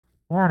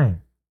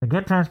Warning: the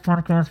Good Times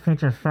podcast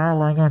features foul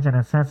language and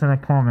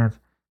insensitive comments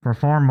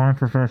performed by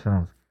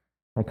professionals.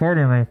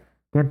 Accordingly,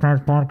 Good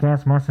Times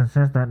podcast must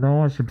insist that no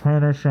one should play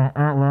this show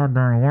out loud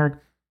during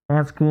work,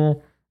 at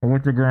school, or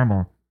with your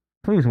grandma.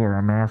 Please wear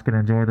a mask and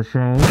enjoy the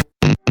show.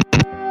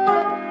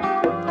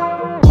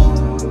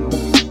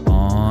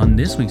 On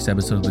this week's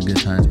episode of the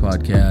Good Times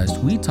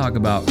podcast, we talk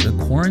about the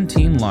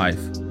quarantine life,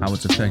 how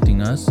it's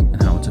affecting us,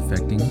 and how it's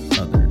affecting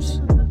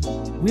others.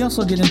 We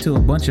also get into a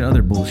bunch of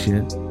other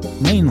bullshit,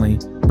 mainly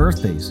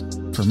birthdays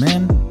for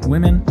men,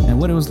 women, and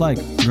what it was like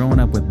growing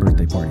up with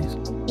birthday parties.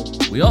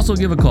 We also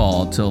give a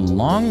call to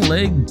Long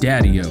Leg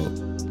Daddy-O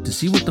to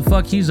see what the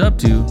fuck he's up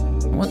to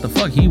and what the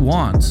fuck he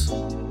wants.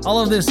 All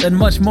of this and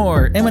much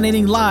more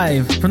emanating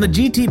live from the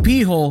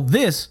GTP hole.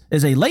 This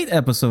is a late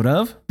episode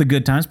of the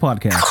Good Times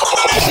Podcast.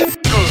 Good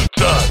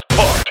Times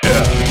Podcast.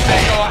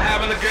 Hey, y'all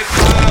having a good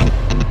time?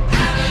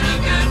 Having a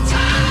good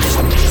time.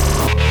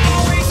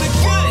 Always a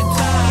good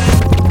time.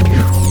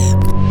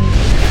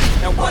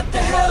 Now what the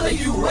hell are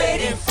you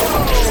waiting for?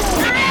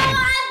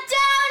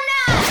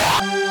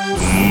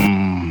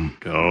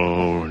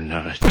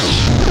 Donuts.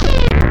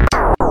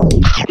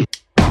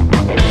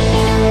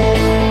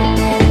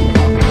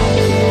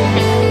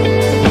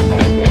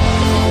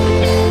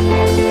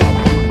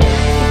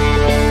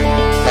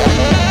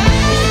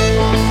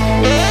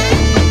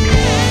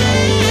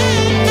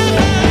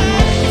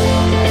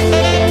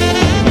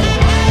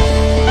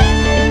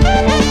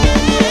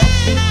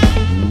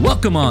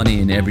 Welcome on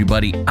in,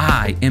 everybody.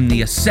 I am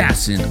the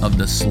assassin of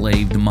the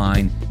slaved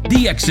mind,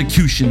 the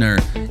executioner,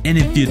 and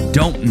if you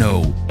don't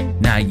know,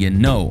 now you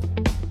know.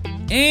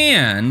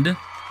 And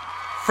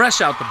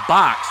fresh out the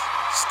box,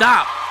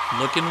 stop,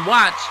 look and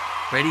watch.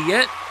 Ready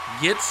yet?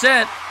 Get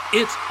set.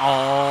 It's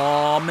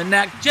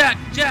Almanac Jack.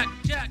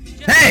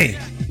 Hey!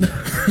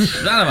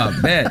 Son of a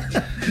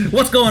bitch.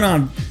 What's going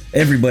on,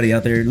 everybody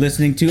out there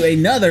listening to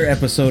another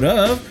episode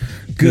of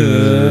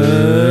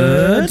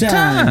Good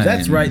Times?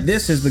 That's right.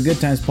 This is the Good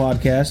Times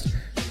Podcast.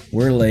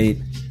 We're late.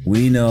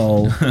 We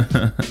know.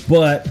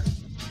 But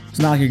it's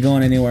not like you're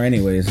going anywhere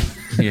anyways.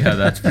 Yeah,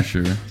 that's for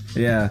sure.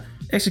 Yeah.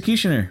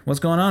 Executioner, what's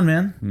going on,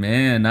 man?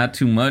 Man, not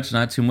too much.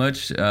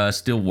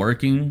 Still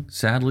working,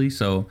 sadly.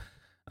 So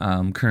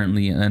I'm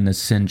currently an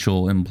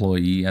essential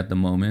employee at the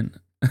moment.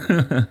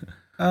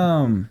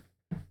 Janet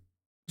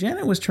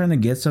was trying to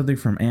get something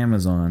from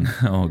Amazon.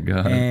 Oh,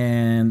 God.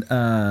 And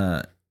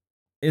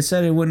it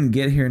said it wouldn't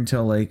get here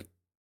until like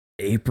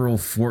April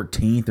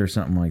 14th or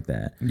something like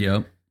that.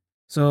 Yep.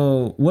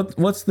 So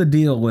what's the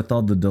deal with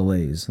all the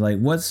delays? Like,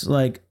 what's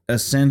like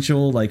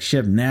essential, like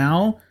ship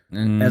now,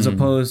 as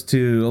opposed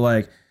to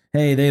like,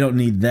 hey, they don't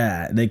need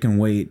that. They can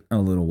wait a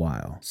little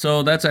while.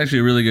 So that's actually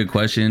a really good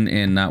question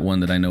and not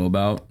one that I know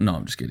about. No,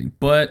 I'm just kidding.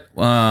 But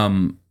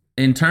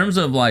in terms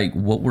of like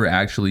what we're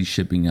actually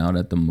shipping out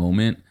at the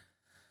moment,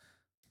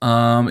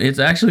 it's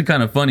actually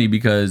kind of funny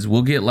because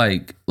we'll get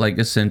like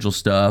essential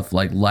stuff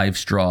like Life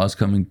straws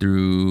coming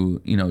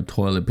through,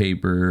 toilet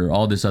paper,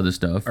 all this other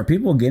stuff. Are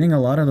people getting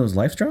a lot of those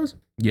Life straws?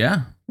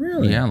 Yeah.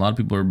 Really? Yeah, a lot of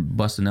people are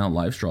busting out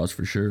Life straws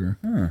for sure.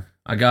 Huh.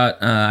 I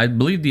got, I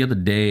believe the other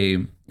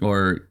day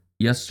or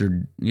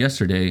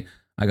yesterday,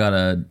 I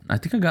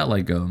think I got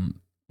like a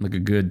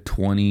good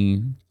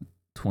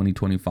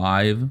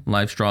 25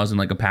 Life straws in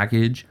like a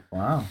package.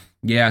 Wow.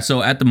 Yeah.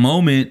 So at the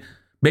moment,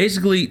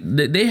 basically,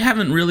 they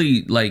haven't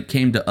really like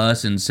came to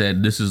us and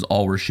said this is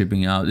all we're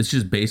shipping out. It's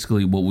just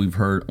basically what we've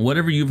heard.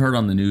 Whatever you've heard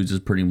on the news is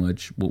pretty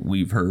much what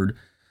we've heard.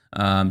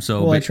 I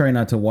try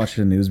not to watch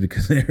the news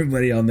because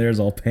everybody on there is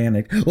all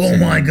panicked. Oh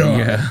my God.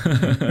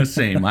 Yeah,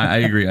 same. I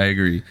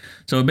agree.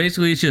 So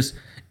basically,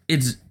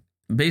 it's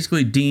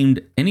basically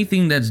deemed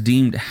anything that's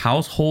deemed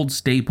household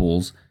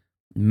staples,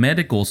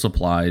 medical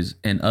supplies,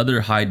 and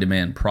other high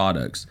demand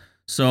products.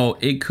 So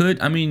you could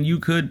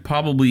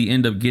probably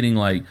end up getting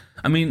like,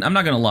 I'm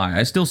not going to lie.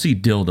 I still see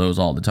dildos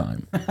all the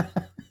time.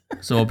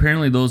 So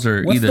apparently those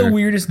are What's the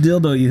weirdest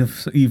dildo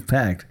you've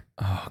packed?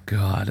 Oh,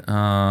 God.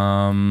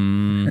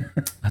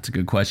 That's a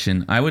good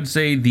question. I would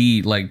say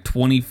the like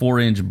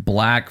 24-inch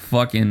black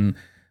fucking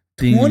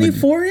thing.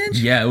 24-inch?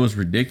 Yeah, it was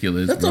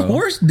ridiculous. That's bro. a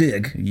horse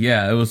dick.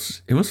 Yeah, it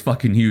was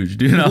fucking huge,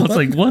 dude. I was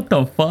like, what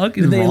the fuck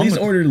is Did they wrong at least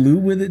with order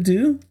lube with it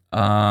too?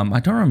 I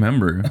don't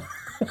remember.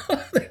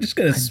 They're just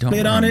gonna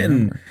spit on it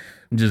and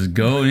just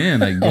go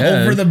in, I guess.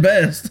 hope for the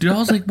best. Dude, I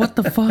was like, what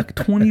the fuck?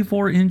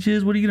 24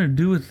 inches? What are you going to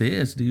do with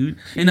this, dude?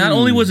 And not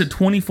only was it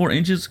 24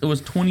 inches, it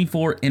was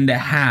 24 and a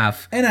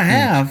half. And a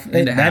half.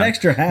 And a half. That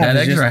extra half That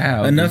is extra just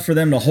half enough for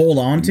them to hold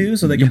on to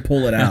so they can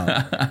pull it out.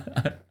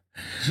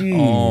 Jeez.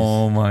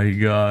 Oh my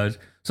gosh.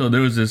 So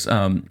there was this,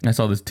 I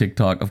saw this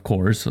TikTok, of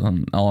course.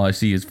 All I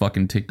see is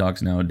fucking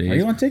TikToks nowadays. Are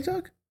you on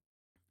TikTok?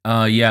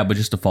 Yeah, but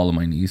just to follow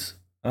my niece.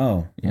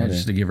 Oh. Yeah, okay.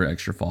 just to give her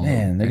extra follow.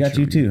 Man, they got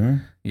you too, huh?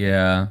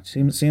 Yeah.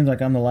 Seems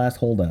like I'm the last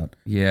holdout.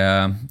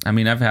 Yeah.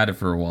 I've had it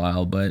for a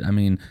while, but I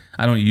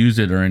don't use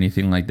it or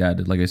anything like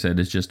that. Like I said,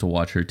 it's just to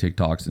watch her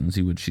TikToks and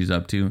see what she's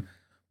up to.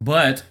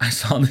 But I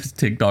saw this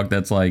TikTok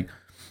that's like,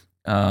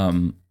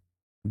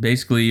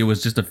 basically it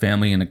was just a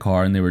family in a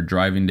car and they were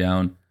driving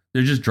down.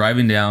 They're just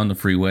driving down the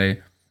freeway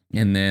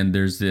and then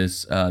there's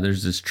this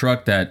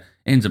truck that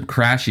ends up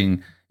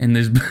crashing, and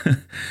this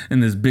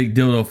and this big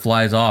dildo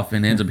flies off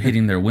and ends up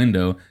hitting their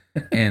window.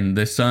 And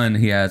the son,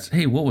 he asks,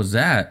 "Hey, what was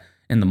that?"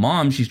 And the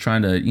mom, she's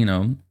trying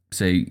to,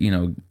 say,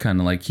 kind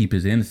of like keep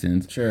his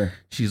innocence. Sure.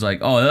 She's like,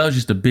 "Oh, that was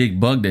just a big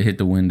bug that hit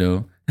the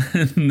window."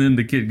 And then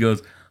the kid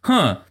goes,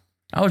 "Huh?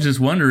 I was just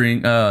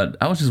wondering. How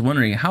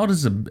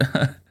does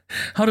a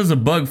how does a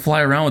bug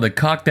fly around with a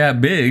cock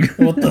that big?"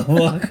 What the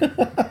fuck?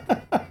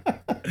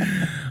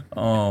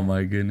 Oh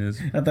my goodness.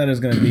 I thought it was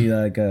gonna be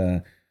like,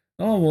 oh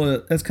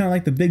well, that's kind of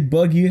like the big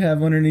bug you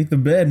have underneath the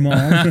bed, Mom.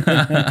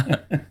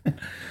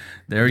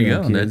 There you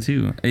go. Kids. That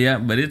too. Yeah,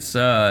 but it's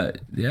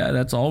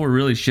that's all we're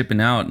really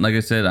shipping out. Like I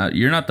said,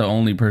 you're not the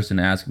only person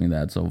asking me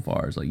that so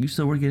far. It's like, you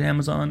still work at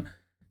Amazon?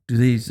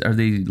 Are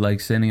they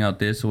like sending out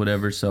this or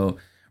whatever? So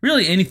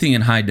really anything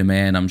in high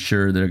demand, I'm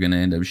sure they're gonna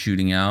end up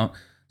shooting out.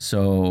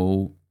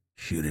 So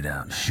Shoot it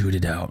out. shoot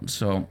it out.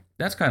 So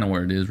that's kind of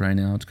where it is right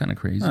now. It's kind of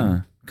crazy.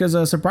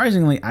 Because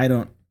surprisingly, I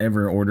don't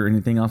ever order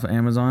anything off of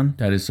Amazon.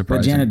 That is But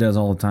surprising. Janet does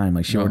all the time.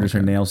 Like she Oh, orders her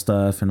okay. nail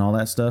stuff and all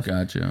that stuff.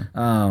 Gotcha.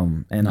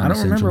 And I don't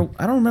Non-essential.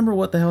 remember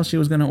what the hell she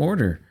was gonna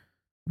order.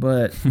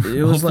 But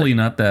it was Hopefully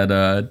not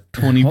that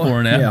 24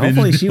 and a half. Yeah, inch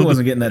hopefully she dildo.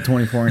 wasn't getting that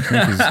 24 inch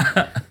inches.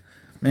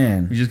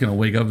 Man. You're just gonna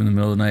wake up in the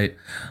middle of the night.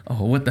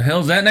 Oh, what the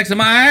hell's that next to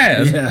my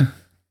ass? Yeah.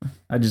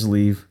 I just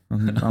leave.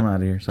 I'm out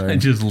of here. Sorry. I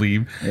just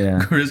leave.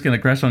 Yeah. We're just gonna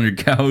crash on your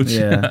couch.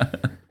 Yeah.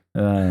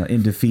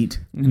 In defeat.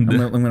 I'm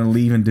gonna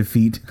leave in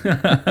defeat.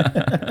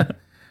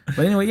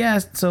 But anyway, yeah.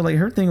 So like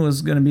her thing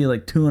was gonna be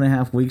like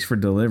 2.5 weeks for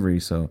delivery.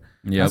 So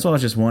Yep. that's why I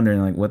was just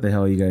wondering, like, what the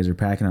hell you guys are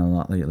packing on a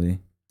lot lately.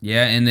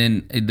 Yeah, and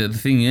then the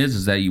thing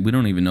is that we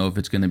don't even know if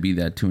it's gonna be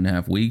that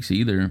 2.5 weeks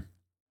either.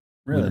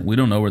 Really? We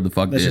don't know where the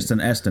fuck That's it. just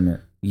an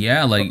estimate.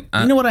 Yeah, like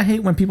You know what I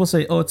hate when people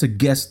say, "Oh, it's a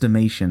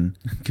guesstimation,"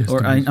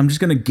 or I'm just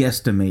gonna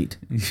guesstimate.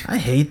 I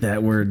hate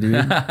that word, dude.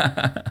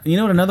 You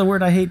know what? Another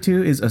word I hate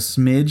too is a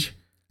smidge.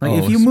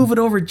 Like if you move it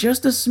over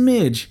just a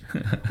smidge,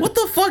 what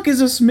the fuck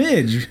is a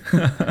smidge?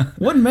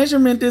 What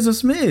measurement is a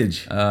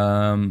smidge?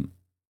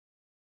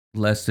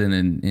 Less than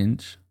an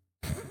inch.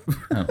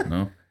 I don't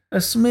know. A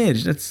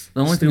smidge. That's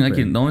The only stupid.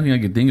 thing I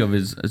can think of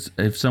is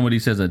if somebody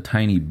says a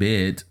tiny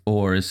bit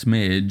or a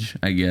smidge,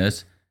 I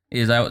guess,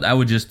 is I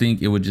would just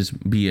think it would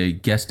just be a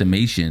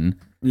guesstimation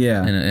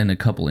Yeah. in a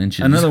couple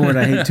inches. Another word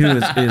I hate too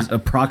is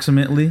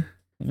approximately.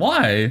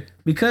 Why?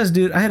 Because,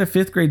 dude, I had a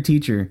 5th grade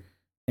teacher,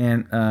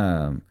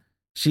 and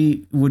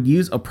she would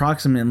use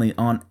approximately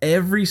on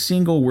every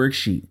single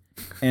worksheet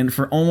and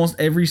for almost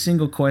every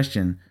single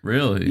question.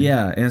 Really?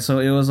 Yeah, and so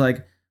it was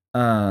like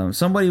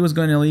somebody was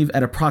going to leave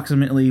at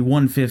approximately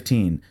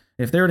 1:15.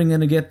 If they were going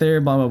to get there,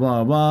 blah, blah,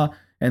 blah, blah,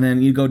 and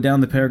then you go down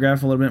the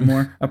paragraph a little bit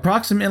more,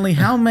 approximately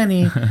how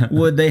many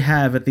would they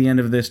have at the end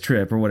of this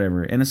trip or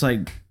whatever? And it's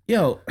like,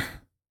 yo,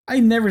 I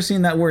never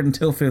seen that word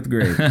until 5th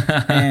grade.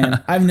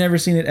 And I've never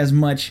seen it as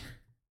much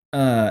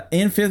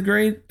in 5th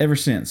grade ever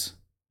since.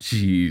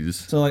 Jeez.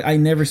 So like I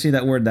never see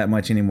that word that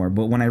much anymore.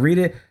 But when I read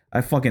it, I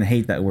fucking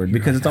hate that word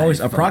because it's always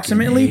hate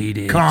approximately,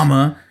 it.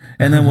 comma,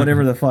 and then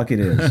whatever the fuck it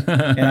is.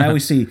 And I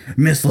always see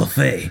Miss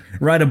LaFay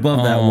right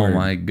above that word. Oh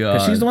my 'Cause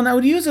god. she's the one that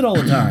would use it all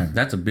the time.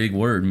 That's a big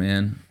word,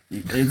 man.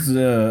 It's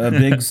a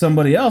big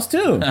somebody else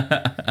too.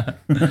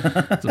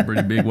 That's a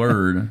pretty big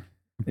word.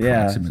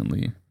 Yeah.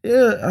 Approximately.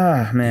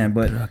 Yeah, man,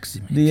 but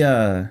Approximately.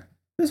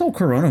 this whole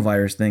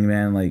coronavirus thing,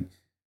 man, like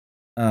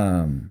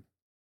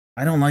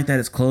I don't like that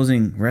it's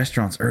closing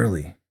restaurants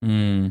early.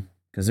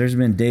 Because there's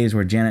been days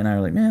where Janet and I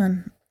are like,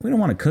 man, we don't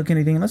want to cook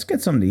anything. Let's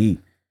get something to eat.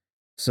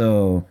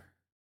 So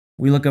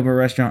we look up a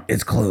restaurant,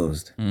 it's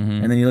closed. Mm-hmm.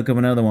 And then you look up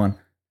another one,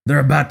 they're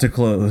about to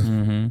close.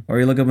 Mm-hmm. Or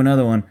you look up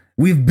another one,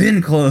 we've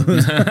been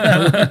closed.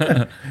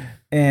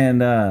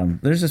 And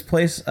there's this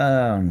place,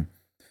 Tiger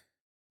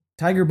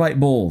Bite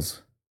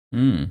Bowls.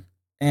 Mm.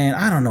 And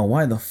I don't know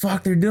why the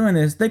fuck they're doing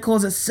this. They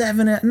close at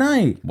 7 at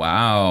night.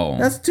 Wow.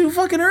 That's too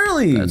fucking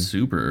early. That's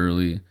super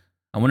early.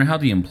 I wonder how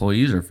the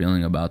employees are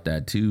feeling about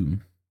that too.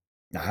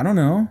 I don't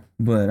know.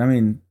 But I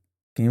mean,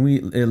 can we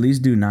at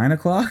least do 9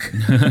 o'clock?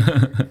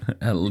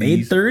 At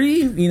least.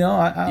 8:30? You know,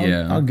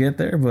 Yeah. I'll get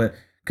there. But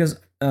because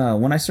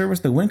when I service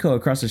the Winco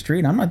across the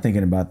street, I'm not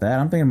thinking about that.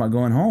 I'm thinking about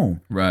going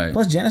home. Right.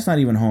 Plus, Janet's not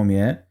even home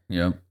yet.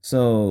 Yep.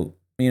 So,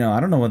 you know, I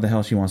don't know what the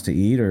hell she wants to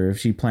eat or if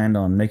she planned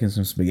on making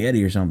some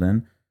spaghetti or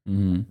something.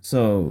 Mm-hmm.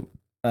 So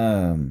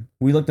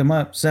we looked them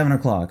up, 7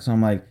 o'clock. So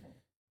I'm like,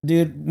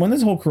 dude, when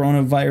this whole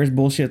coronavirus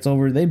bullshit's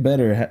over, they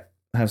better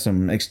have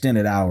some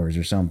extended hours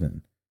or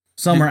something.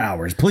 Summer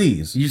hours,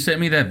 please. You sent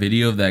me that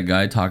video of that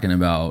guy talking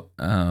about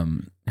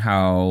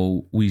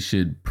how we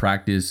should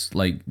practice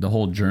like the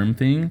whole germ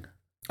thing.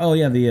 Oh,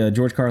 yeah, the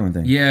George Carlin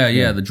thing.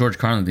 Yeah, the George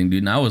Carlin thing,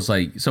 dude. And I was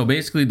like, so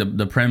basically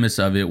the premise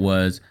of it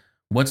was,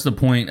 what's the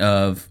point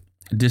of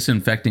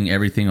disinfecting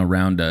everything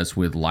around us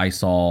with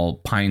Lysol,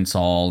 Pine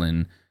Sol,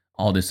 and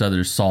all this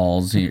other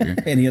sols here.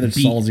 Any other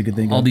sols you could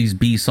think of. All these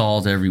bee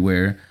sols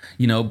everywhere,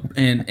 you know,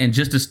 and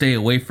just to stay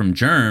away from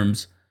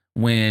germs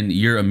when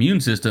your immune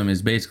system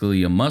is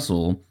basically a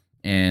muscle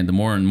And the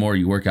more and more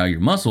you work out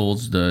your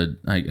muscles,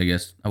 I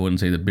guess I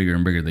wouldn't say the bigger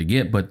and bigger they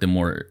get, but the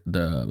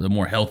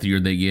more healthier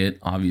they get,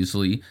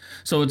 obviously.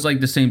 So it's like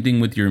the same thing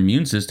with your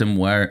immune system.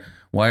 Why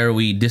are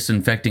we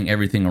disinfecting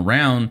everything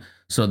around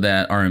so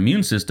that our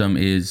immune system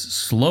is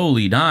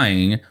slowly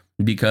dying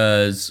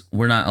because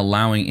we're not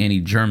allowing any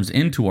germs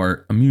into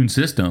our immune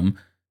system?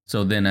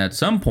 So then at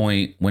some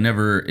point,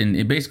 whenever,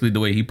 and basically the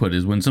way he put it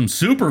is when some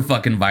super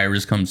fucking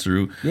virus comes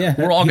through,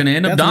 we're all going to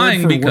end up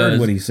dying because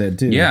what he said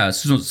too. Yeah.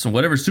 So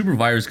whatever super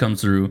virus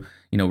comes through,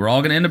 we're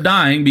all going to end up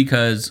dying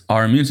because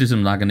our immune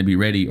system is not going to be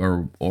ready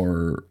or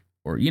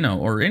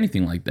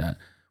anything like that,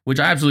 which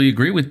I absolutely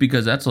agree with,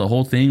 because that's the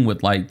whole thing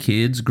with like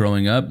kids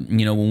growing up,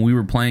 when we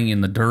were playing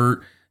in the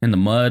dirt, in the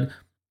mud,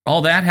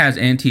 all that has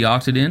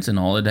antioxidants and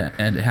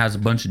and it has a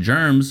bunch of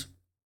germs,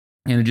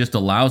 and it just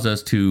allows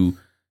us to,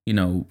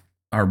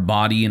 our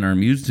body and our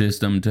immune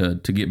system to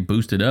get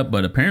boosted up.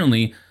 But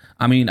apparently,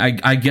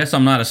 I guess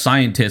I'm not a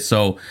scientist,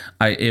 so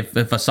if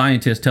a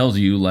scientist tells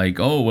you like,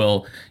 oh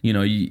well,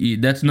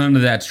 that's none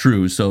of that's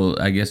true, so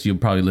I guess you'll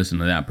probably listen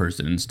to that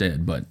person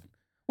instead. But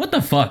what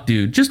the fuck,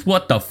 dude? Just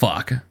what the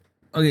fuck?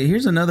 Okay,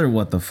 here's another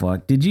what the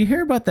fuck. Did you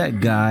hear about that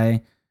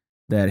guy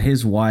that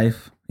his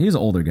wife? He was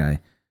an older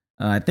guy.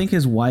 I think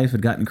his wife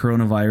had gotten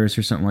coronavirus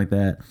or something like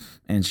that,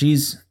 and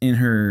she's in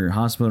her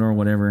hospital or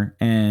whatever.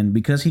 And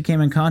because he came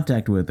in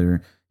contact with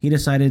her, he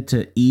decided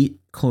to eat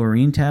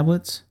chlorine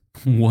tablets.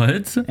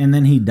 What? And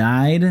then he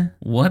died.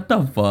 What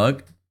the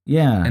fuck?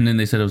 Yeah. And then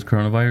they said it was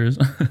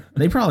coronavirus?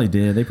 They probably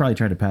did. They probably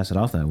tried to pass it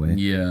off that way.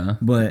 Yeah.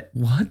 But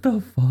what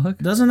the fuck?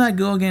 Doesn't that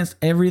go against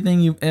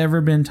everything you've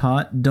ever been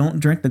taught? Don't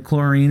drink the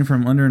chlorine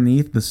from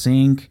underneath the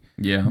sink.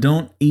 Yeah.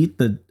 Don't eat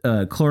the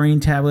chlorine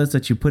tablets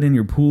that you put in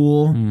your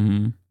pool.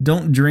 Mm-hmm.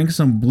 Don't drink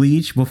some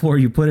bleach before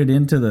you put it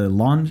into the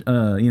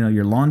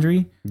your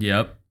laundry.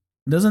 Yep.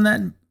 Doesn't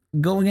that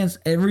go against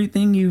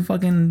everything you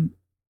fucking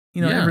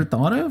ever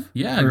thought of?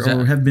 Yeah,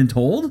 or have been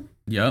told?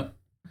 Yep.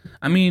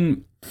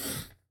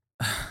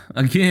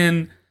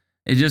 Again,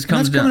 it just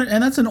comes down.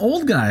 And that's an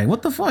old guy.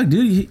 What the fuck,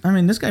 dude?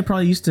 This guy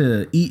probably used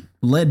to eat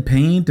lead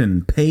paint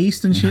and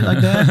paste and shit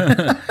like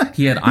that.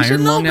 He had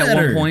iron lung at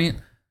one point.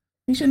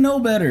 He should know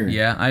better.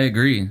 Yeah, I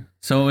agree.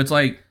 So it's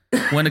like,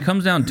 when it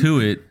comes down to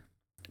it,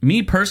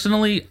 me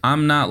personally,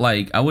 I'm not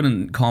like, I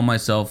wouldn't call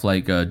myself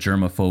like a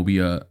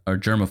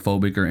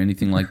germophobic or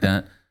anything like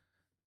that.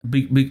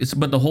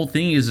 But the whole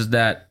thing is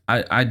that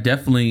I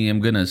definitely am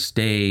going to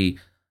stay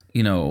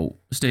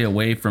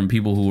away from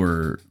people who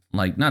are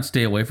like, not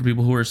stay away from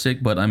people who are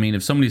sick, but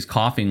if somebody's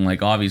coughing,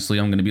 like obviously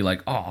I'm going to be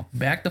like, oh,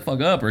 back the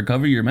fuck up or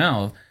cover your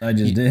mouth. I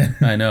just did.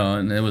 I know,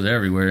 and it was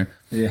everywhere.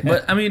 Yeah.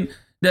 But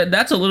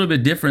that's a little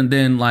bit different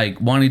than like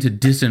wanting to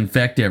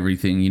disinfect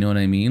everything. You know what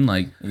I mean?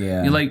 Like,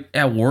 yeah. Like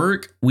at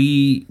work,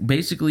 we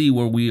basically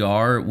we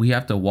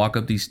have to walk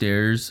up these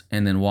stairs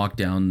and then walk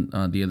down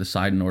the other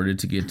side in order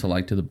to get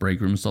to the break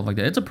room and stuff like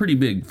that. It's a pretty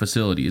big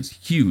facility. It's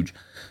huge.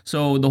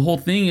 So the whole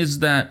thing is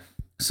that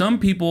some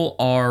people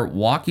are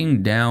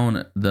walking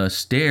down the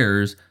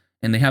stairs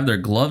and they have their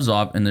gloves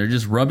off and they're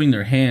just rubbing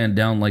their hand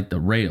down like the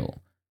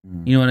rail.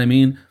 You know what I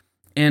mean?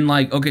 And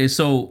like, okay,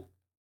 so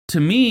to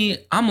me,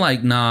 I'm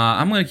like, nah,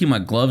 I'm going to keep my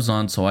gloves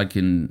on so I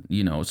can,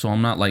 so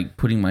I'm not like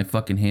putting my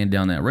fucking hand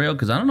down that rail,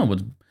 because I don't know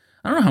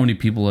how many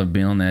people have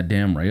been on that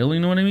damn rail, you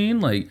know what I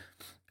mean? Like,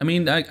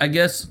 I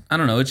guess, I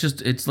don't know,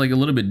 it's like a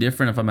little bit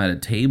different if I'm at a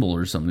table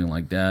or something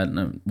like that,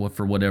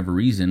 for whatever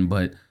reason,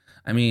 but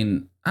I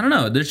don't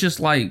know, there's just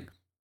like,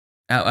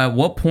 at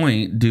what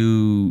point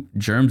do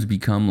germs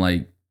become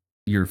like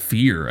your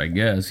fear, I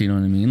guess, you know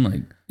what I mean?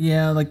 Like,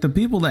 yeah, like the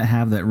people that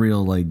have that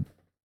real, like,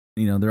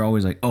 they're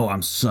always like, oh,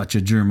 I'm such a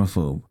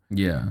germaphobe.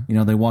 Yeah.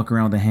 They walk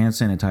around with the hand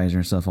sanitizer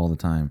and stuff all the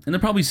time. And they're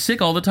probably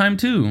sick all the time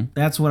too.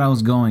 That's what I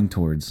was going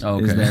towards.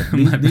 Okay. Is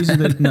that these are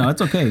the, no,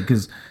 it's okay,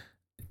 because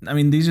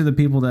these are the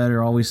people that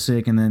are always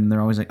sick, and then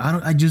they're always like,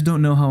 I just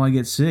don't know how I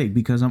get sick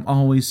because I'm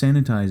always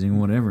sanitizing,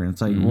 whatever. And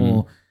it's like,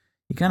 well,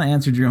 you kind of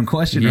answered your own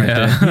question right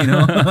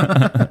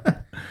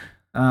there,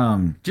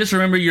 Just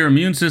remember, your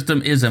immune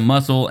system is a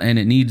muscle and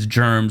it needs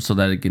germs so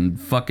that it can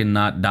fucking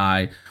not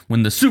die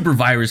when the super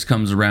virus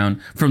comes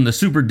around from the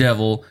super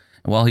devil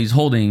while he's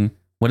holding,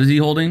 what is he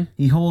holding?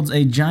 He holds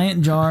a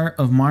giant jar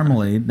of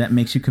marmalade that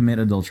makes you commit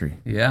adultery.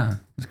 Yeah,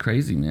 it's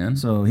crazy, man.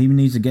 So he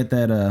needs to get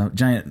that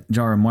giant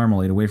jar of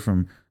marmalade away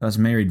from us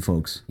married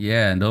folks.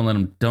 Yeah, and don't let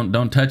him,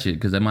 don't touch it,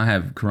 because it might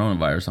have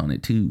coronavirus on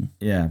it too.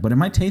 Yeah, but it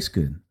might taste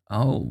good.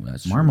 Oh,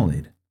 that's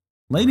marmalade. True.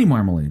 Lady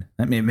marmalade.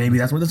 Maybe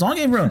that's where the song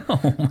came from.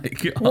 Oh my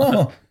god.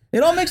 Whoa,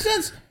 it all makes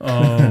sense.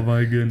 Oh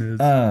my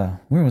goodness.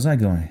 Where was I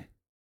going?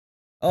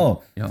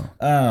 Oh,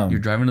 you're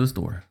driving to the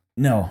store.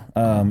 No,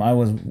 I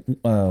was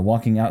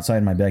walking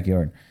outside my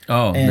backyard.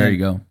 Oh, and, there you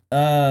go.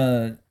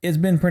 It's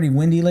been pretty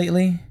windy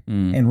lately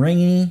and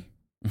rainy,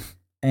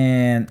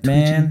 and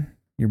man,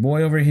 your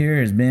boy over here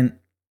has been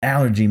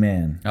allergy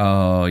man.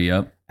 Oh,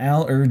 yep.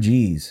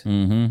 Allergies.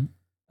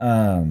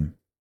 Mm-hmm.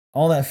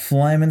 All that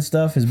phlegm and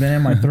stuff has been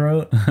in my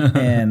throat,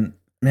 and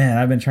man,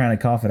 I've been trying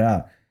to cough it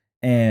out.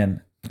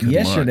 And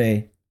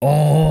yesterday,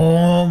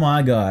 oh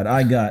my god,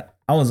 I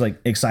I was like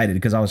excited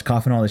because I was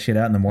coughing all this shit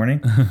out in the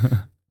morning.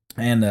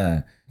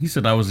 And he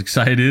said I was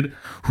excited.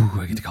 Ooh,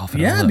 I get to cough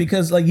it yeah, all up.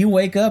 because like you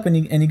wake up and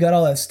you got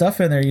all that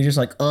stuff in there. You're just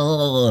like,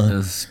 oh,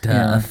 The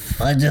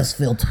stuff. I just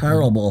feel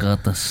terrible.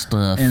 Got the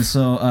stuff. And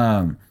so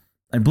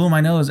I blew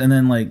my nose, and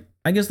then like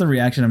I guess the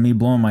reaction of me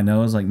blowing my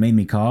nose like made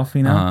me cough,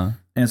 you know. Uh-huh.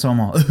 And so I'm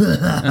all,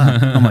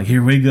 I'm like,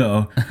 here we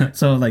go.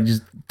 So like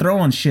just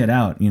throwing shit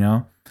out, you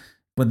know.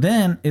 But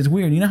then it's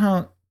weird, you know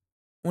how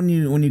when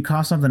you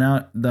cough something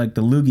out, like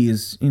the loogie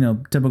is, you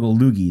know, typical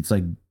loogie. It's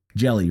like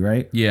jelly,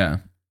 right? Yeah.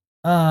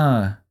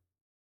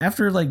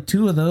 After like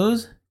 2 of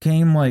those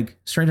came like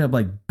straight up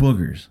like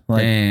boogers,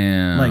 like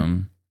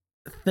Damn.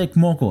 thick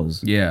mocos.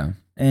 Yeah.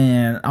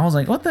 And I was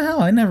like, what the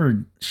hell? I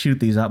never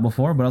shoot these out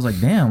before, but I was like,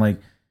 damn, like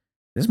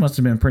this must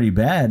have been pretty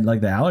bad.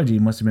 Like the allergy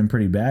must have been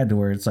pretty bad to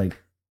where it's like,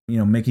 you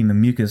know, making the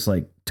mucus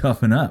like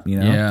toughen up, you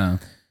know? Yeah.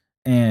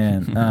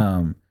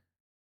 And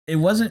it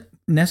wasn't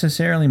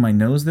necessarily my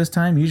nose this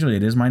time. Usually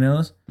it is my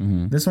nose.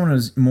 Mm-hmm. This one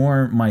was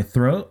more my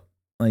throat,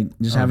 like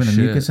just having a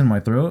mucus in my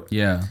throat.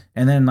 Yeah.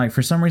 And then like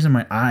for some reason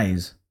my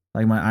eyes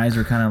were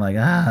kind of like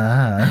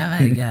Oh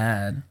my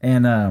God.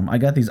 And I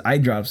got these eye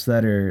drops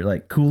that are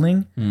like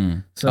cooling.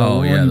 Mm. So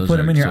when you those put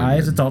them are in your so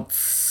eyes, good. it's all.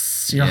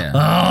 Yeah.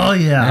 Oh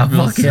yeah, That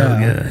feels fuck so yeah.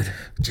 good.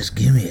 Just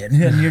give me it,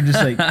 and you're just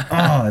like,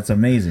 oh, it's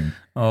amazing.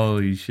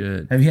 Holy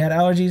shit. Have you had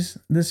allergies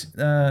this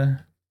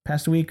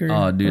past week or?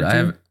 Oh, dude, or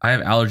I two?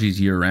 have allergies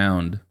year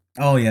round.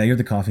 Oh yeah, you're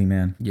the coffee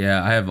man.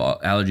 Yeah, I have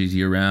allergies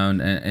year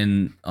round,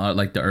 and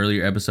like the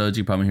earlier episodes,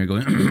 you probably hear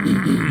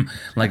going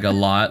like a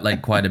lot,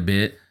 like quite a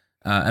bit.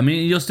 I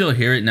mean, you'll still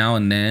hear it now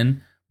and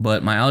then,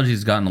 but my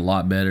allergies gotten a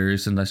lot better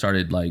since I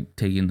started like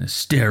taking the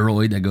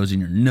steroid that goes in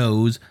your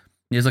nose.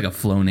 It's like a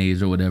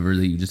Flonase or whatever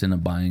that you just end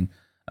up buying,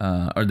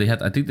 or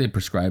I think they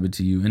prescribe it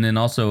to you, and then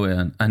also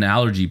an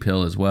allergy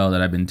pill as well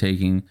that I've been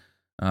taking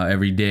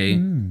every day.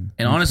 And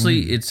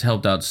honestly, it's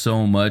helped out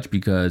so much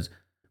because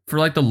for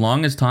like the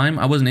longest time,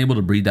 I wasn't able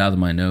to breathe out of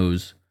my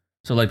nose.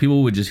 So like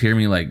people would just hear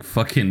me like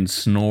fucking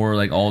snore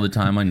like all the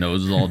time. My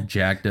nose is all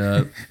jacked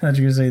up. I thought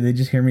you were gonna say they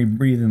just hear me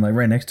breathing like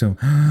right next to him.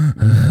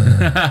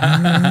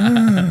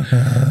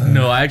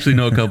 No, I actually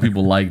know a couple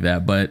people like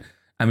that, but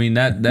I mean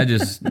that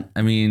just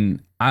I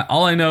mean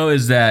all I know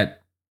is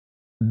that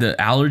the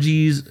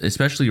allergies,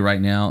 especially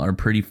right now, are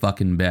pretty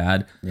fucking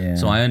bad. Yeah.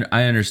 So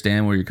I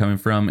understand where you're coming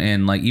from,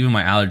 and like even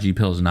my allergy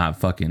pill is not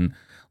fucking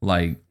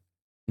like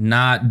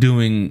not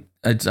doing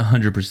its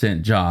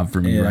 100% job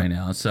for me right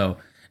now. So.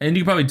 And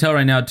you can probably tell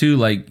right now too,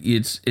 like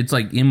it's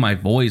like in my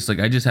voice, like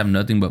I just have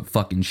nothing but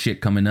fucking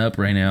shit coming up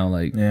right now.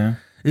 Like, Yeah.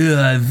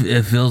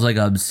 It feels like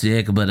I'm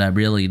sick, but I'm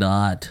really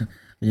not.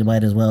 You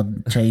might as well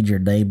change your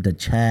name to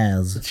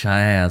Chaz.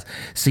 Chaz,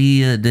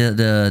 see,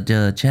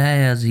 the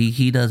Chaz,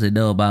 he doesn't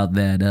know about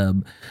that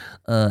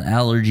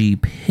allergy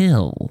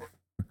pill.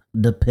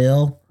 The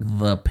pill?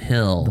 The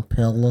pill.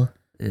 Pill?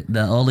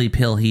 The only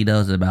pill he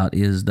knows about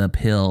is the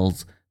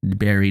pills.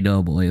 Barry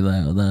Doughboy.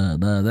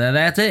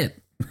 That's it.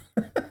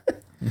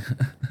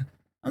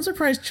 I'm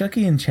surprised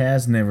Chucky and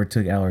Chaz never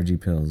took allergy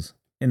pills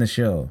in the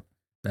show.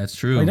 That's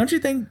true. Like, don't you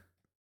think?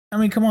 I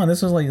mean, come on,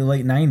 this was like the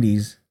late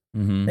 '90s.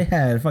 Mm-hmm. They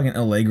had fucking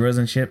Allegras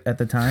and shit at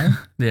the time.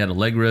 They had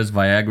Allegras,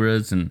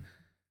 Viagras, and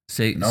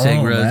No,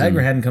 Segras.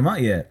 Viagra hadn't come out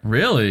yet.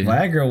 Really?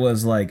 Viagra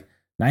was like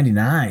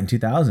 99,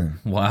 2000.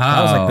 Wow.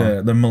 That was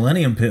like the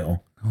millennium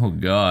pill. Oh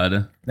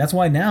God. That's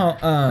why now.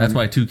 That's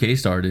why 2K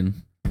started.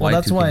 Well,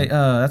 that's why.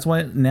 That's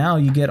why now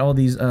you get all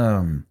these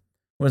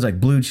what is it, like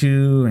Blue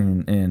Chew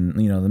and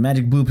you know the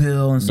Magic Blue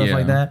Pill and stuff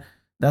like that.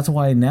 That's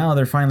why now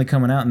they're finally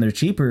coming out and they're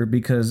cheaper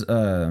because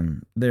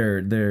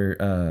their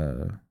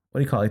what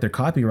do you call it? Like their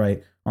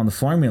copyright on the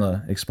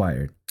formula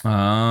expired.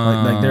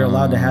 Like they're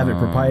allowed to have it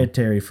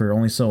proprietary for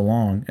only so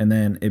long, and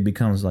then it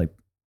becomes like,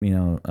 you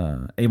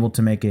know, able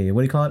to make a,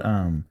 what do you call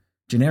it?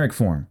 Generic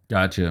form.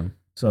 Gotcha.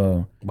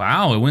 So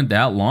wow, it went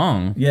that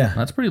long. Yeah,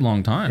 that's a pretty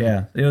long time.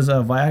 Yeah, it was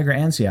Viagra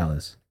and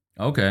Cialis.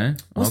 Okay.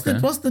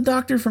 What's the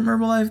doctor from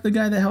Herbalife? The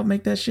guy that helped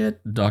make that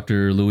shit?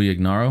 Dr. Louis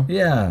Ignaro.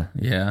 Yeah.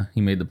 Yeah,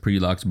 he made the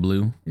Prelox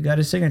Blue. He got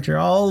his signature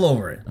all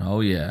over it.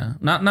 Oh yeah,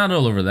 not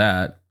all over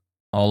that.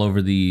 All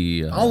over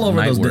the all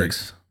over those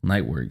dicks.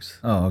 Nightworks.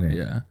 Oh, okay.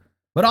 Yeah.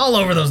 But all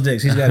over those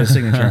dicks, he's got his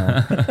signature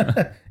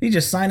on. He's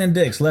just signing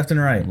dicks left and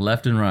right.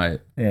 Left and right.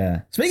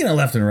 Yeah. Speaking of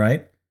left and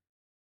right,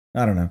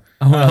 I don't know.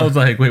 Oh, I was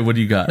like, wait, what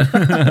do you got?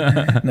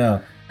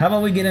 No. How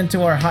about we get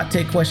into our hot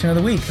take question of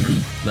the week?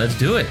 Let's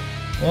do it.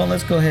 Well,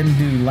 let's go ahead and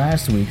do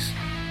last week's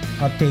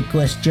hot take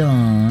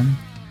question.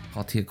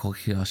 Hot take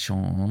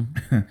question.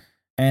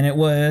 And it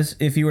was,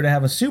 if you were to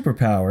have a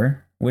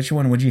superpower, which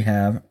one would you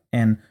have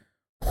and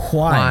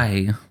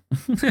why?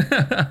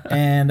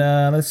 And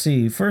let's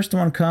see. First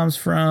one comes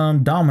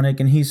from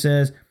Dominic, and he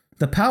says,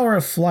 the power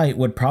of flight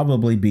would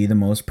probably be the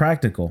most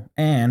practical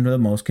and the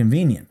most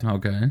convenient.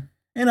 Okay.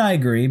 And I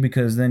agree,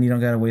 because then you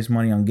don't got to waste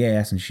money on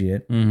gas and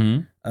shit.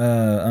 Mm-hmm.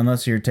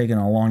 Unless you're taking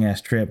a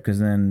long-ass trip, because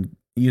then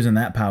using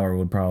that power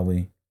would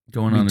probably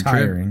going be on a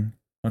tiring, trip,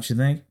 don't you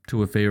think?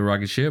 To a favorite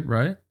rocket ship,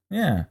 right?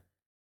 Yeah.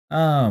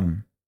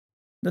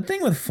 The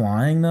thing with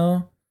flying,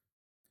 though,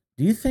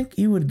 do you think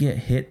you would get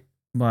hit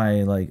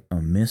by like a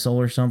missile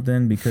or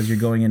something because you're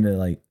going into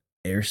like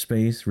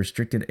airspace,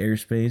 restricted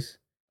airspace?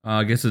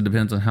 I guess it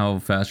depends on how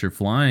fast you're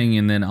flying,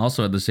 and then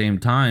also at the same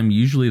time,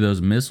 usually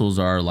those missiles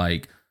are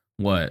like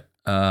what?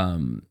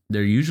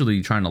 They're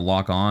usually trying to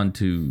lock on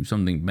to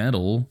something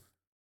metal.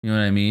 You know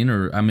what I mean?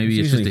 Or maybe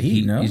it's just a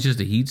heat. No? It's just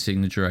a heat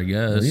signature, I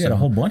guess. Well, you got a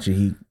whole bunch of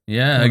heat.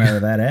 Yeah, coming out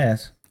of that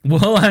ass.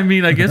 Well, I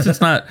mean, I guess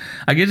it's not.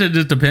 I guess it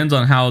just depends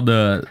on how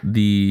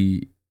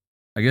the.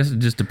 I guess it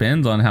just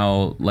depends on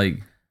how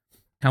like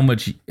how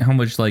much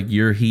like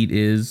your heat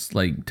is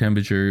like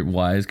temperature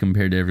wise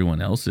compared to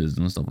everyone else's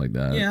and stuff like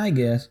that. Yeah, I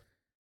guess.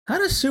 How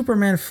does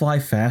Superman fly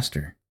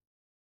faster?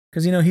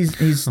 Because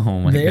he's Oh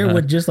my there God.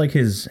 with just like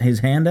his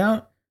hand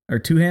out or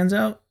two hands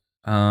out.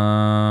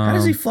 How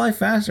does he fly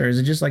faster? Is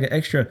it just like an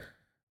extra?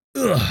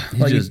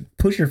 Like just- you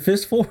push your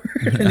fist forward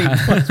and he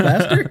flies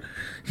faster?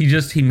 You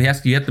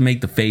have to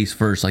make the face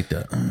first, like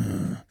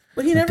the.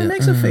 But he never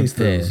makes a face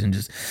though. And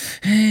just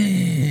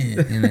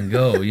and then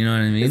go. You know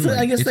what I mean?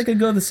 I guess they could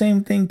go the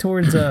same thing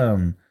towards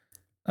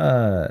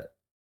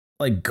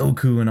like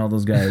Goku and all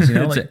those guys. You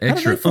know, It's like an how do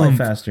extra they fly oomph.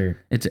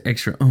 faster? It's an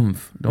extra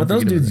oomph. Don't But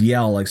those forget about dudes it.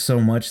 yell like so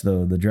much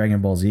though. The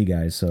Dragon Ball Z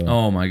guys. So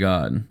Oh my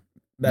God.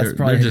 that's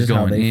probably just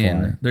how they in.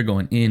 fly. They're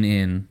going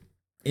in.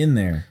 In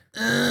there.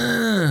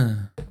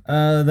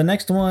 The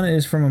next one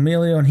is from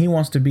Emilio, and he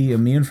wants to be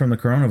immune from the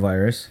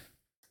coronavirus.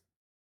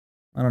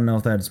 I don't know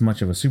if that's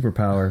much of a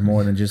superpower,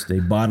 more than just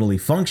a bodily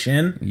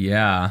function.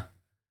 Yeah.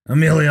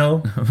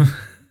 Emilio.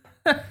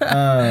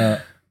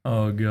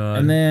 Oh God.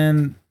 And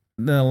then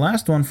the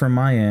last one from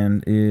my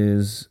end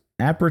is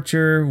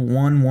Aperture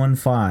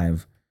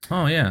 115.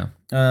 Oh yeah.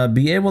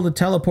 Be able to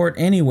teleport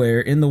anywhere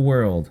in the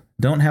world.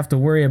 Don't have to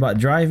worry about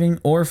driving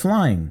or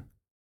flying.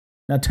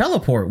 Now,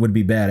 teleport would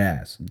be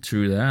badass.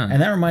 True that.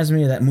 And that reminds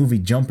me of that movie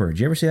Jumper. Did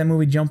you ever see that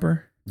movie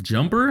Jumper?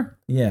 Jumper?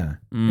 Yeah.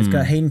 It's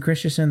got Hayden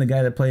Christensen, the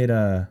guy that played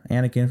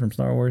Anakin from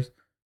Star Wars.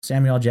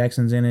 Samuel L.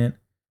 Jackson's in it.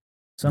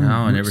 Some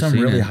seen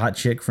really it. hot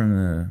chick from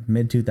the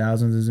mid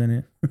 2000s is in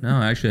it.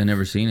 No, actually, I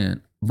never seen it.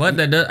 But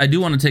I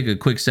do want to take a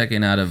quick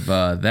second out of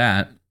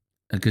that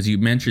because you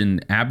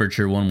mentioned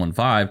Aperture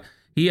 115.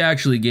 He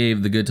actually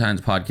gave the Good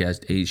Times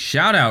podcast a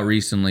shout out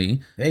recently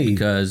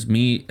because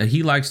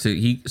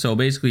so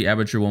basically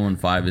Aperture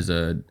 115 is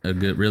a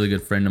really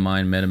good friend of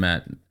mine. Met him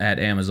at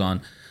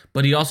Amazon,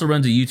 but he also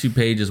runs a YouTube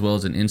page as well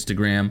as an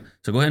Instagram.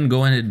 So go ahead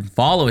and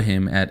follow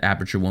him at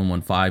Aperture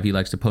 115. He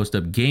likes to post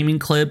up gaming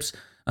clips,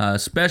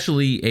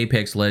 especially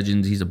Apex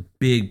Legends. He's a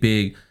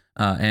big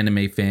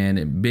anime fan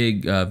and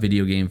big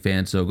video game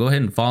fan. So go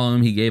ahead and follow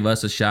him. He gave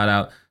us a shout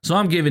out. So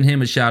I'm giving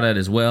him a shout out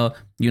as well.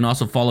 You can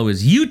also follow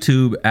his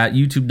YouTube at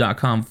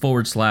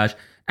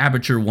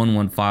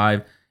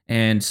youtube.com/aperture115.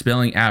 And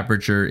spelling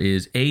aperture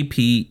is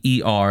APERTURE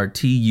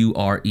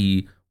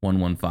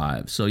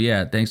 115. So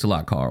yeah, thanks a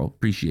lot, Carl.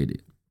 Appreciate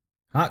it.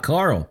 Hot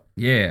Carl.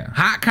 Yeah.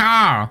 Hot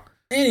Carl.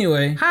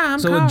 Anyway, Hi, I'm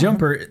so Carl. with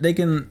Jumper, they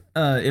can,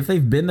 if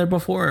they've been there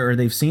before or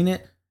they've seen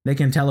it, they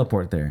can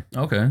teleport there.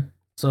 Okay.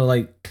 So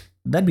like,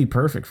 that'd be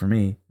perfect for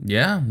me.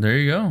 Yeah, there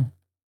you go.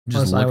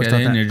 Just Plus, I look always at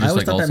thought it and that- you're just I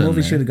always like all thought of that a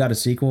movie sudden should have got a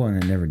sequel,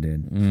 and it never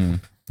did.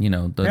 you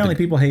know, Apparently,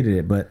 people hated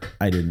it, but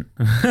I didn't.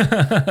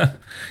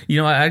 you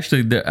know,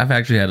 I've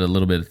actually had a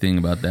little bit of thing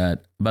about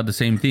that, about the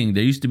same thing.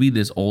 There used to be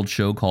this old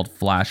show called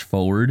Flash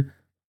Forward.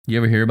 You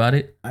ever hear about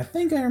it? I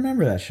think I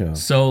remember that show.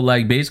 So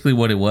like basically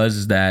what it was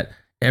is that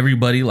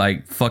everybody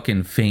like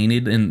fucking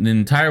fainted in the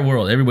entire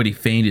world. Everybody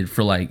fainted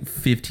for like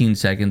 15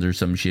 seconds or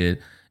some shit.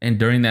 And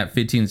during that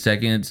 15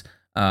 seconds,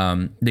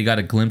 they got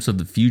a glimpse of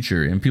the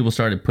future, and people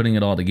started putting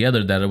it all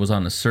together that it was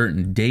on a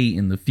certain date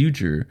in the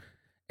future.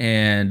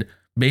 And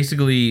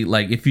basically,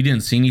 like, if you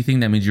didn't see anything,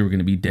 that means you were going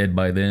to be dead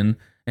by then.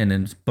 And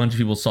then a bunch of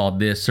people saw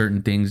this,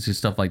 certain things, and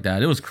stuff like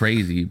that. It was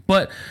crazy.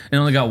 But it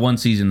only got one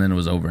season, then it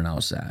was over, and I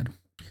was sad.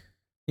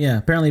 Yeah,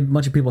 apparently a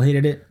bunch of people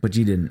hated it, but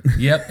you didn't.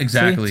 Yep,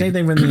 exactly. Same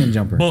thing with me and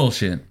Jumper.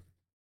 Bullshit.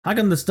 How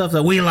come the stuff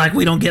that we like,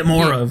 we don't get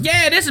more of?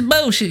 Yeah, this is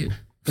bullshit.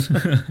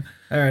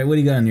 All right, what do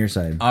you got on your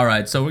side? All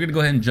right, so we're gonna go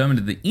ahead and jump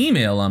into the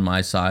email on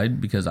my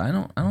side because I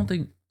don't know.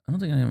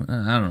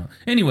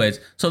 Anyways,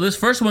 so this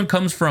first one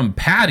comes from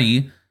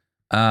Patty.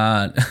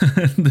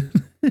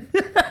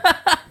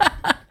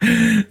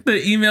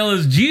 The email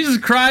is Jesus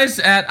Christ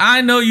at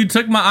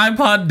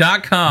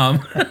iknowyoutookmyiPod.com.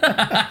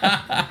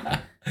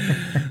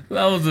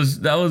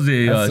 that was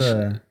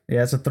a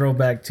it's a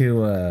throwback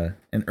to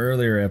an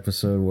earlier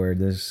episode where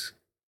this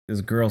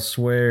girl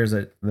swears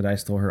that I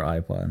stole her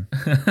iPod.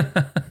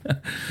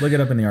 Look it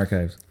up in the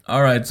archives.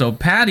 All right, so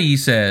Patty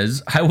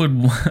says, I would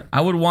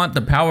want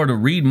the power to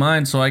read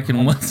minds so I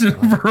can once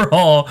and for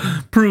all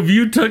prove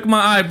you took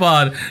my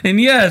iPod.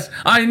 And yes,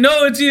 I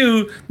know it's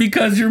you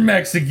because you're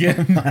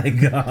Mexican. My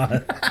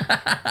God.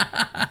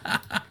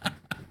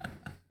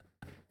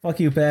 Fuck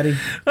you, Patty.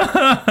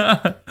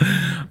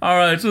 All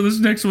right, so this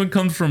next one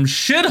comes from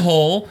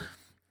Shithole.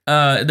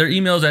 Their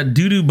email is at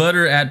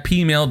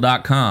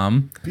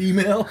doodoobutter@pmail.com.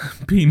 Female.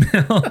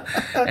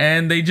 Pmail.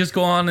 And they just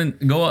go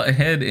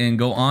ahead and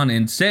go on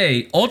and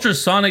say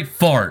ultrasonic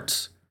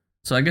farts.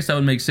 So I guess that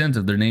would make sense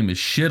if their name is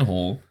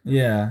Shithole.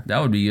 Yeah. That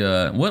would be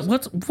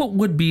what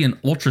would be an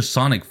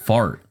ultrasonic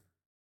fart?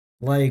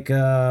 Like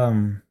I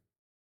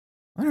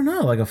don't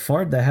know, like a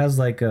fart that has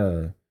like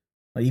you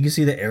can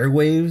see the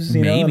airwaves,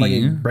 you know, like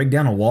Maybe. it break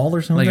down a wall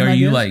or something. Like, are I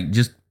you guess? like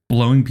just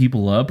blowing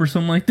people up or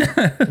something like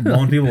that?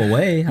 blowing people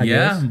away? I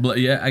guess.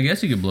 Yeah, I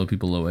guess you could blow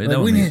people away. Like,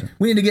 That would make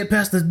we need to get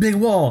past this big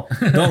wall.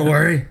 Don't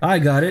worry, I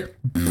got it.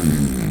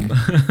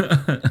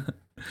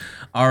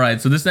 All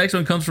right, so this next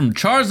one comes from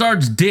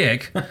Charizard's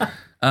dick.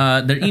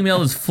 Their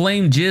email is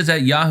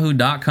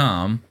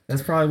flamejizz@yahoo.com.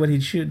 That's probably what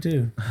he'd shoot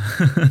too.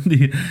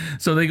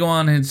 So they go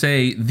on and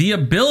say, the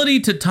ability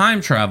to time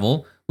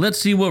travel. Let's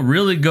see what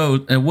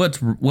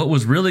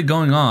was really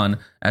going on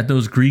at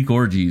those Greek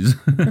orgies.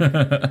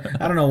 I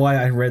don't know why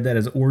I read that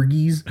as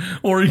orgies.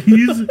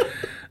 Orgies?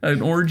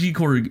 An orgy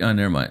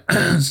never mind.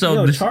 So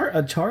Yo, this,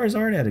 a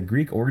Charizard at a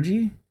Greek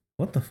orgy?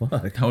 What the fuck?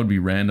 that would be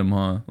random,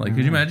 huh? Like,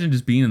 could you imagine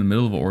just being in the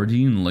middle of an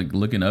orgy and like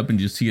looking up and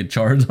just see a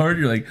Charizard?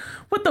 You're like,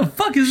 what the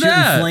fuck is Shooting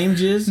that? flame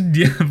jizz?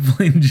 Yeah,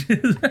 flame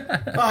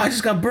jizz. Oh, I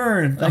just got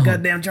burned. That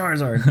goddamn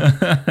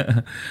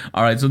Charizard.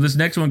 All right, so this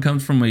next one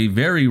comes from a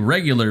very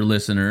regular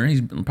listener.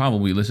 He's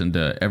probably listened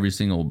to every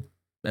single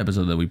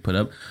episode that we put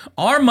up.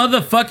 Our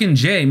motherfucking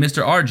J,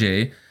 Mr.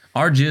 RJ,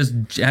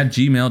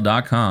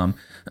 rjiz@gmail.com.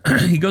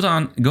 He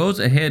goes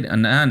ahead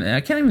and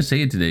I can't even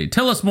say it today.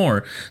 Tell us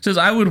more. Says,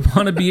 I would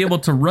want to be able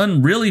to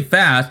run really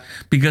fast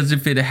because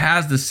if it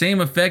has the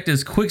same effect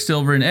as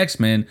Quicksilver in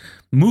X-Men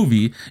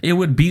movie, it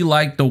would be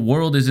like the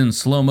world is in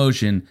slow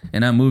motion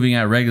and I'm moving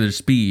at regular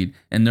speed,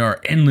 and there are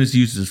endless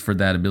uses for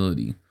that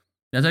ability.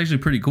 That's actually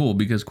pretty cool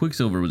because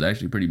Quicksilver was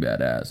actually pretty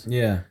badass.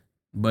 Yeah.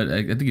 But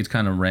I think it's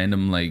kind of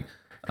random. Like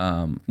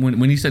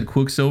when he said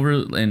Quicksilver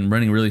and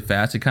running really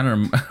fast, it kind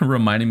of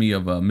reminded me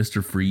of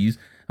Mr. Freeze.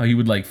 How he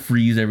would like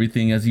freeze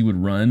everything as he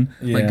would run.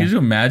 Yeah. Like, could you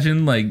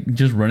imagine like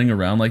just running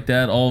around like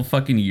that all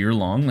fucking year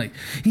long? Like,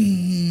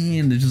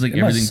 and it's just like It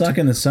must everything. suck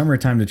in the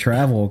summertime to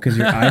travel because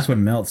your ice would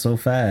melt so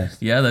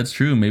fast. Yeah, that's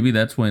true. Maybe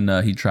that's when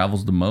he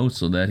travels the most,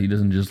 so that he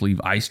doesn't just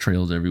leave ice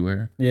trails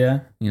everywhere.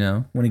 Yeah. You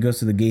know. When he goes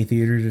to the gay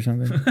theaters or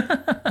something.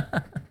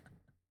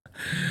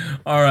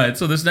 All right,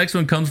 so this next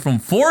one comes from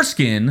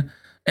Foreskin.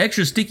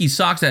 Extra sticky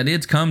socks at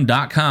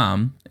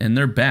itscome.com, and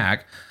they're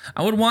back.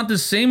 I would want the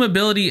same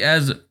ability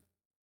as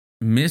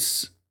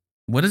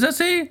what does that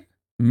say?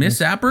 Miss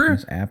Apper?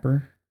 Miss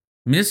Apper?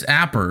 Miss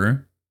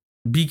Apper,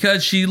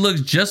 because she looks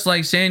just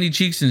like Sandy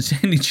Cheeks and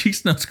Sandy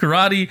Cheeks knows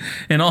karate,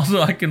 and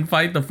also I can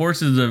fight the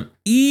forces of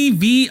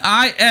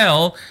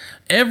EVIL.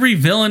 Every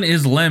villain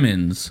is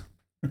lemons.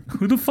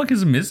 Who the fuck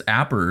is Miss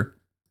Apper?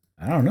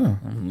 I don't know.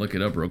 I'm gonna look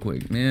it up real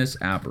quick. Miss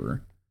Apper.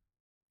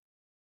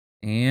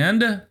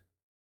 And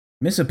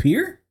Miss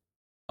Appear?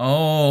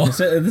 oh,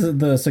 This is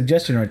the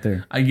suggestion right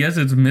there. I guess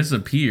it's Miss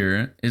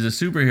Appear is a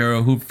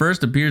superhero who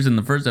first appears in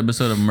the first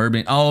episode of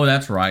Mermaid. Oh,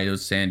 that's right. It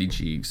was Sandy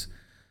Cheeks.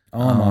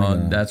 Oh my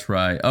god. That's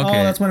right. Oh,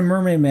 Okay. that's when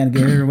Mermaid Man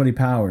gave everybody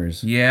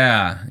powers.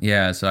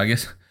 Yeah. So I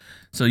guess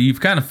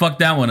you've kind of fucked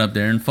that one up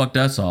there and fucked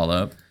us all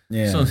up.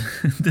 Yeah. So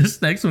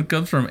this next one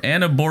comes from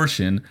An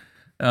Abortion.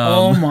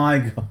 Oh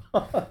my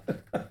god.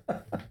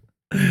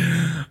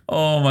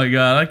 Oh my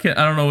god, I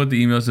don't know what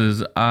the email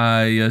says.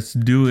 I just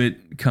do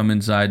it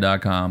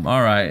comeinside.com.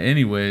 All right.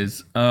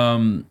 Anyways,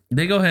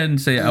 they go ahead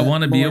and say I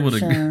want to be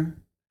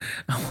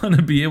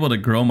able to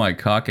grow my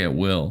cock at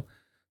will.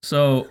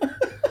 So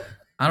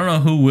I don't know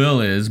who Will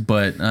is,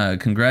 but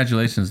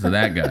congratulations to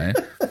that guy.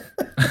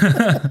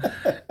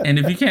 And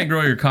if you can't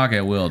grow your cock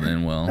at will,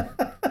 then well,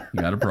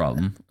 you got a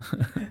problem.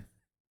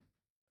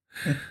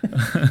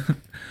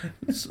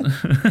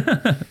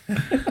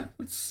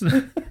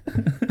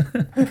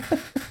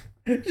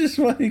 It's just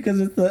funny because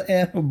it's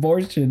the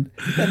abortion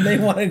and they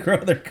want to grow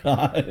their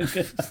cock. I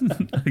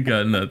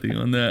got nothing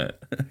on that.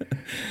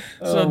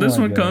 So Oh this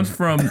my one God. comes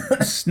from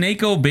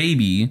Snakeo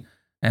Baby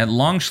at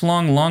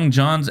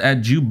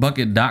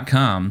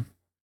longschlonglongjohns@jewbucket.com.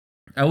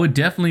 I would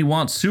definitely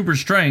want super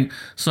strength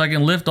so I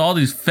can lift all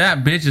these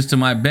fat bitches to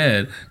my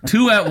bed,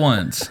 2 at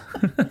once.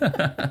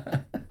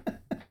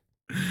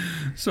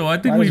 So I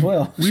think Might as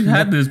well. we've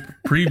had this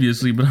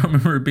previously, but I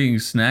remember it being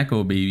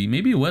Snacko Baby.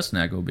 Maybe it was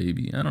Snacko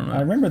Baby. I don't know. I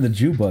remember the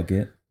Jew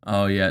bucket.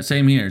 Oh yeah,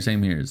 same here.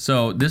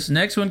 So this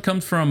next one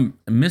comes from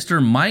Mr.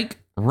 Mike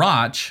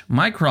Roch.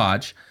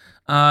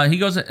 He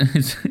goes,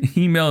 his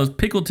email is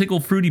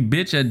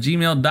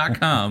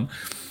pickleticklefruitybitch@gmail.com.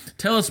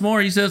 Tell us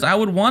more. He says, I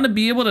would want to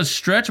be able to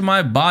stretch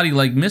my body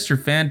like Mr.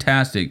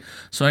 Fantastic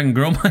so I can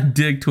grow my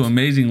dick to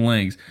amazing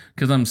lengths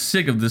because I'm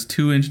sick of this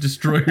 2-inch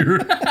destroyer.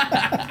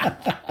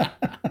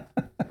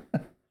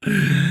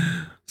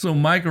 So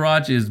Mike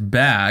Roch is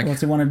back. What's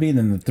he want to be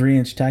then? The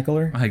 3-inch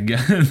tackler? I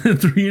got the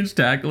 3-inch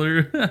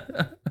tackler.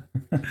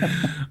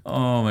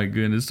 Oh my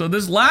goodness. So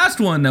this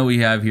last one that we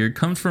have here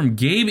comes from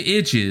Gabe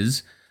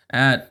Itches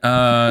at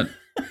oh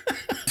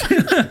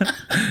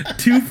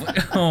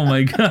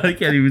my god, I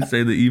can't even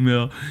say the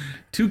email.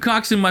 2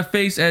 cocks in my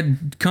face at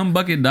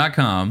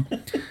cumbucket.com.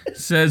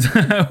 Says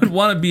I would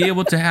want to be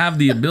able to have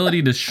the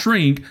ability to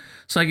shrink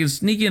so I can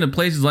sneak into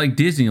places like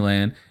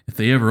Disneyland if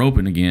they ever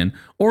open again,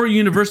 or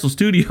Universal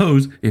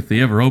Studios if they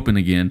ever open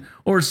again,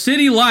 or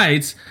City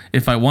Lights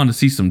if I want to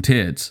see some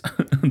tits.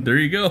 There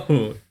you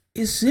go.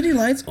 Is City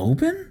Lights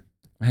open?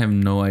 I have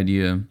no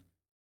idea.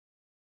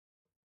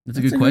 That's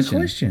a good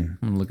question.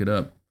 I'm gonna look it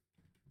up.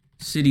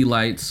 City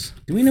Lights.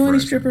 Do we know any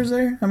Fresno. strippers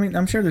there? I mean,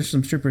 I'm sure there's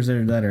some strippers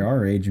there that are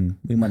our age and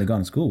we might have gone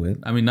to school with.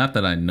 I mean, not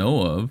that I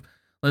know of.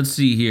 Let's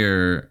see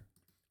here.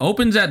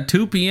 Opens at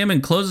 2 p.m.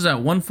 and closes at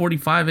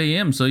 1:45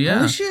 a.m. So yeah,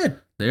 Holy shit.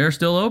 they're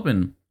still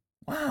open.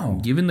 Wow.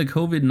 Giving the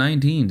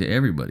COVID-19 to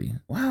everybody.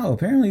 Wow.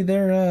 Apparently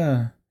they're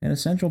an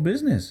essential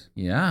business.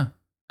 Yeah.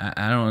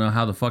 I don't know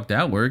how the fuck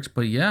that works,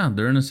 but yeah,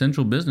 they're an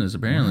essential business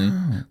apparently.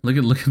 Wow. Look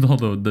at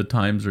all the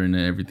times are in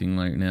everything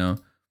right now.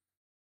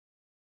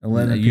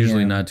 11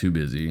 Usually p.m. not too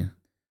busy.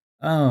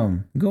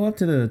 Go up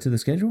to the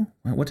schedule.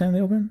 What time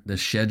they open? The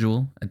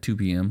schedule at 2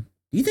 p.m.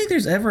 Do you think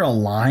there's ever a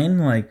line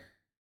like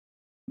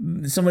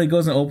somebody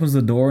goes and opens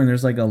the door and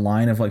there's like a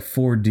line of like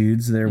 4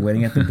 dudes there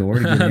waiting at the door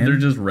to get in? They're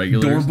just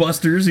regular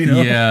doorbusters, you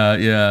know?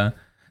 Yeah.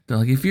 They're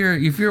like, if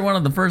you're one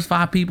of the first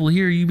 5 people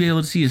here, you'll be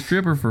able to see a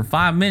stripper for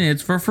 5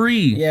 minutes for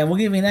free. Yeah, we'll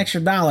give you an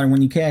extra $1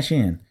 when you cash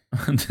in.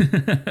 You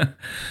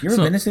ever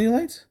been to City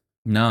Lights?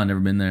 No, I've never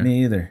been there.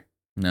 Me either.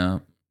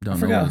 No, don't I know.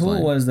 forgot what who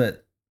it's it was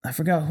that. I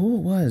forgot who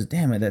it was.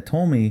 Damn it! That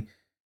told me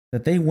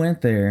that they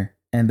went there,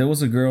 and there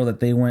was a girl that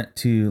they went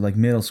to like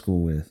middle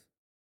school with,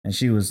 and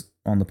she was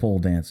on the pole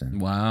dancing.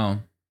 Wow.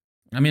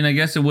 I mean, I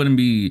guess it wouldn't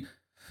be.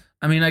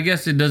 I mean, I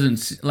guess it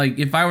doesn't. Like,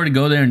 if I were to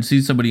go there and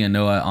see somebody I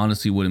know, I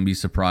honestly wouldn't be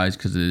surprised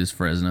because it is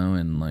Fresno,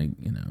 and like,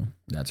 you know,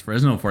 that's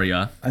Fresno for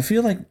ya. I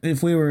feel like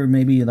if we were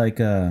maybe like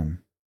a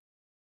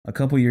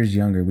couple years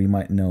younger, we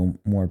might know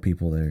more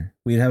people there.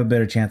 We'd have a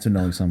better chance of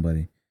knowing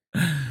somebody.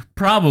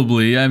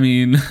 Probably. I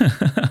mean,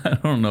 I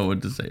don't know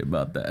what to say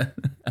about that.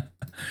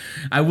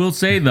 I will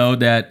say, though,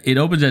 that it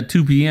opens at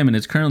 2 p.m. and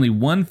it's currently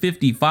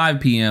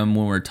 1:55 p.m.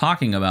 when we're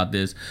talking about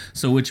this.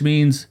 So, which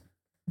means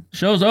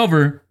show's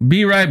over.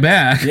 Be right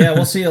back. Yeah,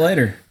 we'll see you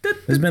later. This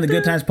has been the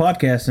Good Times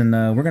Podcast, and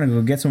we're going to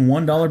go get some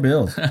 $1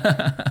 bills.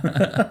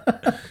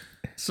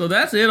 So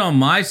that's it on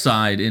my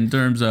side in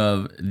terms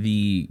of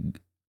the...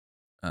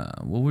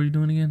 what were you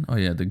doing again? Oh,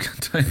 yeah, the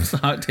Good Times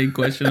Hot Take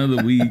Question of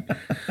the Week.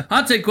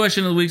 Hot Take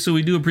Question of the Week. So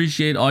we do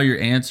appreciate all your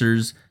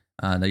answers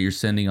that you're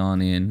sending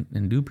on in,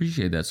 and do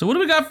appreciate that. So what do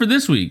we got for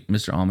this week,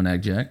 Mr.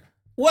 Almanac Jack?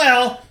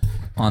 Well,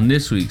 On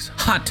this week's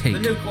Hot Take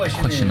new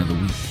question of the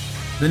Week.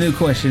 the new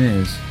question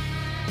is,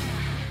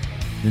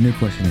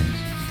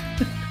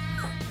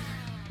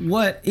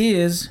 what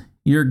is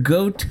your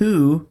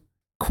go-to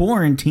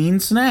quarantine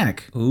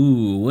snack?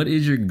 Ooh, what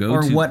is your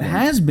go-to? Or what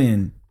has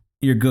been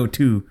your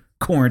go-to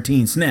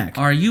quarantine snack?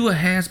 Are you a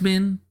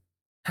has-been?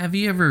 Have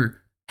you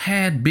ever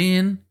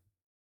been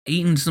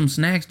eating some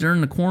snacks during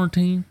the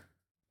quarantine?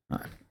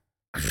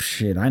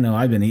 Shit, I know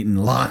I've been eating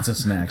lots of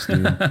snacks,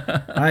 dude.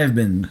 I have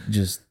been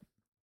just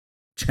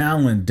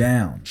chowing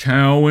down.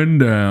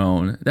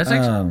 That's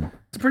actually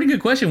it's a pretty good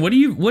question. What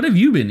have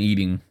you been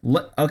eating?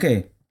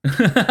 Okay.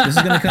 This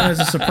is going to come as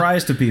a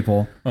surprise to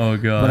people. Oh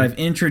god. But I've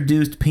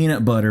introduced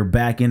peanut butter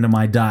back into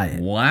my diet.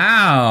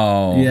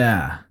 Wow.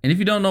 Yeah. And if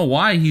you don't know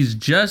why, he's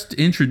just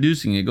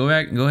introducing it. Go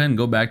ahead and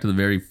go back to the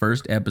very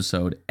first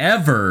episode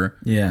ever.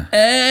 Yeah.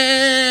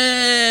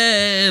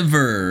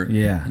 Ever.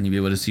 Yeah. And you'll be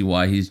able to see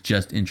why he's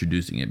just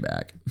introducing it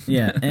back.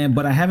 Yeah.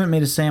 But I haven't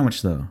made a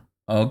sandwich though.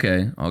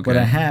 Okay. But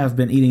I have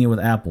been eating it with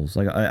apples.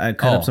 Like I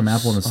cut up some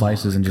apple into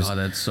slices and just God,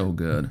 that's so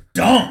good.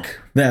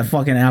 dunk that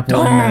fucking apple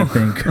in that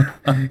thing.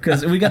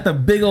 Because we got the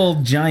big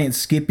old giant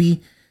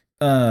Skippy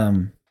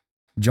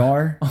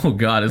jar. Oh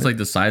god, it's like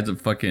the size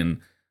of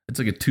fucking. It's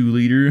like a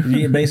 2-liter.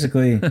 Yeah,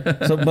 basically.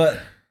 So, but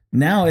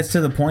now it's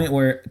to the point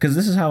where, because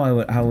this is how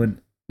I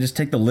would just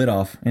take the lid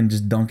off and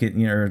just dunk it,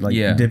 or like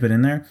dip it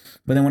in there.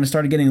 But then when it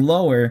started getting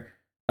lower,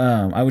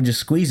 I would just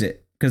squeeze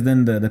it, because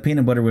then the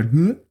peanut butter would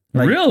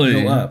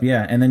really go up.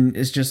 Yeah, and then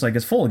it's just like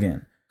it's full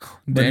again.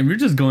 Damn, you're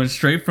just going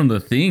straight from the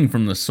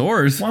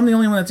source. Well, I'm the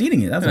only one that's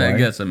eating it. That's why. I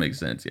guess that makes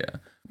sense. Yeah.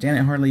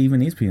 Janet hardly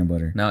even eats peanut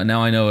butter.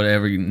 Now I know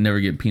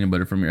never get peanut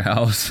butter from your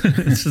house.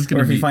 It's just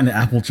gonna or if you find an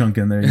apple chunk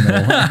in there, you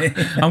know why.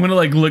 I'm gonna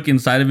like look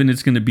inside of it, and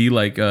it's gonna be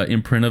like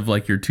imprint of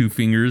like your 2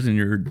 fingers and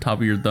your top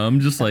of your thumb,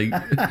 just like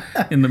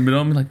in the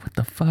middle. I'm like, what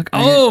the fuck?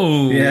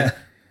 Oh yeah.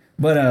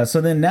 But so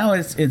then now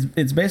it's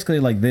basically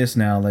like this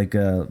now, like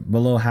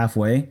below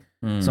halfway.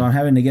 So I'm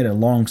having to get a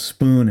long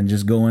spoon and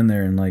just go in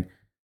there and like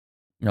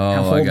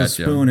hold the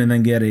spoon and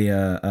then get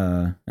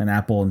an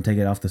apple and take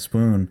it off the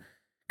spoon.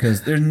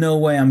 Because there's no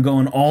way I'm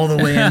going all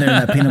the way in there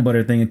in that peanut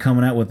butter thing and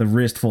coming out with a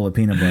wrist full of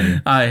peanut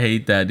butter. I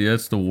hate that, dude.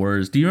 That's the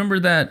worst. Do you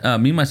remember that?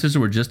 Me and my sister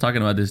were just talking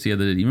about this the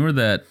other day. Do you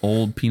remember that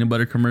old peanut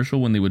butter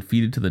commercial when they would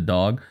feed it to the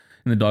dog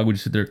and the dog would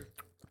just sit there?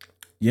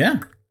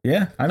 Yeah,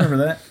 I remember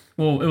that.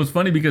 Well, it was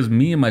funny because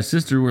me and my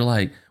sister were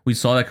like, we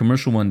saw that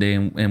commercial one day,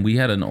 and we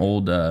had an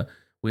old, an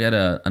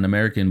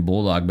American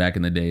bulldog back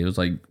in the day. It was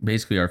like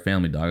basically our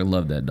family dog. I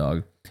loved that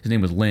dog. His name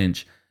was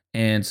Lynch.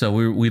 And so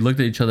we looked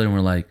at each other and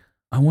we're like,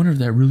 I wonder if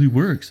that really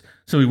works.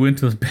 So we went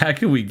to the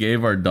back and we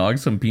gave our dog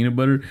some peanut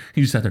butter.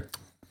 He just sat there.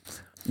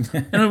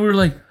 And we were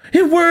like,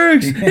 it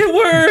works. It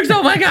works.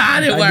 Oh my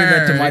God, it works. I did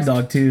that to my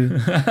dog too.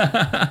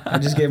 I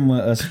just gave him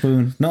a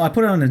spoon. No, I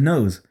put it on his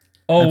nose.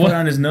 Oh, I put what? it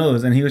on his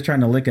nose, and he was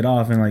trying to lick it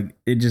off, and like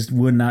it just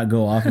would not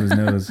go off of his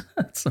nose.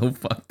 That's so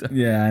fucked up.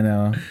 Yeah, I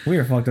know. We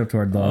were fucked up to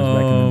our dogs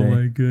back in the day. Oh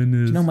my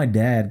goodness. You know, my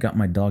dad got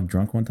my dog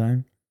drunk one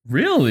time.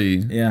 Really?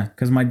 Yeah,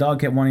 because my dog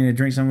kept wanting to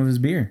drink some of his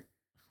beer.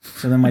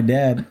 So then my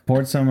dad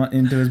poured some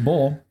into his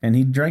bowl, and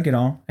he drank it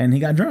all, and he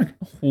got drunk.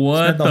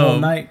 What Spent the whole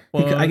night.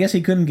 fuck? I guess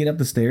he couldn't get up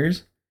the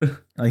stairs.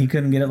 He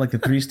couldn't get up like the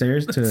 3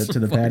 stairs to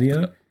the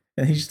patio,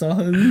 and he just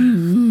all.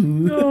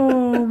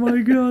 Oh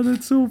my God,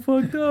 that's so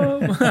fucked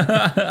up.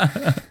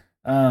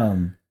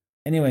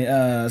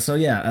 Anyway, so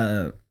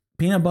yeah,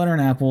 peanut butter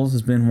and apples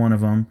has been one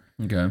of them.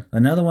 Okay.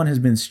 Another one has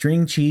been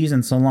string cheese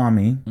and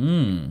salami.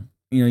 Mm.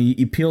 You know,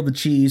 you peel the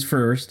cheese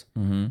first,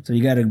 so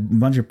you got a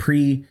bunch of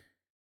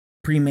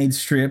pre-made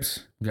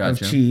strips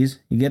Gotcha. of cheese.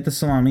 You get the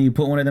salami, you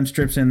put one of them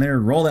strips in there,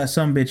 roll that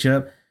sumbitch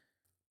up,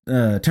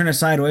 turn it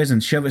sideways,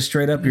 and shove it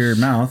straight up your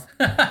mouth.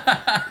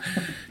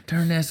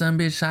 Turn that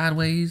sumbitch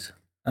sideways.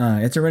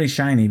 It's already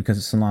shiny because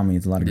it's salami.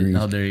 It's a lot of grease.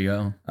 Oh, there you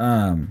go.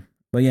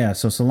 But yeah,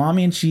 so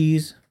salami and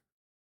cheese,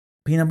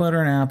 peanut butter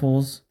and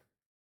apples.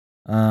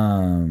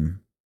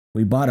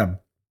 We bought a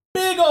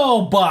big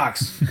old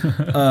box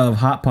of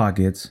Hot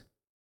Pockets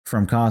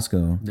from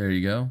Costco. There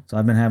you go. So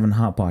I've been having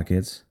Hot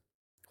Pockets.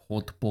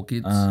 Hot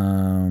pockets.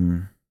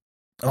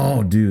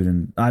 Oh, dude,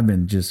 and I've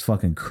been just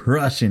fucking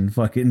crushing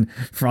fucking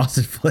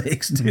Frosted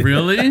Flakes, dude.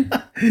 Really?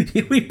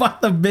 We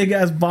bought the big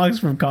ass box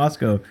from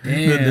Costco.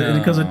 Damn.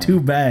 It comes with 2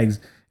 bags.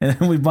 And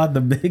then we bought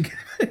the big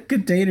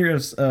container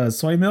of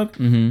soy milk.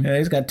 Mm-hmm. And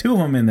it's got 2 of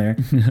them in there.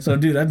 So,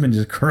 dude, I've been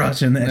just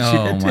crushing that shit.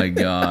 Oh my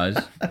gosh.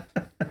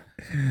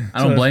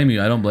 I don't blame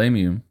you. I don't blame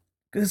you.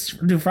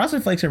 Dude,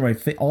 Frosted Flakes are my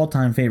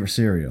all-time favorite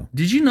cereal.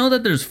 Did you know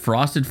that there's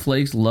Frosted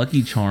Flakes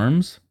Lucky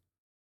Charms?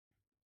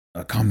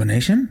 A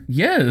combination?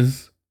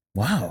 Yes.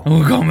 Wow.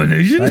 Oh, a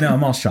combination? I know,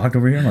 I'm all shocked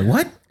over here. I'm like,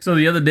 what? So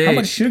the other day, How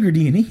much sugar do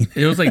you need?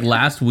 it was like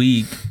last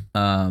week.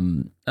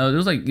 It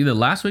was like either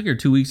last week or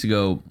 2 weeks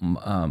ago.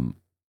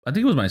 I think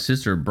it was my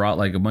sister brought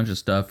like a bunch of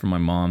stuff from my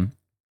mom.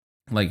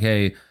 Like,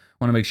 hey,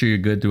 want to make sure you're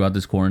good throughout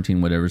this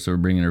quarantine, whatever. So we're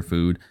bringing her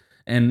food.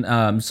 And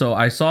so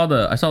I saw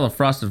the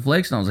Frosted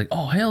Flakes, and I was like,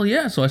 oh hell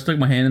yeah! So I stuck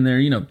my hand in there.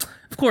 You know,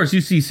 of course,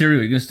 you see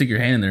cereal, you're gonna stick your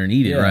hand in there and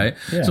eat it, right?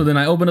 Yeah. So then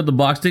I opened up the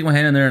box, stick my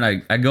hand in there,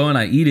 and I go and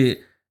I eat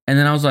it. And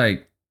then I was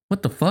like,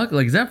 what the fuck?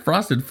 Like, is that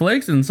Frosted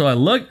Flakes? And so I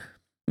looked,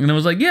 and I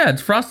was like, yeah,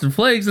 it's Frosted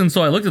Flakes. And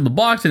so I looked at the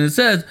box, and it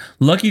says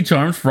Lucky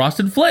Charms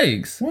Frosted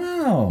Flakes.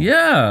 Wow.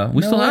 Yeah,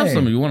 we No still have way.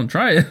 some. You want to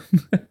try it?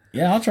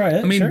 Yeah, I'll try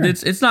it. I mean, sure.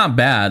 it's not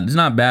bad. It's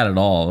not bad at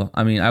all.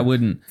 I mean, I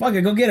wouldn't. Fuck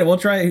it, go get it. We'll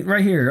try it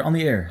right here on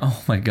the air.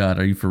 Oh my God,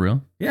 are you for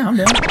real? Yeah, I'm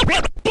down.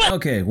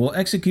 Okay, well,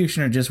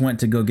 Executioner just went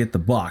to go get the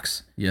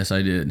box. Yes,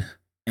 I did.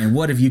 And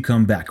what have you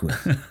come back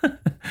with?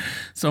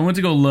 So I went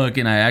to go look,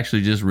 and I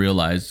actually just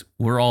realized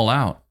we're all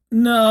out.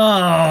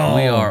 No.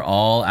 We are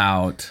all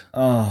out.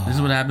 Oh, This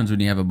is what happens when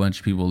you have a bunch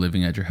of people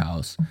living at your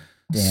house.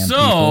 damn So,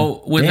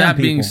 people. with Damn that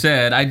being people.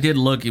 said, I did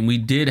look, and we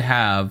did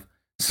have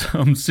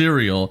some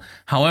cereal.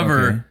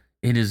 However, Okay.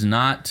 it is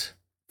not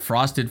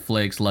Frosted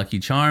Flakes Lucky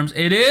Charms.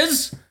 It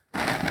is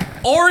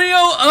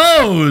Oreo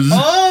O's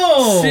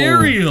Oh!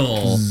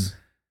 cereal.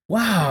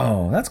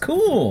 Wow, that's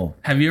cool.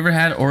 Have you ever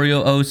had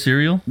Oreo O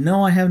cereal?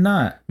 No, I have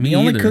not. Me the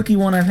only either. cookie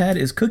one I've had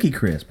is Cookie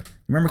Crisp.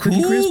 Remember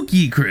Cookie Crisp?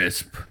 Cookie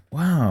Crisp.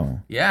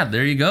 Wow. Yeah,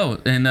 there you go.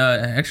 And it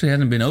actually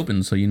hasn't been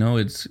open, so you know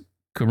it's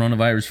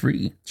coronavirus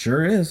free.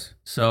 Sure is.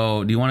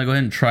 So, do you want to go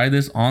ahead and try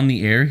this on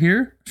the air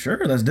here? Sure,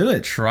 let's do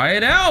it. Try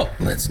it out.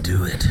 Let's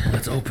do it.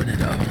 Let's open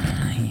it up.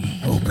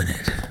 Open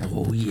it.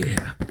 Oh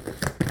yeah.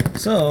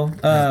 So,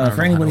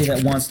 for anybody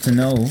that wants to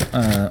know,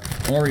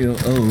 Oreo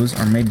O's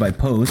are made by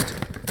Post,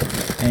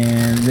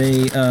 and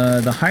they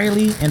the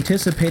highly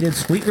anticipated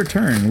sweet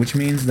return, which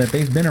means that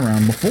they've been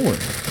around before.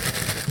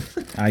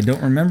 I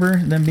don't remember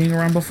them being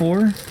around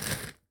before,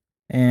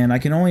 and I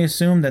can only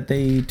assume that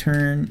they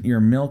turn your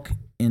milk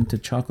into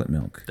chocolate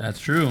milk. That's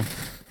true.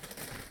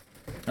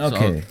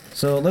 Okay,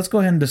 so let's go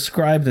ahead and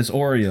describe this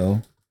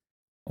Oreo,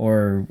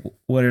 or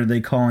what are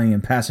they calling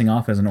and passing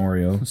off as an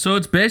Oreo? So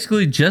it's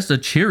basically just a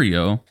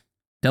Cheerio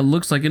that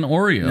looks like an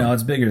Oreo. No,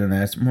 it's bigger than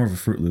that. It's more of a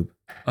Fruit Loop.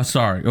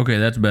 Sorry. Okay,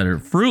 that's better.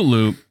 Fruit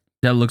Loop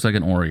that looks like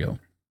an Oreo.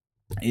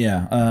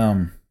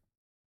 Yeah.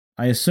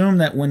 I assume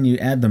that when you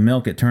add the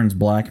milk, it turns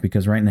black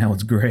because right now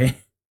it's gray.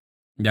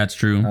 That's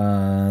true.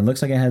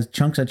 Looks like it has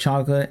chunks of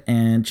chocolate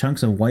and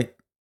chunks of white,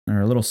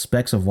 or little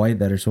specks of white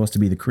that are supposed to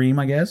be the cream,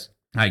 I guess.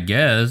 I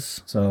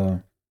guess.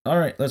 So, all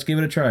right, let's give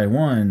it a try.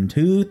 1,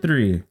 2,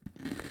 3.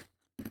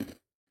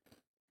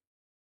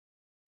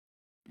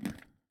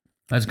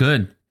 That's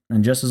good.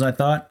 And just as I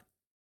thought,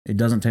 it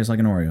doesn't taste like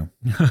an Oreo.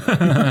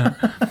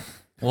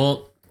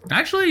 Well,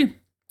 actually,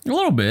 a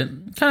little bit.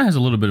 Kind of has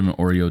a little bit of an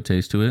Oreo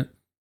taste to it.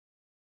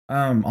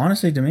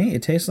 Honestly, to me,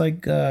 it tastes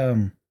like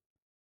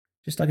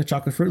just like a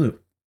chocolate Fruit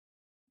Loop.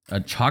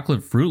 A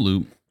chocolate Fruit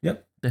Loop?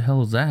 Yep. The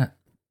hell is that?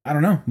 I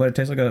don't know, but it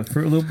tastes like a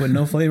Fruit Loop with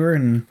no flavor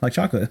and like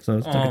chocolate. So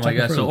it's like a Oh my chocolate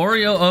gosh. Fruit So Loop.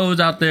 Oreo O's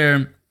out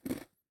there,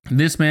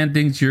 This man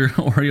thinks your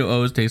Oreo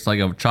O's taste like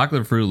a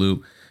chocolate Fruit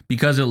Loop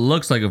because it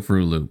looks like a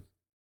Fruit Loop.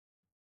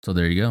 So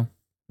there you go.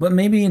 But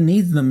maybe it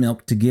needs the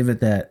milk to give it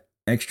that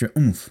extra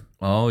oomph.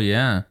 Oh,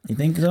 yeah. You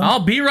think so? I'll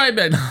be right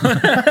back.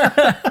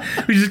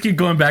 We just keep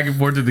going back and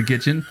forth to the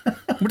kitchen.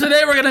 But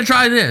today we're going to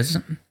try this.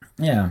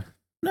 Yeah.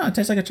 No, it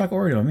tastes like a chocolate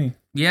Oreo to me.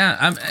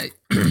 Yeah,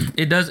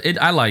 it does.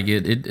 I like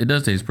it. It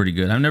does taste pretty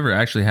good. I've never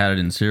actually had it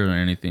in cereal or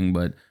anything,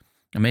 but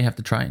I may have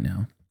to try it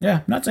now. Yeah,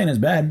 I'm not saying it's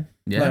bad.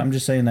 Yeah. But I'm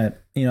just saying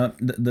that, you know,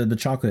 the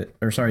chocolate,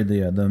 or sorry,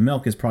 the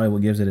milk is probably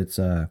what gives it its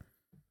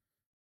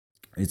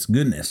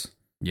goodness.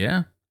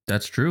 Yeah,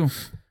 that's true.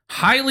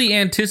 Highly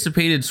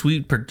anticipated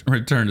sweet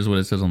return is what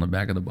it says on the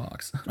back of the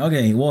box.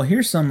 Okay, well,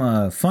 here's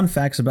some fun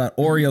facts about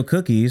Oreo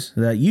cookies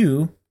that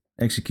you,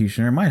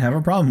 executioner, might have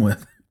a problem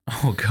with.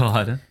 Oh,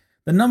 God.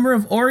 The number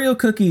of Oreo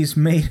cookies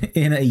made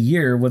in a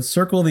year would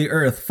circle the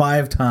earth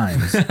 5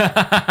 times.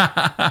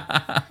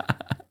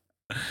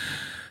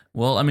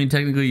 Well, I mean,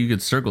 technically you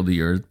could circle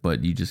the earth,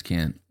 but you just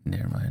can't.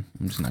 Never mind.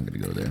 I'm just not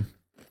going to go there.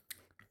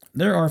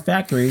 There are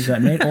factories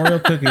that make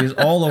Oreo cookies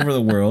all over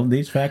the world.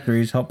 These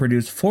factories help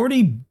produce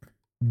 40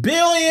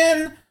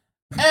 billion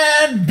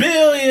and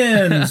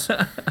billions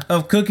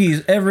of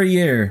cookies every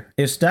year.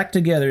 If stacked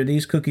together,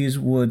 these cookies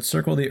would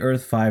circle the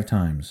earth 5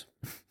 times.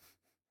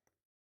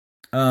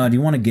 Do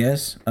you want to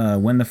guess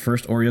when the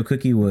first Oreo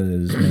cookie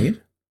was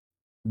made?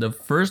 The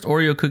first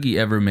Oreo cookie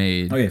ever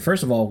made. Okay,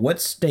 first of all, what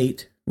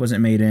state was it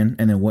made in,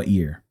 and then what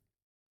year?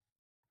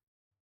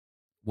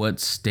 What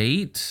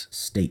state?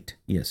 State,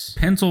 yes.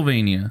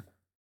 Pennsylvania.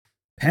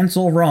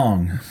 Pencil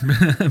wrong.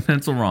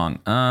 Pencil wrong.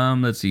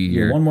 Let's see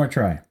here. Yeah, one more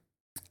try.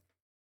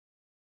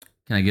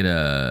 Can I get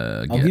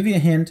a? I'll give you a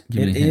hint.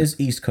 Give me It a hint. is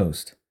East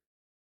Coast.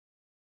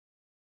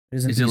 It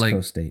is an Is it East like-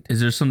 Coast state. Is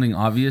there something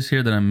obvious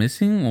here that I'm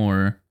missing,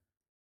 or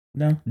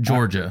No.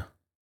 Georgia?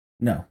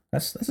 No,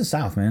 that's the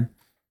South, man.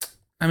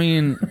 I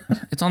mean,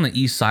 it's on the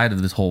east side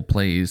of this whole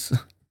place.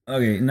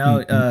 Okay,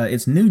 no,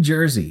 it's New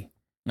Jersey.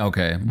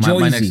 Okay,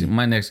 Jersey.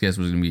 my next guess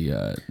was gonna be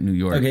New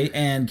York. Okay,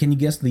 and can you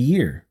guess the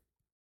year?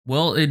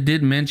 Well, it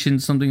did mention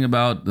something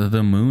about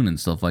the moon and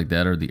stuff like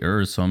that, or the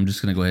Earth. So I'm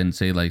just gonna go ahead and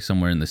say like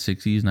somewhere in the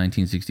 60s,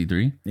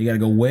 1963. You got to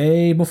go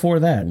way before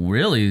that.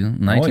 Really,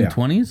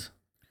 1920s?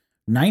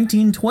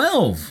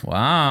 1912.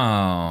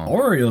 Wow.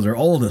 Oreos are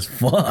old as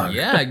fuck.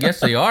 Yeah, I guess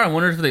they are. I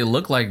wonder if they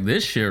look like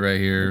this shit right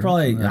here.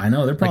 Probably, I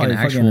know they're Like probably an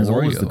fucking actual as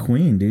old as the Oreo.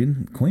 Queen,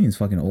 dude. Queen's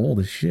fucking old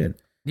as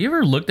shit. You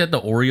ever looked at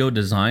the Oreo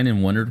design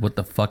and wondered what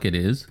the fuck it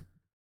is?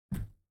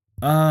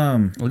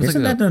 Looks like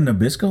isn't that the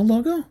Nabisco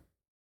logo?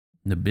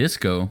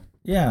 Nabisco?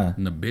 Yeah,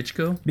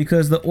 Nabisco?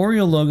 because the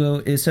Oreo logo,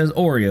 it says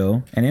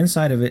Oreo, and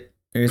inside of it,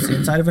 it's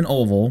inside of an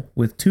oval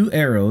with 2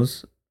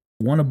 arrows,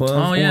 one above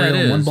Oh, yeah, it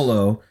Oreo, one is.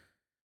 below,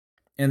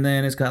 and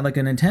then it's got like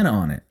an antenna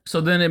on it.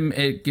 So then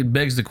it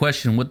begs the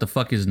question, what the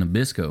fuck is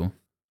Nabisco?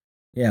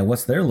 Yeah,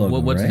 what's their logo?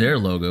 What's right? their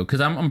logo?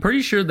 Because I'm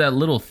pretty sure that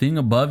little thing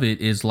above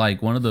it is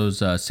like one of those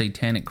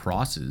satanic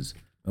crosses.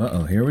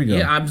 Uh-oh, here we go.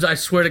 Yeah, I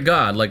swear to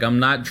God, like I'm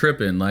not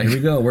tripping. Like Here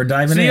we go. We're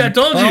diving in. See, I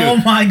told you. Oh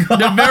my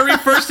god. the very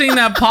first thing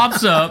that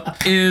pops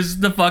up is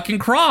the fucking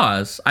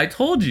cross. I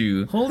told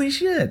you. Holy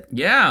shit.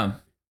 Yeah.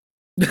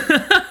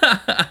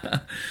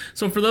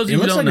 So for those of It you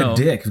who looks don't like know, a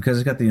dick because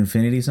it's got the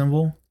infinity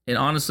symbol. it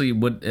honestly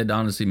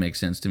makes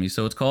sense to me.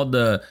 So it's called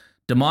the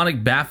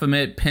demonic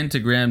Baphomet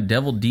pentagram,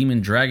 devil,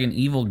 demon, dragon,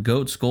 evil,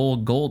 goat, skull,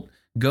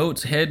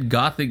 goat's head,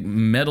 gothic,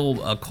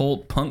 metal,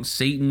 occult, punk,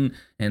 Satan,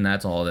 and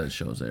that's all that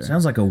shows there.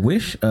 Sounds like a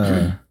Wish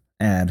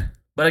ad.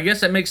 But I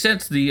guess that makes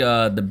sense.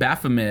 The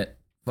Baphomet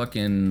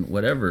fucking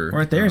whatever.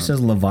 Right there it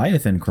says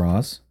Leviathan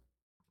cross.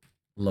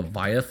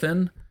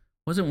 Leviathan.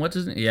 What's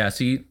his name? Yeah,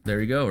 see, there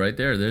you go, right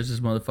there. There's this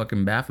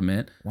motherfucking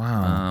Baphomet.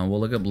 Wow. We'll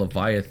look up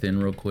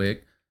Leviathan real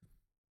quick.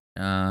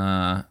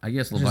 I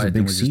guess just a Leviathan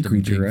big was just sea a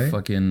creature, big right?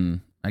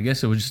 fucking. I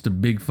guess it was just a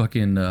big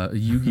fucking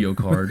Yu-Gi-Oh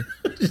card.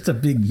 Just a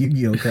big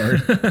Yu-Gi-Oh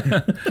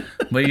card.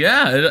 But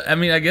yeah, I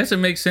mean, I guess it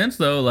makes sense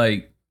though.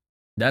 Like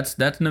that's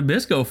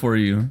Nabisco for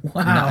you.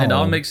 Wow. It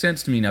all makes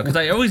sense to me now because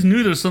I always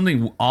knew there was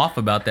something off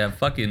about that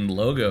fucking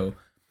logo.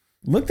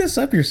 Look this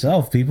up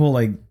yourself, people.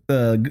 Like,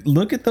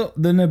 look at the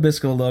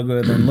Nabisco logo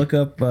and then look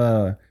up,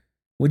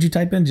 what'd you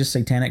type in? Just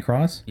Satanic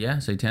Cross? Yeah,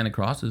 satanic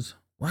crosses.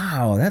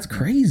 Wow, that's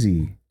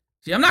crazy.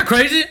 See, I'm not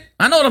crazy.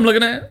 I know what I'm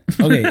looking at.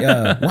 Okay,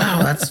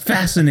 wow, that's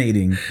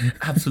fascinating.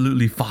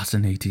 Absolutely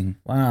fascinating.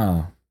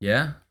 Wow.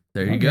 Yeah,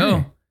 there you Okay. go.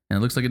 And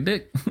it looks like a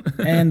dick.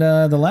 And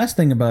the last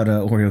thing about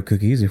Oreo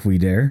cookies, if we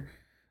dare,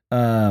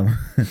 one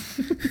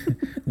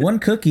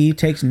cookie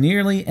takes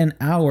nearly an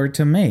hour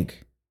to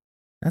make.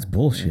 That's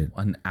bullshit.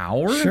 An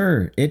hour?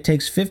 Sure, it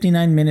takes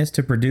 59 minutes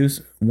to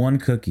produce one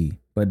cookie,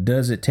 but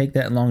does it take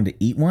that long to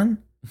eat one?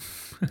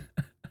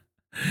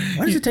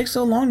 Why does it take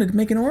so long to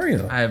make an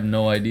Oreo? I have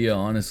no idea,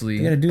 honestly.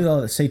 You gotta do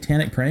all the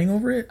satanic praying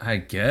over it? I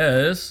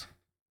guess.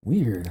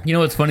 Weird. You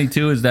know what's funny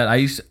too is that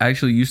I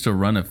actually used to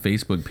run a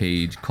Facebook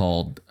page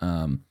called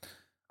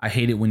I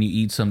hate it when you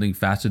eat something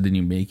faster than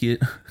you make it,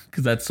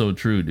 because that's so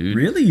true, dude.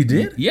 Really? You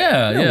did?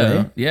 Yeah, No yeah.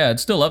 way. Yeah,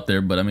 it's still up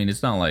there, but I mean,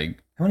 it's not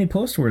like How many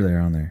posts were there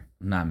on there?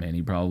 Not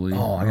many, probably.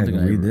 Oh, I don't gotta think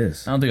go read ever,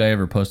 this. I don't think I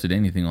ever posted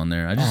anything on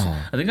there. I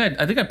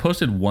think I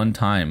posted one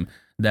time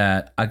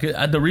that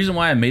the reason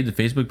why I made the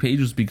Facebook page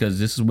was because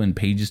this is when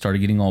pages started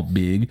getting all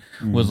big.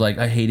 Was like,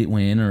 I hate it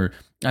when, or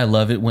I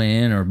love it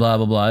when, or blah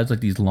blah blah. It's like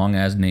these long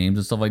ass names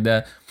and stuff like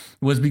that.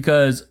 Was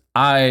because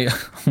oh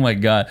my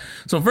god.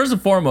 So first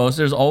and foremost,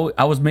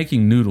 I was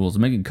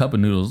making cup of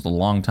noodles a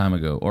long time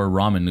ago, or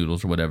ramen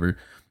noodles or whatever.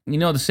 You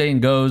know the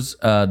saying goes,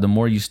 the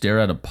more you stare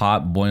at a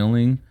pot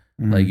boiling,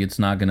 like it's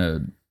not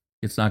gonna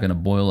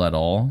boil at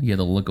all. You have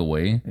to look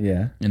away.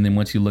 Yeah. And then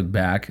once you look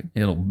back,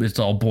 it's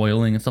all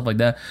boiling and stuff like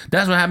that.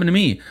 That's what happened to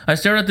me. I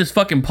stared at this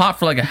fucking pot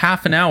for like a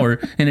half an hour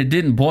and it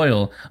didn't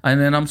boil.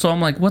 And then I'm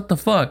like, what the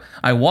fuck?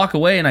 I walk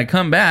away and I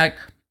come back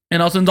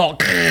and all of a sudden it's all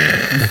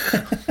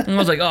and I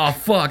was like, oh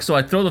fuck. So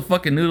I throw the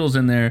fucking noodles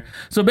in there.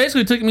 So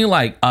basically it took me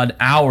like an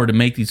hour to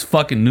make these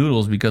fucking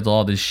noodles because of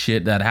all this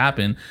shit that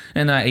happened.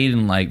 And I ate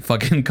in like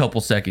fucking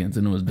couple seconds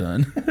and it was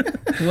done.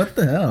 What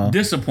the hell?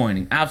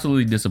 Disappointing.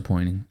 Absolutely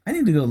disappointing. I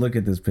need to go look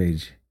at this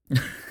page.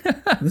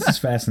 This is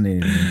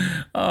fascinating.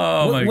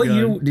 Oh my god. What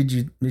year did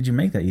you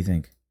make that, you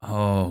think?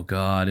 Oh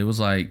god, it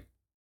was like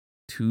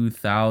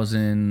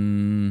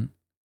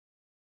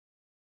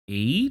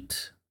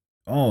 2008.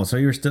 Oh, so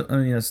you were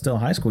still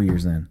high school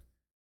years then.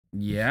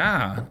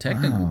 Yeah,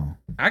 technically. Wow.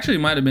 Actually, it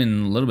might have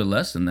been a little bit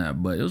less than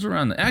that, but it was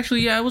around.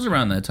 It was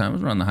around that time. It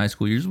was around the high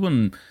school years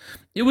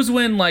it was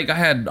when like I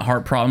had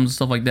heart problems and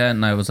stuff like that,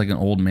 and I was like an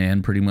old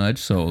man pretty much.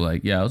 So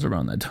like, yeah, it was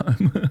around that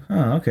time.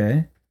 Oh,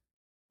 okay.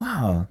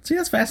 Wow. See,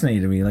 that's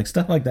fascinating to me. Like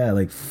stuff like that.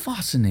 Like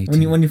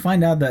Fascinating. when you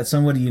find out that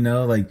somebody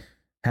like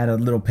had a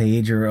little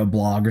page or a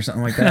blog or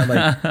something like that,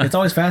 like it's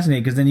always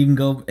fascinating because then you can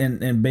go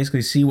and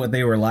basically see what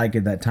they were like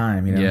at that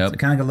time. You know, Yep. It's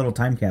kind of like a little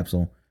time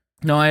capsule.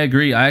 No, I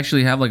agree. I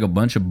actually have like a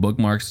bunch of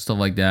bookmarks and stuff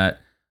like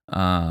that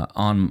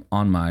on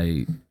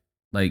my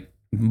like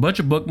bunch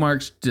of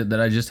bookmarks that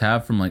I just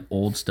have from like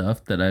old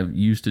stuff that I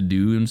used to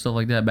do and stuff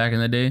like that back in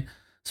the day.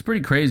 It's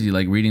pretty crazy,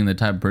 like reading the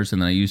type of person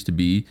that I used to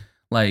be.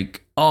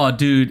 Like, oh,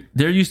 dude,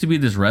 there used to be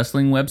this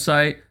wrestling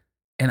website,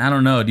 and I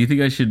don't know. Do you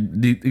think I should?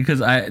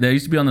 Because I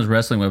used to be on this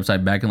wrestling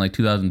website back in like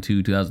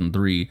 2002,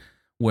 2003,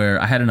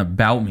 where I had an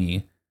about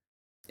me,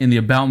 and the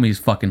about me is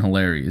fucking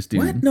hilarious,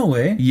 dude. What? No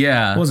way.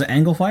 Yeah. What was it,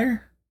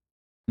 Anglefire?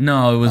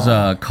 No, it was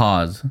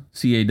Cause,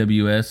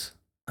 CAWS.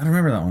 I don't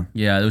remember that one.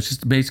 Yeah, it was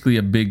just basically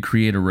a big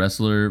creator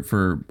wrestler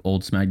for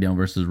old SmackDown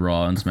versus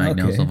Raw and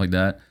SmackDown, Okay. stuff like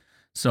that.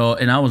 So,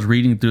 and I was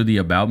reading through the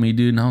about me,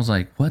 dude, and I was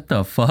like, what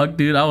the fuck,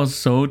 dude? I was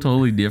so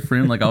totally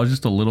different. Like, I was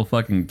just a little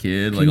fucking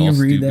kid. Like, Can you all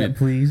read stupid. that,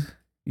 please?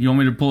 You want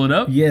me to pull it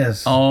up?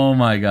 Yes. Oh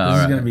my God. This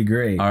is All going right. to be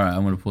great. All right,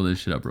 I'm going to pull this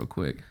shit up real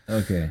quick.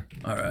 Okay.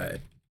 All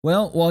right.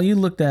 Well, while you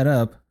look that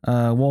up,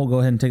 we'll go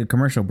ahead and take a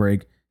commercial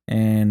break,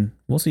 and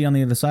we'll see you on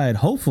the other side,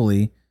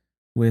 hopefully,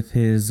 with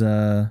his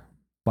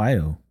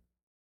bio.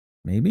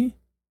 Maybe?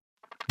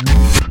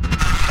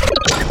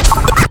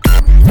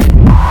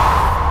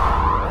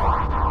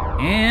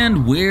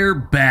 And we're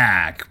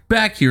back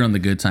here on the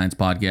Good Times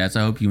Podcast.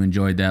 I hope you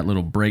enjoyed that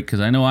little break, because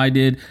I know I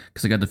did,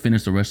 because I got to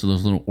finish the rest of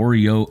those little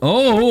Oreos.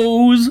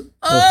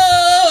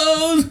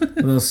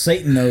 Little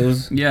Satan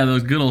nose. Yeah,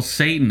 those good old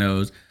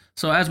Satan-O's.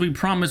 So as we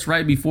promised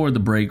right before the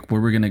break,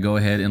 where we're going to go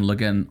ahead and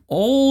look at an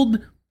old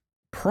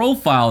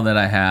profile that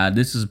I had.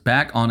 This is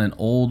back on an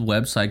old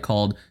website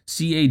called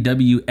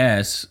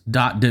caws.ws.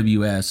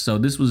 So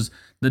this was,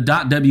 the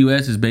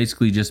 .ws is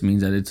basically just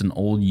means that it's an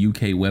old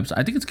UK website.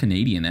 I think it's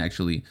Canadian,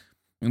 actually.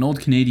 An old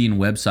Canadian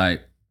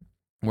website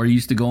where you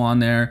used to go on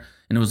there,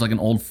 and it was like an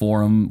old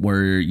forum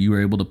where you were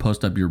able to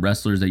post up your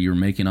wrestlers that you were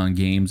making on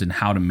games and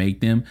how to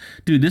make them.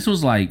 Dude, this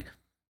was like,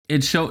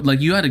 it showed,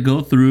 like you had to go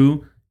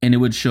through and it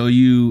would show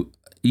you,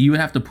 you would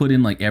have to put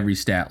in like every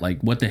stat, like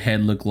what the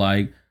head looked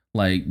like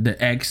the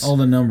X. All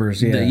the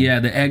numbers, yeah.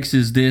 The X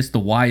is this, the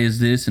Y is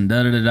this, and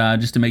da-da-da-da,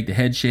 just to make the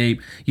head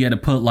shape. You had to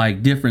put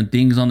like different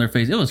things on their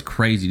face. It was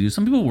crazy, dude.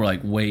 Some people were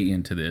like way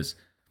into this.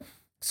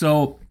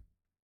 So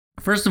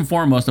first and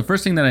foremost, the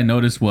first thing that I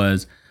noticed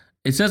was,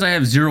 it says I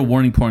have 0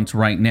 warning points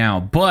right now,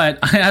 but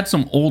I had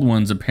some old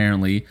ones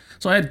apparently.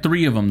 So I had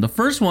 3 of them. The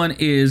first one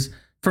is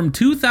from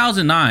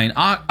 2009,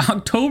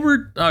 August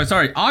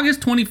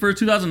 21st,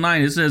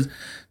 2009. It says,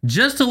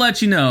 just to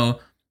let you know,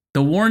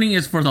 the warning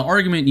is for the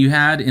argument you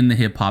had in the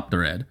hip hop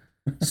thread.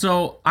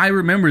 So I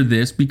remember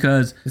this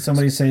because... Did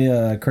somebody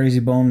say Crazy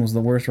Bone was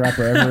the worst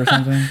rapper ever or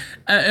something?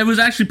 It was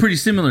actually pretty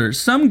similar.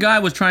 Some guy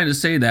was trying to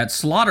say that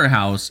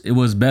Slaughterhouse, it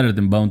was better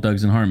than Bone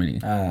Thugs and Harmony.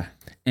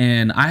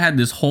 And I had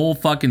this whole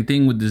fucking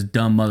thing with this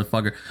dumb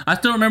motherfucker. I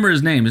still remember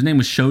his name. His name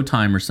was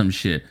Showtime or some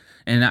shit.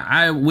 And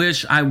I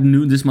wish I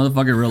knew this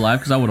motherfucker in real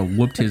life, because I would have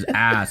whooped his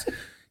ass.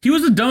 He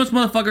was the dumbest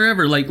motherfucker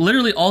ever. Like,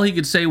 literally all he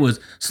could say was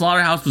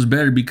Slaughterhouse was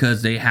better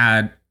because they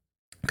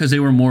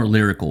were more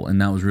lyrical,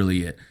 and that was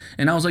really it.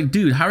 And I was like,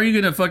 dude, how are you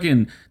gonna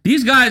fucking...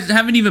 These guys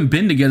haven't even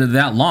been together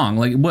that long.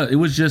 Like, what? It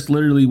was just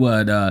literally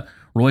what?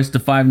 Royce da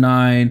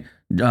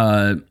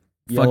 5'9",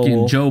 fucking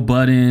Wolf. Joe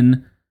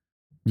Budden.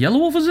 Yellow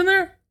Wolf was in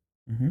there?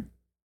 Mm-hmm.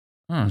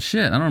 Oh,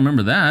 shit. I don't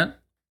remember that.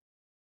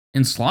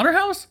 In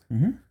Slaughterhouse?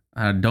 Mm-hmm.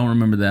 I don't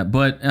remember that.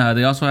 But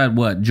they also had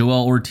what?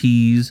 Joel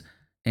Ortiz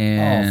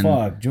and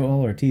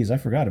Joel Ortiz. I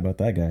forgot about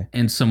that guy.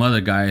 And some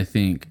other guy, I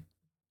think.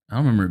 I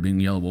don't remember it being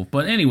Yellow Wolf.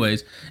 But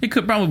anyways, it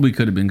could have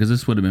been because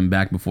this would have been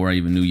back before I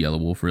even knew Yellow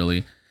Wolf,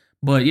 really.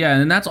 But yeah,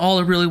 and that's all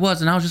it really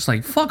was. And I was just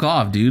like, fuck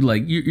off, dude.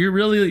 Like, you're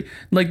really,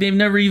 like, they've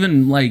never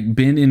even, like,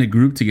 been in a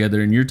group together.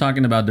 And you're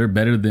talking about they're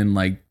better than,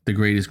 like, the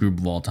greatest group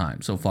of all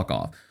time. So fuck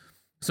off.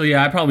 So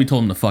yeah, I probably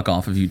told him to fuck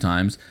off a few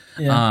times.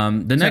 Yeah.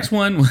 The next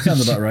one was...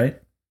 Sounds about right.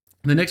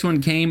 The next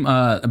one came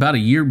about a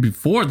year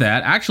before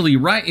that, actually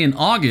right in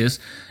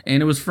August.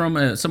 And it was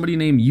from somebody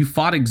named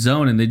Euphotic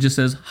Zone. And they just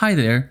says, hi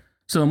there.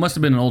 So it must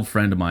have been an old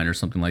friend of mine or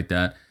something like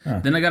that. Huh.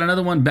 Then I got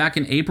another one back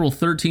in April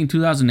 13,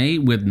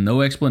 2008 with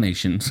no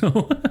explanation.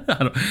 So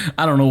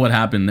I don't know what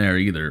happened there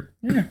either.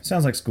 Yeah,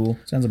 sounds like school.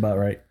 Sounds about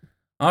right.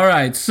 All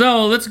right,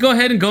 so let's go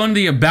ahead and go into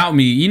the About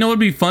Me. You know what would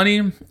be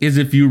funny is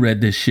if you read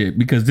this shit,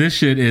 because this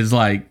shit is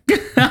like...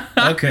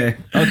 Okay,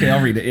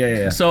 I'll read it.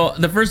 Yeah. So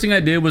the first thing I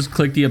did was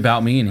click the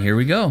About Me, and here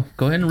we go.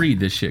 Go ahead and read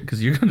this shit,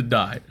 because you're going to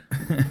die.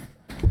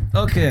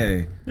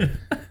 Okay.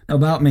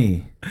 About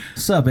me.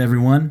 Sup,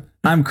 everyone.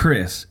 I'm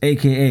Chris,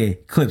 a.k.a.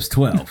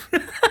 Clips12.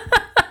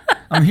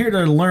 I'm here to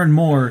learn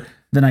more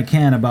than I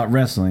can about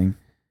wrestling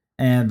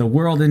and the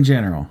world in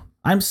general.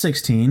 I'm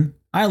 16.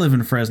 I live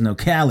in Fresno,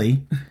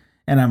 Cali,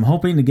 and I'm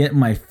hoping to get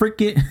my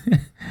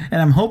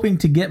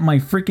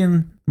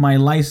my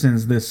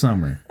license this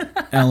summer.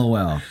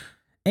 LOL.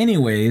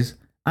 Anyways,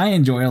 I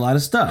enjoy a lot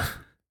of stuff.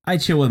 I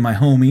chill with my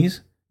homies,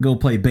 go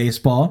play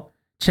baseball,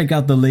 check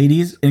out the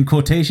ladies, in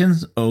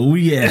quotations, oh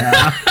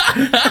yeah.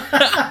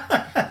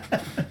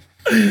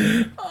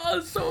 Oh,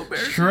 it's so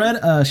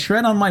embarrassing.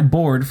 Shred on my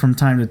board from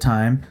time to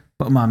time,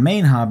 but my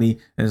main hobby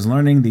is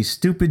learning these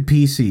stupid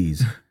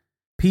PCs.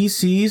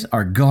 PCs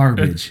are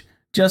garbage.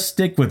 Just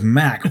stick with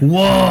Mac.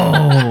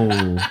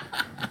 Whoa!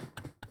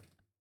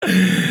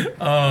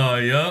 Oh,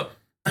 yep.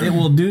 It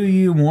will do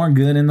you more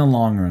good in the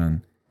long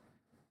run.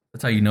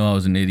 That's how you know I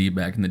was an idiot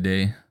back in the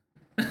day.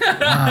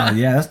 Wow,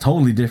 yeah, that's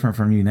totally different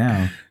from you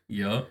now.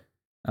 Yep.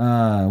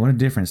 What a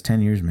difference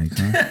 10 years makes,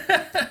 huh?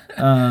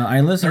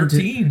 I listened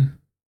 13.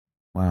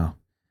 Wow.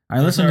 I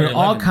listen to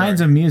all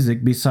kinds of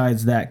music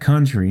besides that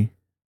country.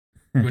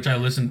 which I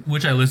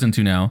listen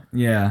to now.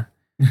 Yeah.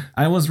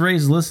 I was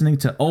raised listening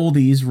to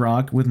oldies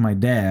rock with my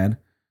dad,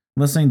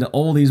 listening to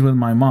oldies with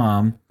my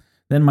mom.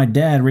 Then my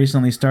dad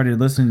recently started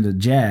listening to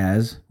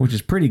jazz, which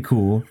is pretty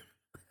cool.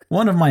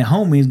 One of my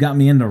homies got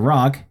me into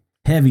rock,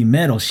 heavy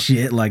metal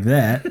shit like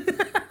that.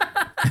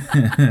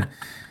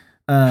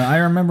 I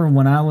remember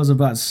when I was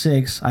about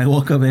 6, I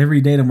woke up every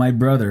day to my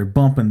brother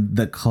bumping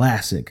the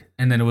classic.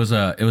 And then it was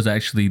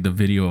actually the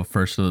video of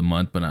First of the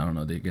Month, but I don't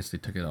know. I guess they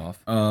took it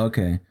off. Oh,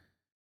 okay.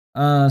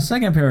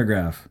 Second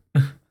paragraph.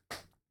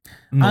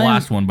 And the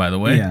last one, by the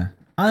way. Yeah.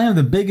 I am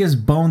the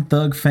biggest Bone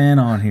Thug fan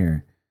on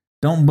here.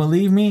 Don't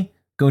believe me?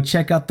 Go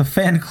check out the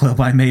fan club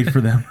I made for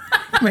them.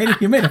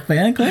 You made a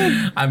fan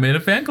club? I made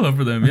a fan club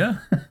for them, yeah.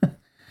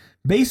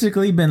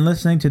 Basically been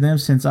listening to them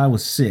since I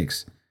was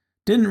 6.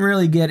 Didn't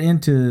really get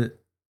into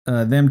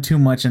them too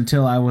much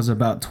until I was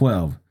about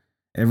 12.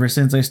 Ever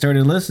since I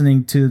started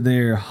listening to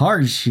their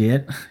hard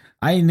shit,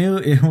 I knew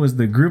it was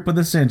the group of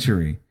the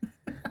century.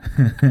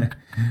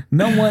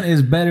 No one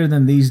is better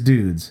than these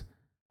dudes.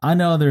 I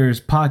know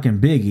there's Pac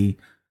and Biggie,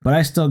 but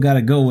I still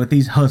gotta go with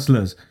these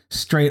hustlers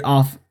straight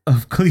off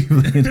of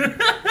Cleveland.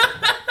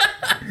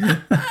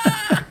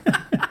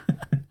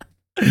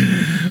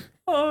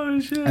 Oh,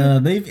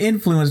 shit. They've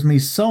influenced me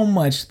so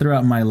much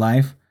throughout my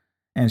life,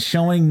 and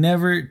showing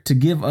never to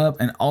give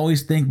up and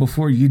always think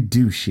before you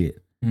do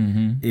shit.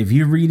 Mm-hmm. If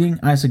you're reading,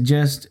 I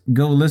suggest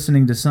go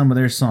listening to some of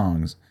their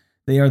songs.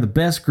 They are the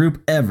best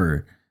group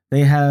ever.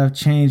 They have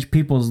changed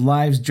people's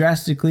lives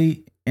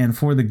drastically and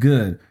for the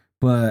good.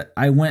 But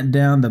I went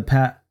down the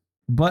path.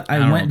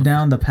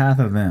 Down the path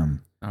of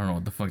them. I don't know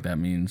what the fuck that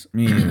means.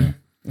 Me either.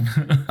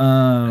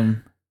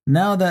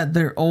 Now that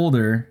they're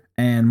older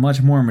and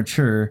much more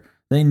mature,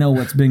 they know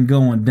what's been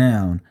going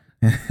down,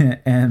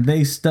 and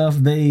they stuff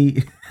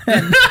they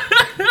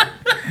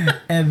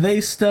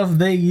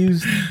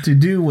used to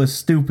do was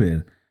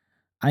stupid.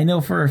 I know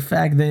for a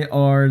fact they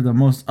are the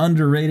most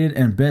underrated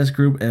and best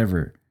group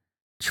ever.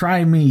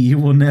 Try me, you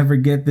will never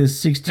get this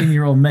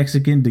 16-year-old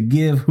Mexican to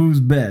give who's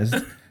best.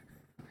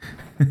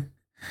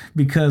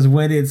 Because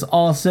when it's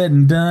all said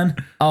and done,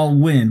 I'll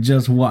win.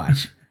 Just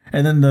watch.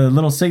 And then the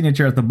little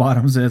signature at the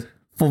bottom says,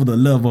 "For the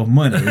love of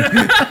money."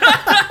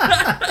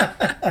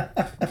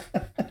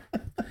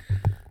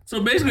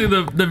 So basically,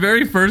 the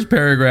very first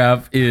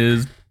paragraph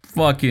is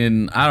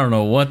fucking... I don't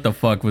know what the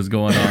fuck was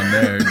going on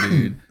there,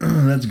 dude.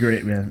 That's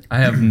great, man. I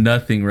have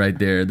nothing right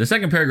there. The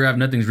second paragraph,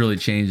 nothing's really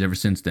changed ever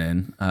since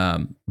then.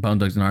 Bone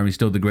Thugs and Harmony,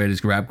 still the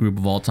greatest rap group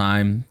of all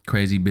time.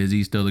 Crazy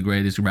Busy, still the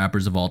greatest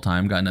rappers of all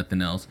time. Got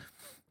nothing else.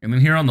 And then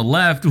here on the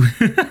left,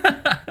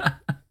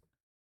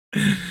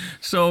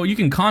 so you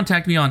can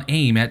contact me on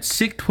AIM at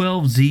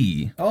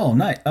Sick12Z. Oh,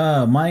 nice.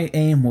 My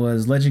aim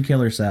was Legend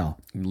Killer Sal.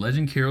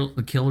 Legend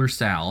Killer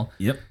Sal.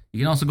 Yep. You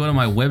can also go to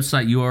my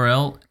website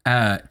URL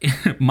at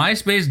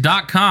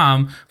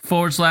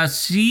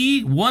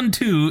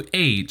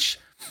myspace.com/C12H.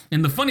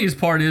 And the funniest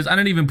part is I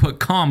didn't even put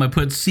com, I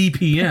put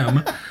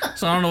CPM.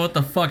 So I don't know what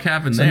the fuck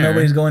happened So there.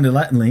 nobody's going to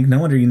Latin Link. No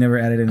wonder you never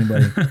added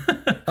anybody.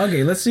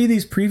 Okay, let's see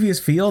these previous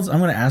fields. I'm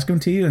going to ask them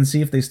to you and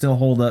see if they still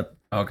hold up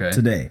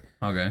today.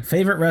 Okay.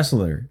 Favorite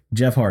wrestler,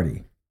 Jeff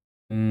Hardy.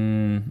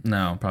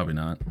 No, probably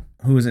not.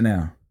 Who is it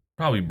now?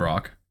 Probably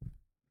Brock.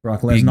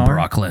 Brock Big Lesnar.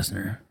 Brock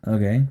Lesnar.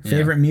 Okay.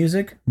 Favorite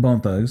music,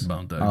 Bone Thugs.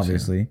 Bone Thugs,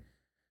 obviously.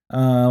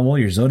 Well,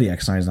 your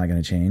zodiac sign is not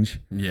going to change.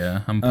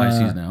 Yeah, I'm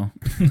Pisces now.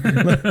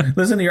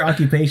 Listen to your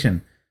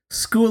occupation.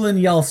 Schooling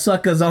y'all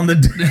suckers on the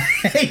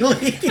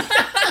daily.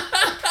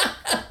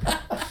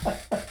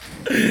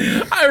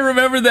 I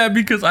remember that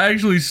because I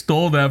actually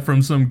stole that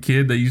from some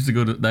kid that used to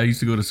go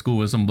to school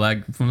with some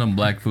black fool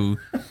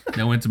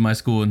that went to my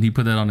school, and he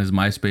put that on his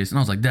MySpace, and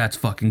I was like, that's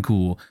fucking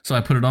cool. So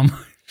I put it on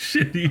my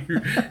shit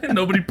here, and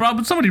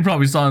somebody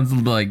probably saw it and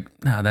was like,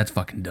 nah, that's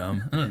fucking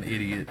dumb. I'm an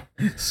idiot.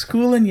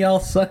 Schooling y'all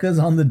suckers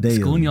on the daily.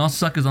 Schooling y'all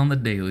suckers on the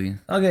daily.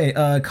 Okay,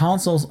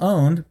 consoles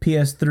owned,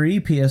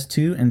 PS3,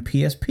 PS2, and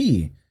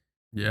PSP.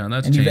 Yeah,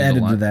 that's and you've changed a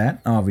added lot. to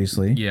that,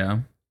 obviously. Yeah.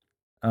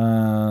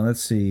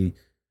 Let's see.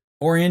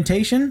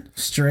 Orientation,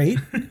 straight.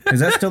 Is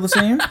that still the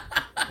same?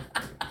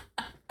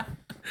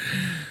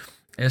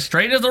 As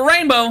straight as a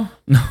rainbow.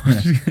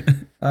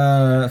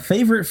 No.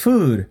 Favorite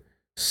food,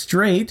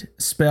 straight,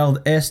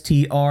 spelled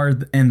STR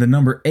and the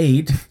number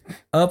 8,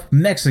 up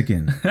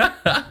Mexican.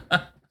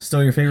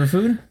 Still your favorite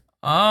food?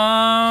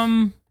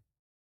 No,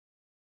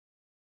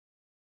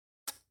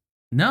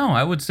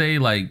 I would say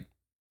like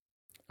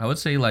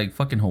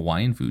fucking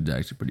Hawaiian food's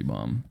actually pretty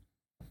bomb.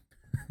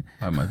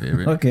 Probably my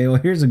favorite. Okay, well,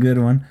 here's a good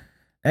one.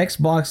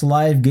 Xbox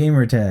Live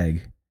gamer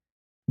tag.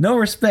 No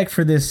respect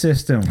for this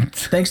system.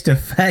 Thanks to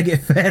faggot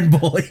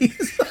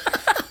fanboys.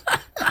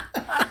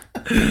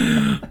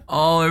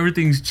 Oh,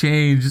 everything's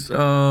changed.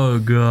 Oh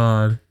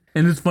god.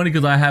 And it's funny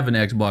because I have an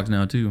Xbox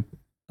now too.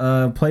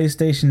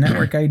 PlayStation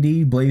Network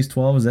ID,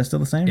 Blaze12, is that still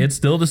the same? It's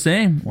still the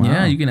same. Wow.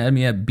 Yeah, you can add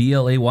me at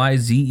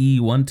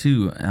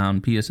BLAYZE12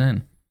 on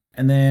PSN.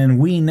 And then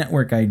Wii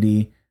Network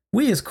ID.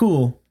 Wii is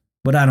cool,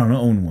 but I don't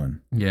own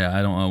one. Yeah,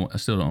 I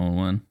still don't own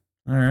one.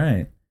 All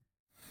right.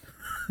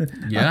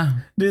 Yeah.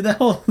 Dude, that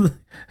whole...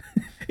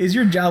 Is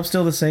your job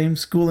still the same?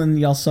 Schooling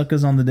y'all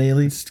suckers on the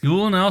daily?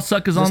 School and all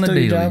suckers Is on that the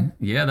still your daily. job?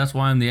 Yeah, that's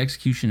why I'm the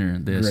executioner,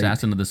 the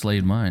assassin of the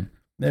slave mind.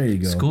 There you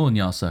go. School and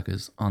y'all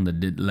suckers on the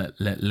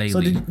lately.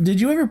 So did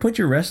you ever put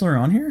your wrestler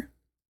on here?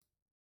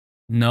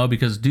 No,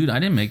 because dude, I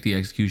didn't make the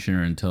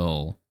executioner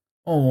until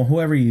Oh, well,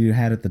 whoever you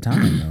had at the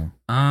time, though.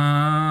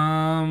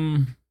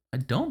 I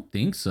don't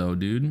think so,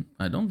 dude.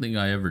 I don't think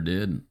I ever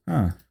did.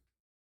 Huh.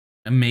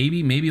 And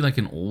maybe like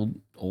an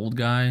old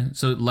guy.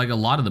 So like a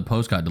lot of the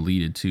posts got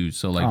deleted too.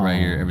 So like right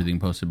here, everything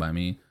posted by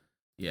me.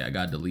 Yeah, it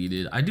got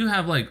deleted. I do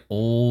have like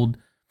old.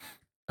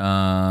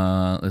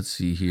 Let's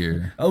see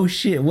here. Oh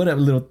shit! What up,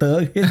 little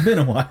thug? It's been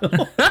a while.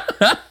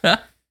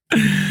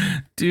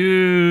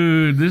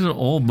 Dude, there's a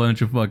whole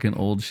bunch of fucking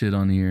old shit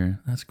on here.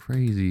 That's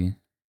crazy.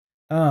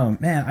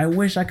 Man, I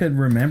wish I could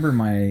remember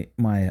my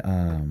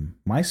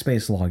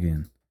MySpace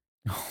login.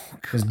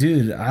 Because,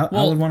 dude, I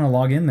would want to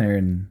log in there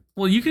and.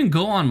 Well, you can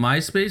go on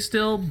MySpace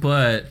still,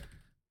 but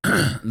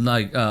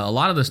like a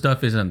lot of the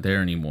stuff isn't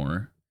there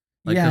anymore.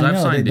 Like, yeah, I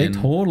know. I've They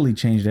totally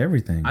changed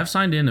everything. I've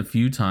signed in a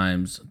few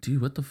times.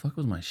 Dude, what the fuck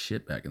was my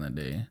shit back in that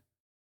day?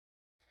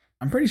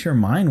 I'm pretty sure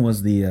mine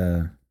was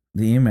the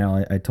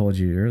email I told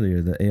you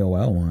earlier, the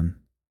AOL one.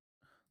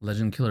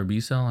 Legend Killer B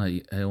Cell at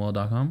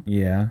AOL.com?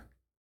 Yeah.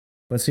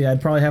 But see,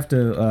 I'd probably have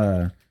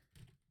to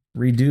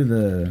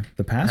redo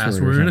the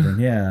password or something.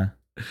 Yeah.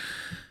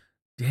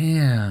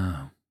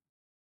 Damn.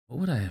 What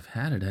would I have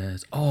had it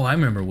as? Oh, I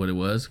remember what it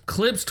was.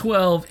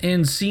 Clips12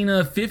 and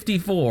Cena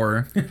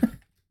 54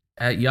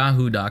 at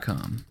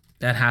yahoo.com.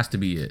 That has to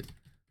be it.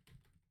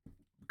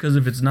 Because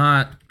if it's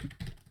not,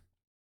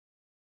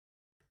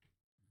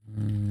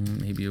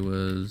 maybe it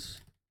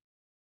was.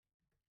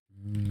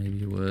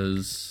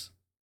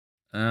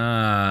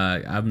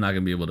 I'm not gonna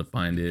be able to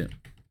find it.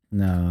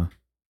 No.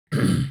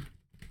 I'm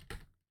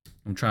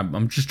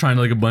just trying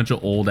to like a bunch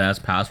of old ass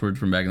passwords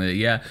from back in the day.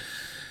 Yeah.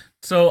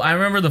 So I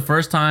remember the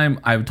first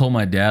time I told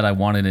my dad I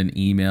wanted an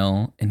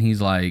email, and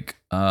he's like,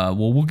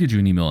 well, we'll get you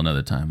an email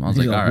another time. I was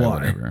like, all right,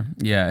 whatever.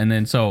 Yeah. And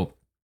then so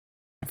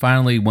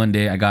finally one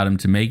day I got him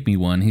to make me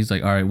one. He's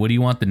like, all right, what do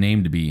you want the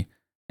name to be?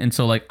 And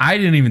so like I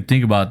didn't even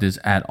think about this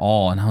at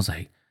all. And I was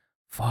like,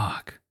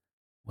 fuck,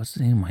 what's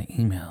the name of my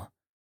email?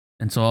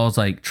 And so I was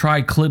like,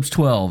 try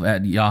clips12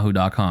 at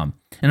yahoo.com.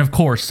 And of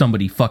course,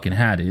 somebody fucking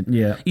had it.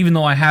 Yeah. Even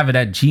though I have it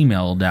at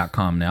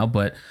gmail.com now.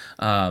 But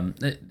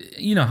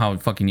you know how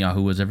fucking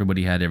Yahoo was.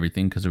 Everybody had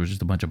everything because there was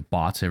just a bunch of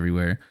bots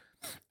everywhere.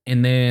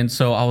 And then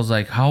so I was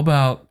like, how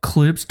about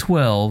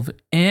clips12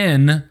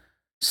 and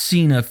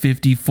Cena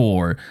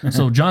 54?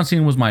 So John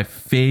Cena was my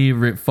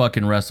favorite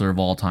fucking wrestler of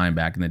all time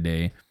back in the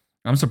day.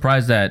 I'm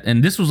surprised that,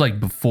 and this was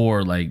like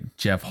before like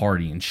Jeff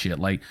Hardy and shit.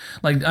 Like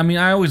I mean,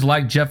 I always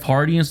liked Jeff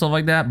Hardy and stuff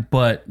like that,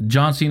 but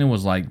John Cena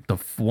was like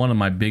one of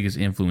my biggest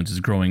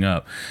influences growing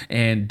up.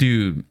 And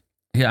dude,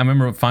 I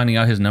remember finding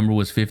out his number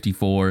was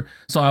 54,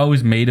 so I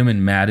always made him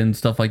in Madden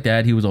stuff like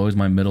that. He was always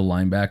my middle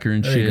linebacker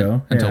and There you shit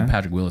go. until Yeah.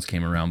 Patrick Willis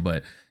came around.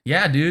 But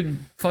yeah, dude,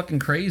 fucking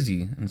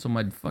crazy. And so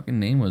my fucking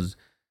name was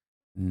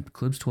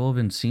Clibs12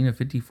 and Cena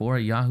 54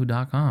 at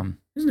yahoo.com.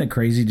 Isn't it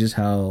crazy just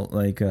how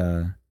like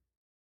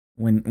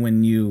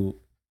when you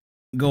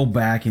go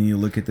back and you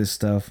look at this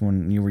stuff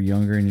when you were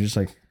younger and you're just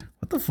like,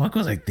 what the fuck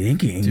was I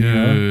thinking? You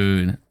know?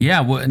 Dude.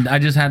 Yeah, well, I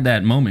just had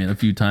that moment a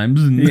few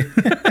times.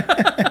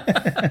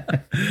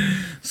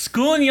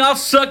 Schooling y'all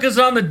suckers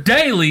on the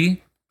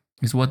daily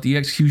is what the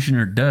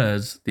executioner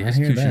does. The I hear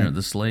executioner that. of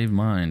the slave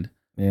mind.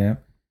 Yeah.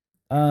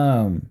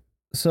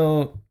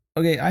 So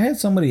okay, I had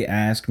somebody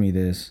ask me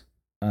this,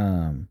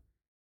 and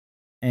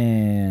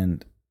I'm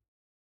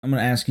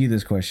gonna ask you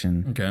this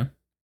question. Okay.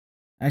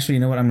 Actually,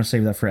 you know what? I'm gonna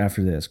save that for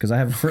after this because I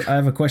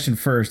have a question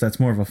first. That's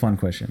more of a fun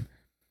question.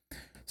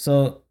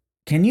 So,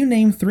 can you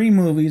name 3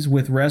 movies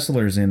with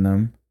wrestlers in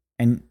them,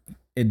 and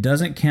it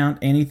doesn't count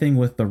anything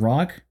with The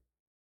Rock,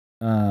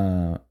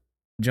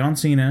 John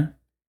Cena,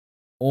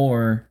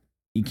 or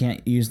you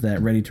can't use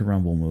that Ready to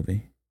Rumble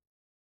movie?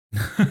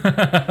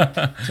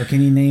 So,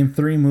 can you name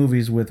 3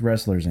 movies with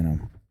wrestlers in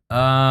them?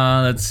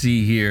 Let's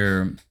see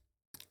here.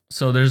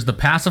 So there's the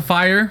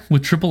pacifier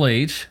with Triple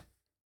H,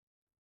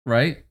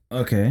 right?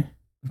 Okay.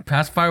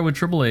 Pacifier with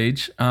Triple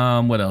H.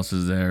 What else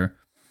is there?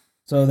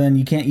 So then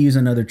you can't use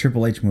another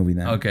Triple H movie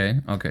then. Okay.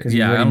 Because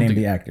Yeah, you I already don't named think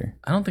the actor.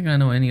 I don't think I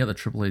know any other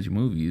Triple H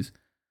movies.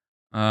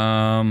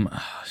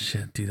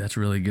 Shit, dude, that's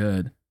really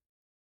good.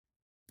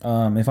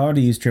 If I were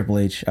to use Triple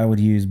H, I would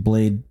use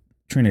Blade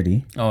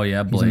Trinity. Oh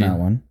yeah, He's in Blade. that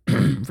one.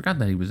 Forgot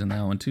that he was in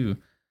that one too.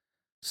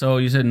 So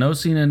you said no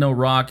Cena, no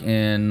Rock,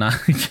 and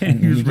you can't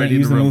And use you can't Ready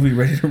use to the Rumble. movie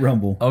Ready to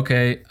Rumble.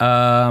 Okay.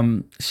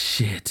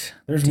 Shit.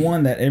 There's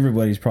one that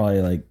everybody's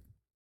probably like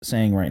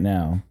saying right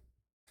now.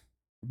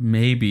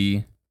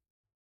 Maybe.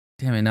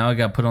 Damn it! Now I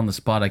got put on the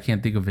spot. I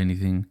can't think of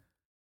anything.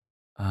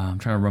 I'm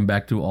trying to run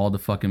back through all the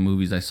fucking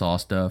movies I saw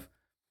stuff.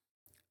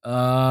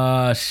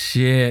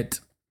 Shit.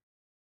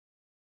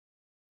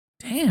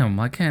 Damn,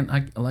 I can't.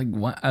 I'm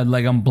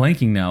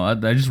blanking now. I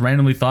just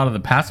randomly thought of the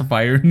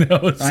pacifier. And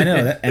that was I know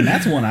it. that, and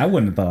that's one I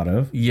wouldn't have thought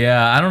of.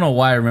 Yeah, I don't know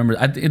why I remember.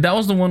 That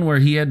was the one where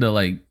he had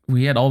to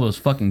we had all those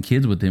fucking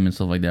kids with him and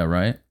stuff like that,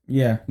 right?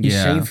 Yeah, you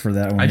Yeah. shaved for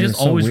that one. I It just was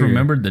so always weird.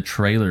 remembered the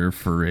trailer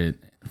for it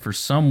for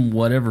some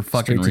whatever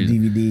fucking Straight to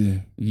reason.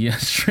 DVD. Yeah,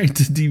 straight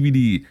to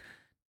DVD.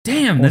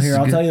 Damn, Well, this here is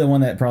I'll good. tell you the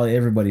one that probably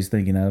everybody's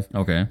thinking of: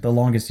 Okay. The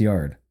Longest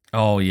Yard.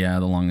 Oh yeah,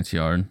 The Longest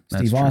Yard.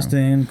 That's Steve true.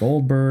 Austin,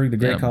 Goldberg, The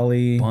Great Yeah,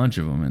 Khali. Bunch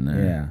of them in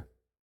there. Yeah,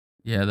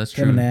 Yeah, that's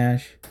Kevin true.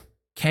 Nash.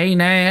 K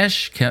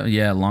Nash.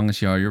 Yeah,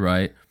 Longest Yard. You're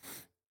right.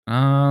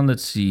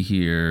 Let's see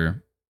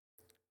here.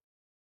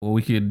 Well,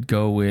 we could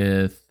go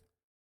with.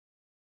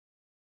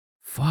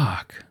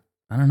 Fuck.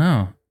 I don't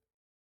know.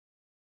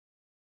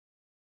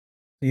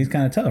 He's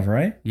kind of tough,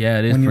 right? Yeah,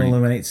 it is When you pretty.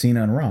 eliminate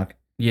Cena and Rock.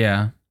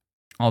 Yeah.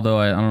 Although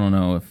I don't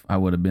know if I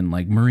would have been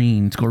like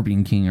Marine,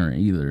 Scorpion King, or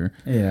either.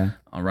 Yeah.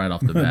 Right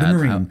off the the bat.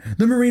 Marine.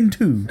 The Marine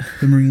 2.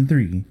 The Marine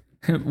 3.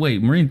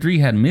 Wait, Marine 3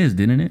 had Miz,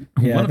 didn't it?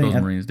 Yeah, One I of think-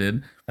 those Marines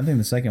did. I think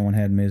the second one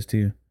had Miz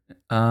too.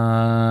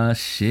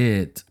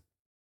 Shit.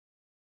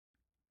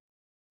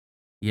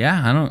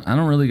 Yeah, I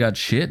don't really got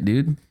shit,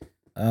 dude.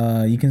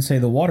 You can say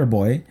the Water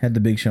Boy had the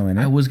Big Show in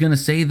I it. was gonna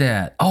say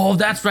that. Oh,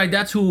 that's right.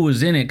 That's who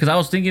was in it. Because I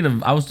was thinking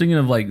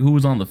of like who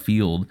was on the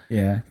field.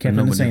 Yeah, Captain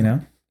Nobody-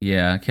 Insano.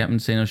 Yeah, Captain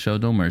Sano Show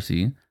No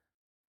Mercy.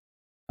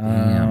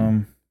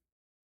 You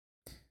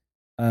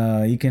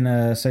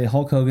can say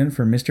Hulk Hogan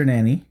for Mr.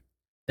 Nanny.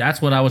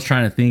 That's what I was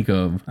trying to think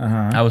of.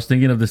 Uh-huh. I was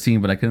thinking of the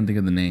scene, but I couldn't think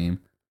of the name.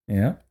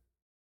 Yeah.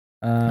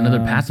 Another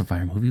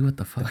pacifier movie. What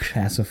the The fuck?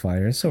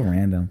 pacifier. It's so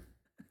random.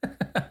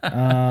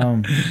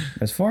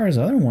 As far as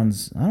other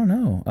ones, I don't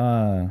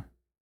know.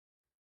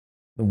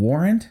 The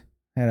Warrant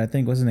had, I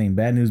think, what's his name?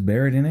 Bad News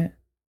Barrett in it.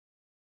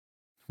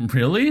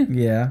 Really?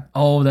 Yeah.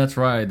 Oh, that's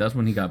right. That's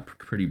when he got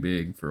pretty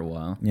big for a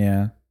while.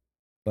 Yeah.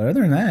 But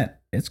other than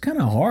that, it's kind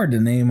of hard to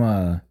name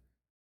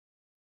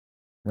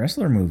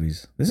wrestler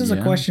movies. This is a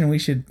Yeah. question we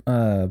should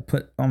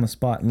put on the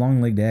spot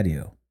Long Leg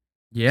Daddy-O.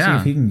 See Yeah.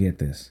 if he can get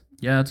this.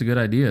 Yeah, that's a good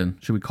idea.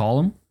 Should we call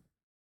him?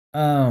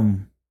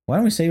 Why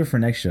don't we save it for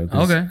next show?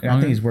 'Cause Okay, I think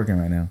okay. he's working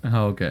right now.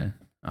 Oh, okay.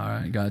 All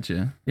right,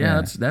 gotcha. Yeah.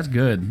 Yeah, that's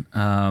good.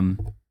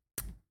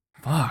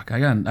 Fuck, I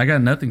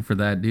got nothing for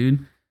that,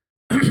 dude.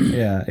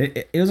 Yeah,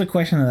 it was a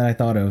question that I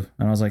thought of,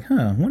 and I was like,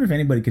 I wonder if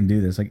anybody can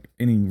do this, like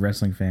any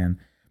wrestling fan.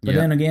 But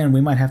Yeah. then again,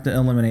 we might have to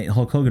eliminate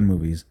Hulk Hogan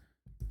movies.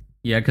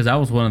 Yeah, because that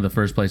was one of the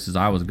first places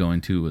I was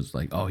going to. Was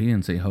like, oh, he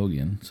didn't say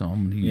Hogan, so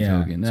I'm gonna use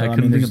Yeah. Hogan. So, I I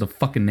couldn't mean, think of the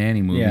fucking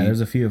nanny movie. Yeah, there's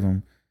a few of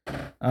them.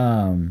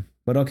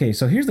 But okay,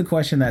 so here's the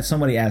question that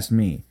somebody asked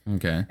me.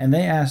 Okay. And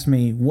they asked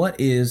me, what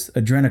is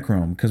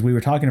adrenochrome? Because we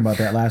were talking about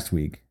that last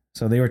week.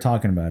 So they were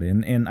talking about it.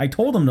 And I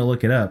told them to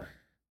look it up,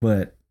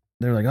 but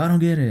they're like, I don't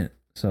get it.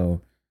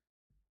 So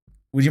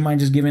would you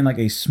mind just giving like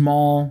a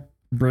small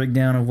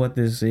breakdown of what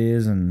this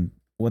is and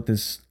what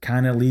this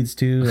kind of leads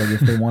to? Like,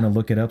 if they want to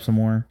look it up some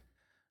more.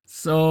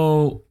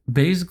 So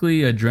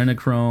basically,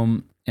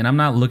 adrenochrome, and I'm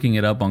not looking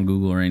it up on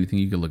Google or anything.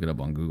 You can look it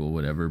up on Google,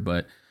 whatever.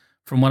 But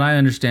from what I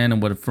understand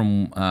and what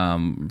from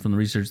the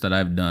research that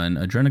I've done,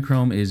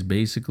 adrenochrome is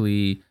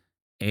basically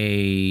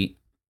the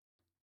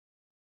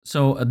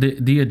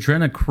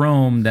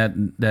adrenochrome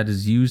that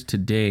is used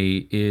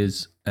today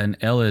is an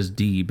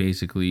LSD,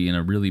 basically, in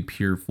a really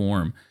pure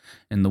form.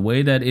 And the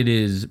way that it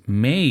is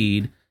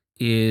made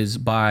is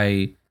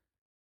by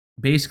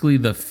basically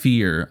the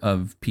fear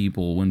of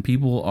people. When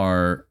people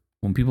are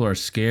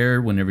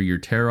scared, whenever you're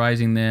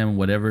terrorizing them,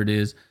 whatever it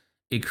is,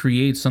 it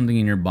creates something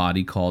in your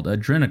body called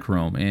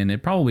adrenochrome, and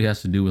it probably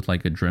has to do with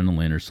like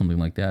adrenaline or something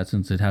like that,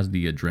 since it has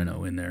the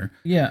adreno in there.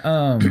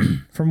 Yeah,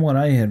 from what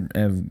I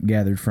have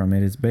gathered from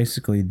it, it's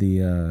basically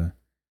the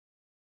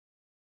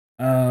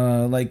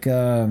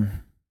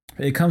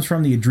it comes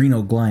from the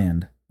adrenal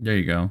gland. There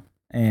you go.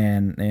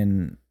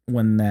 And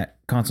when that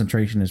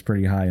concentration is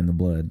pretty high in the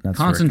blood, that's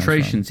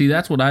concentration. See,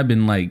 that's what I've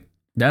been like.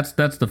 That's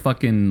the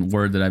fucking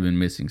word that I've been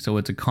missing. So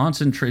it's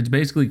it's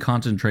basically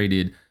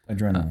concentrated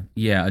adrenaline.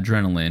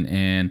 Adrenaline,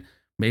 and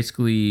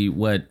basically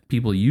what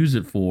people use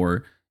it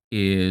for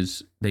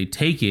is they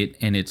take it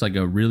and it's like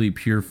a really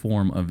pure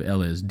form of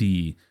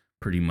LSD,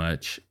 pretty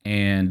much.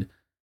 And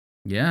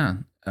yeah,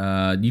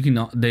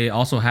 they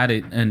also had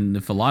it, and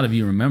if a lot of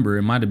you remember,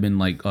 it might have been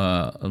like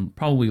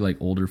probably like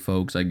older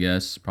folks, I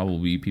guess,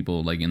 probably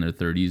people like in their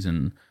 30s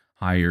and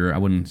higher. I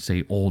wouldn't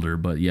say older,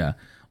 but yeah,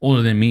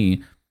 older than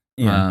me.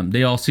 Yeah.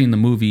 They all seen the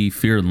movie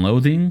Fear and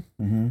Loathing,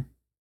 and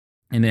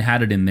they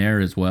had it in there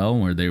as well,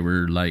 where they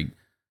were like,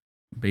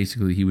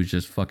 basically he was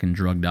just fucking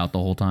drugged out the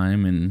whole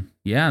time, and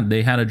yeah,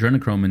 they had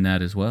adrenochrome in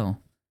that as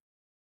well.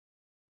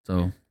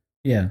 So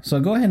yeah, so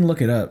go ahead and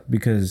look it up,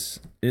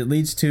 because it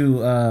leads to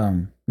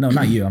no,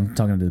 not you. I'm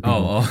talking to the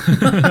people.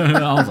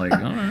 I was like,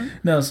 all right.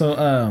 No,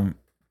 so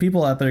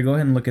people out there, go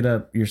ahead and look it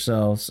up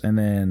yourselves, and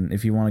then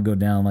if you want to go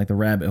down like the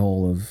rabbit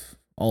hole of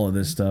all of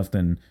this stuff,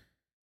 then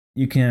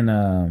you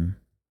can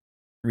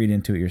read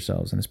into it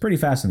yourselves, and it's pretty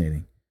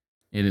fascinating.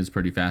 It is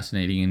pretty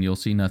fascinating, and you'll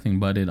see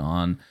nothing but it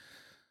on.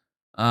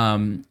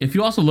 If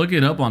you also look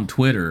it up on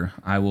Twitter,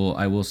 I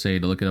will say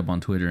to look it up on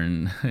Twitter,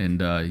 and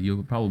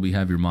you'll probably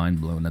have your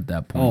mind blown at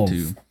that point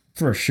too.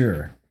 For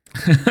sure.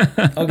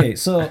 Okay,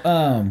 so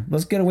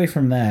let's get away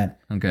from that.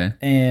 Okay.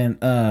 And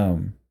I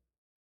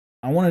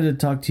wanted to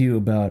talk to you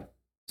about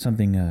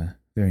something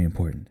very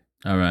important.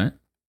 All right.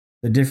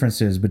 The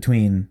differences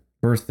between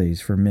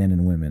birthdays for men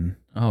and women.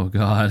 Oh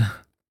God.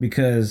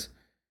 Because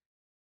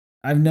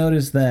I've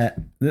noticed that,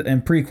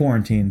 and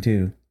pre-quarantine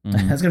too.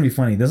 Mm-hmm. That's gonna be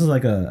funny. This is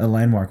like a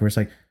landmark where it's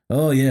like,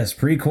 oh yes,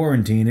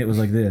 pre-quarantine it was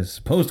like this.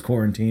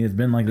 Post-quarantine it's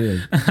been like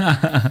this.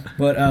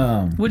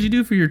 But what'd you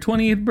do for your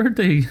 28th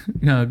birthday,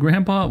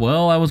 Grandpa?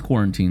 Well, I was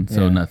quarantined,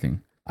 so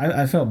nothing.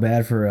 I felt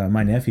bad for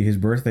my nephew. His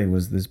birthday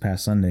was this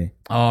past Sunday.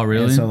 Oh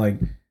really? And so like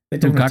they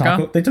took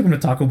him to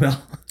Taco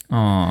Bell.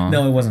 Aw.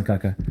 No, it wasn't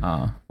Caca.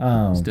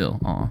 Still.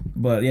 Aw.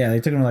 But yeah,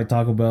 they took him to like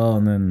Taco Bell,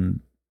 and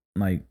then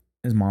like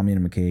his mom made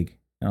him a cake,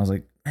 and I was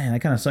like, man,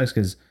 that kind of sucks,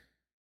 because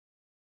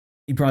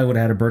he probably would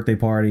have had a birthday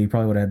party. He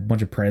probably would have had a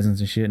bunch of presents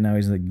and shit. Now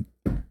he's like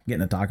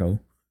getting a taco.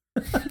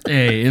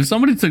 Hey, if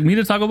somebody took me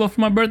to Taco Bell for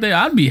my birthday,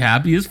 I'd be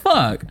happy as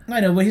fuck. I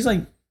know, but he's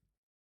like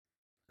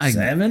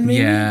 7, maybe?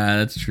 Yeah,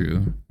 that's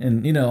true.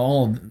 And you know,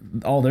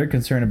 all they're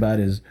concerned about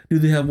is, do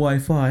they have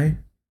Wi-Fi?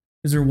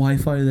 Is there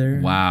Wi-Fi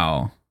there?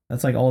 Wow.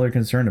 That's like all they're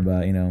concerned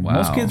about, you know. Wow.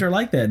 Most kids are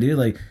like that, dude.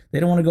 Like,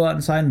 they don't want to go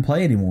outside and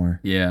play anymore.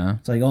 Yeah.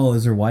 It's like, oh,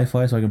 is there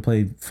Wi-Fi so I can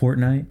play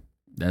Fortnite?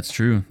 That's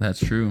true. But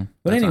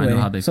that's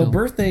anyway, so feel.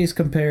 Birthdays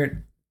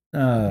compared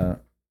men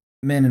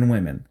and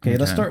women. Okay,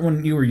 let's start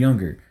when you were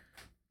younger.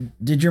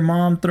 Did your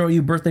mom throw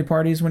you birthday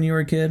parties when you were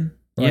a kid?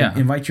 Like, yeah.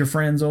 Invite your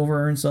friends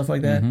over and stuff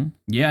like that? Mm-hmm.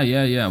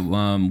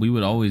 Yeah. We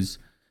would always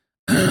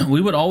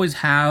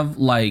have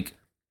like,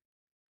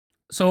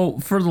 so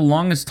for the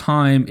longest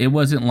time, it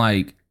wasn't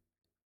like,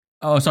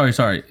 oh, sorry.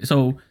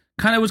 So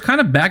it was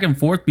kind of back and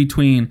forth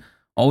between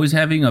always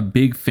having a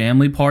big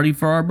family party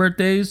for our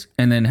birthdays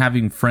and then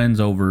having friends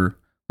over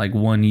like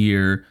one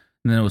year,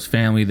 and then it was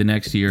family the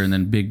next year, and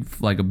then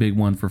a big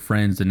one for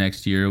friends the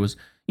next year. It was,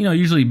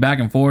 usually back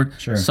and forth.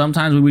 Sure.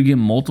 Sometimes we would get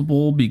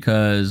multiple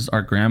because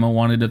our grandma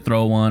wanted to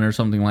throw one or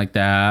something like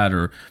that,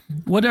 or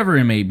whatever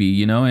it may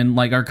be, and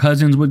like our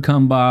cousins would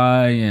come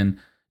by, and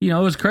it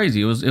was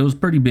crazy. It was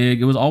pretty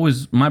big. It was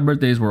always, my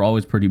birthdays were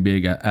always pretty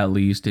big at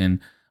least.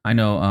 And I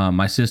know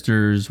my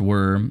sisters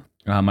were,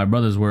 my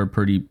brothers were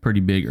pretty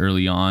big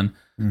early on.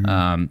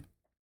 Mm-hmm.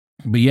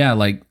 But yeah,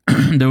 like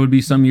there would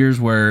be some years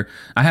where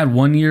I had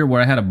one year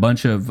where I had a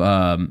bunch of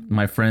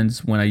my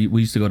friends when I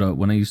used to go to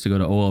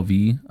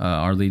OLV,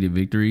 Our Lady of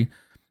Victory.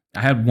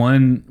 I had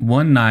one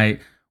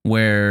night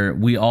where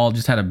we all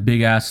just had a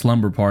big ass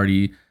slumber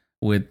party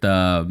with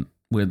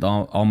with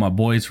all my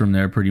boys from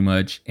there pretty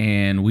much,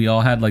 and we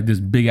all had like this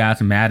big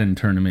ass Madden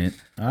tournament.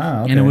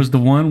 Ah, okay. And it was the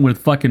one with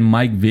fucking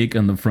Mike Vick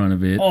on the front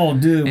of it. Oh,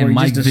 dude, where and he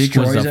Mike just Vick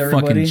was a destroys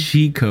everybody? fucking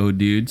cheat code,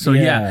 dude. So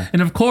yeah. Yeah.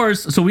 And of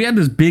course, so we had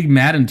this big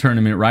Madden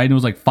tournament, right? And it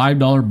was like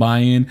 $5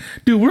 buy-in.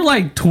 Dude, we're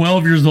like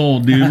 12 years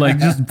old, dude, like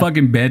just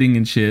fucking betting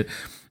and shit.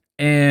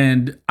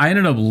 And I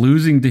ended up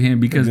losing to him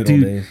because, good old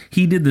dude, days.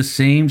 he did the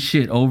same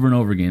shit over and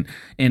over again.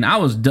 And I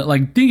was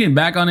like thinking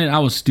back on it, I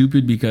was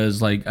stupid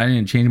because like I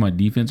didn't change my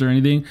defense or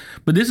anything.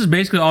 But this is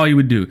basically all he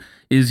would do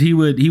is he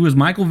was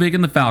Michael Vick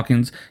in the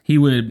Falcons. He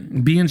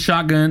would be in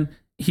shotgun.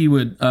 He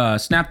would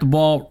snap the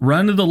ball,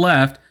 run to the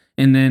left,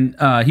 and then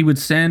he would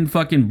send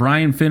fucking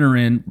Brian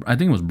Finneran. I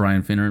think it was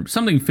Brian Finneran,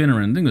 something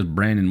Finneran. I think it was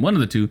Brandon, one of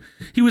the two.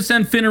 He would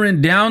send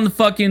Finneran down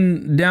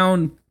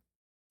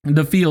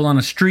the field on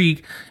a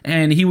streak,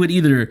 and he would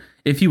either,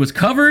 if he was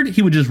covered,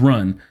 he would just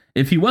run.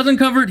 If he wasn't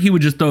covered, he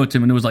would just throw it to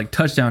him, and it was like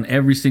touchdown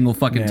every single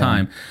fucking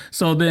time.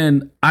 So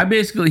then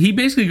he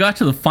basically got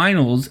to the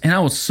finals, and I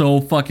was so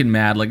fucking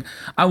mad. Like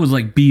I was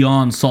like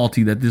beyond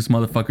salty that this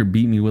motherfucker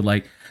beat me with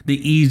like the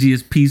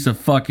easiest piece of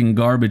fucking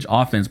garbage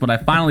offense. But I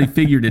finally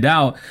figured it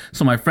out.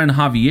 So my friend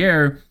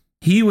Javier,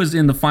 he was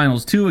in the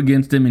finals too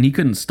against him, and he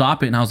couldn't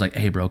stop it. And I was like,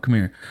 "Hey, bro, come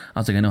here." I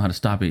was like, "I know how to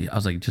stop it." I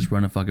was like, "Just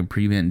run a fucking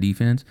prevent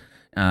defense."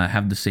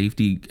 Have the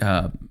safety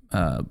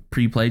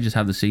pre-play, just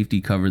have the safety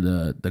cover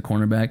the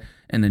cornerback,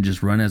 and then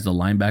just run as the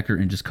linebacker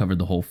and just cover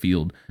the whole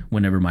field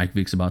whenever Mike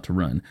Vick's about to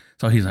run.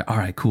 So he's like, all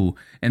right, cool.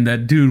 And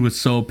that dude was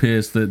so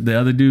pissed. The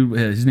other dude,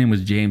 his name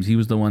was James. He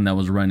was the one that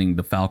was running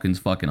the Falcons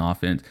fucking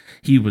offense.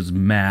 He was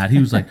mad. He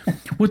was like,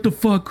 what the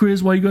fuck,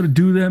 Chris? Why you got to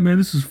do that, man?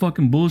 This is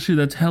fucking bullshit.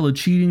 That's hella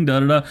cheating,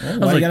 da-da-da. I was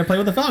Why like, you got to play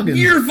with the Falcons?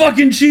 You're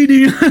fucking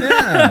cheating.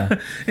 Yeah.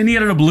 And he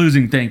ended up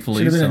losing,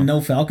 thankfully. Should have been a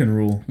no Falcon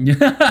rule.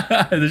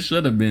 Yeah, this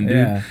should have been, dude.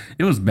 Yeah.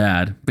 It was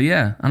bad, but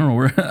yeah, I don't know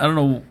where. I don't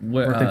know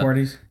what Birthday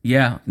parties?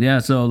 Yeah.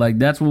 So like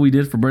that's what we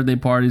did for birthday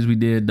parties. We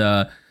did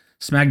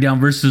SmackDown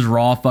versus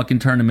Raw fucking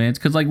tournaments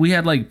because like we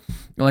had like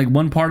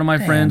one part of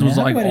my friends was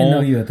like I didn't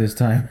know you at this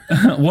time.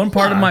 one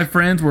part of my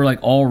friends were like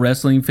all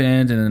wrestling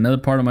fans, and another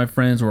part of my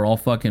friends were all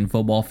fucking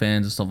football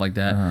fans and stuff like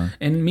that.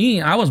 And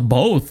me, I was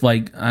both.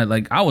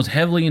 I was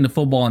heavily into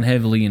football and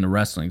heavily into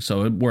wrestling,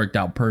 so it worked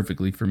out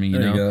perfectly for me. You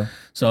There know, you go.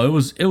 so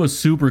it was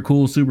super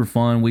cool, super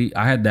fun.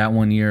 I had that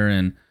one year,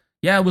 and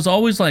yeah, it was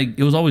always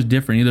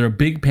different. Either a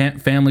big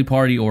family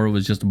party or it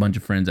was just a bunch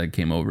of friends that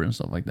came over and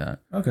stuff like that.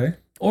 Okay.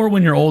 Or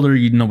when you're older,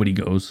 nobody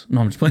goes.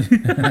 No, I'm just playing.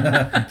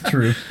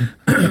 True.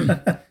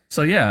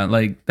 So yeah,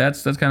 like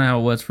that's kind of how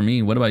it was for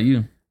me. What about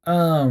you?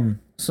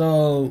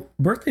 So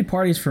birthday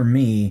parties for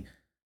me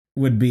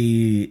would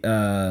be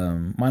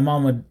my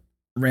mom would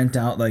rent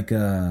out like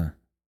a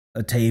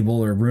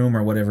table or room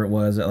or whatever it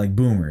was at like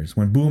Boomers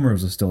when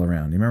Boomers was still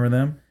around. You remember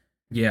them?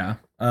 Yeah.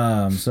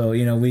 So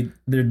you know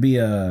there'd be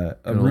a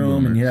room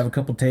Boomers. and you'd have a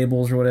couple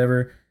tables or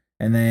whatever,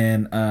 and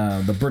then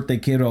the birthday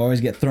kid would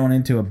always get thrown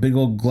into a big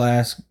old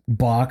glass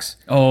box.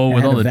 Oh, and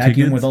with had all a the vacuum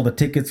tickets. with all the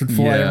tickets would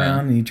fly Yeah.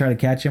 around, and you try to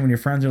catch him, and your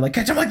friends are like,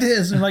 "Catch him like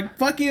this," and like,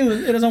 "Fuck you!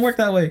 It doesn't work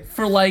that way."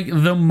 For like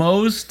the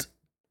most,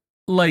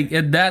 like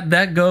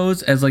that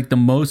goes as like the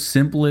most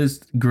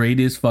simplest,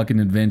 greatest fucking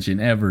invention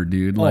ever,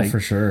 dude. Like Oh, for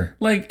sure.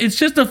 Like it's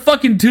just a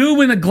fucking tube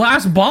in a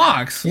glass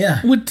box. Yeah.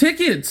 With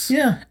tickets.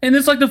 Yeah. And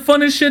it's like the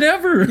funnest shit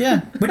ever.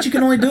 Yeah, but you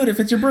can only do it if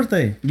it's your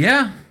birthday.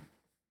 Yeah.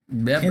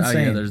 Yep. Oh, yeah,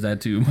 Insane. there's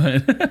that too.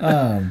 But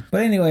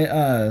But anyway,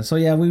 so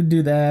yeah, we would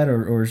do that,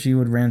 or she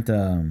would rent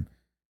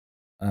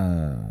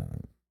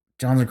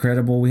John's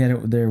Incredible. We had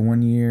it there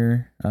one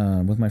year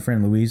with my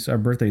friend Luis. Our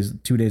birthdays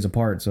 2 days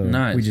apart, so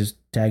Nice. we just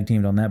tag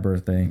teamed on that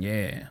birthday.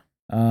 yeah.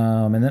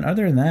 And then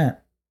other than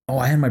that,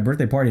 I had my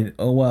birthday party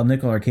at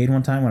Nickel Arcade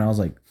one time when I was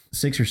like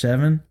 6 or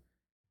 7.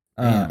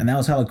 And that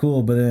was hella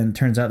cool, but then it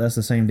turns out that's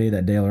the same day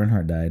that Dale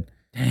Earnhardt died.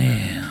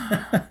 Damn.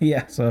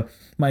 Yeah, so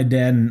my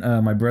dad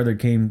and my brother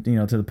came,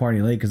 to the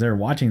party late because they were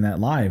watching that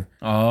live.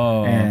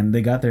 Oh. And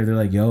they got there, they're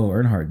like, "Yo,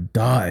 Earnhardt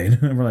died."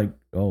 And we're like,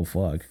 "Oh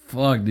fuck!"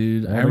 Fuck,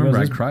 dude. Well, I there remember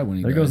I goes this- cried when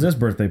he There died. goes this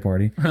birthday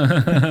party.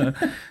 And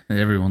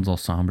everyone's all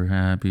somber.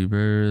 Happy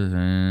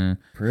birthday.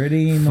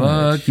 Pretty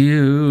much. Fuck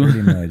you.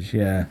 Pretty much,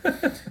 yeah.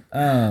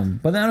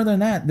 But then other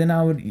than that, then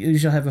I would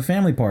usually have a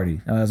family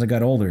party as I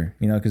got older.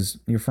 Because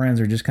your friends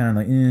are just kind of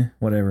like,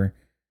 whatever.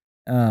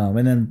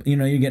 And then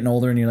you're getting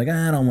older and you're like,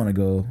 I don't want to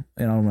go,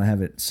 and I don't want to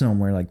have it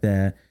somewhere like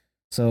that.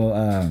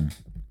 So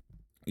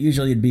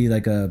usually it'd be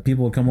like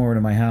people would come over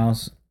to my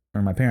house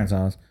or my parents'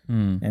 house,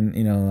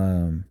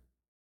 and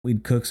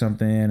we'd cook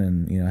something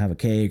and have a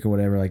cake or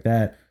whatever like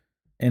that.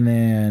 And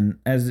then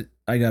as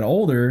I got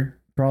older,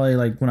 probably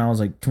like when I was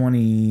like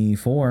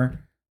 24,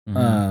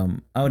 I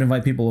would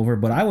invite people over,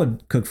 but I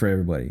would cook for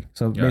everybody.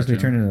 So basically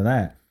Gotcha. turned into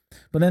that.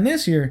 But then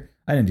this year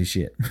I didn't do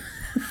shit.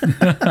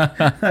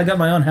 I got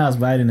my own house,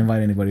 but I didn't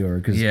invite anybody over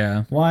because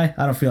Yeah. why?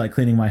 I don't feel like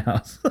cleaning my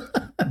house.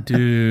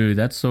 Dude,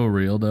 that's so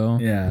real though.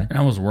 Yeah. And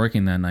I was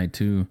working that night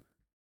too.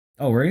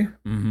 Oh, were you?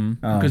 Mm-hmm.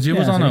 Oh, Because it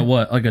was yeah, on a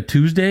what, like a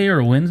Tuesday or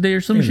a Wednesday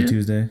or some It was a shit?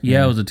 Tuesday.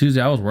 Yeah, it was a Tuesday.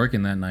 I was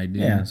working that night,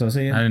 dude. Yeah, so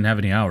see, I didn't have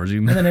any hours.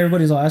 and then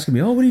everybody's all asking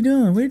me, "Oh, what are you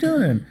doing? What are you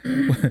doing?"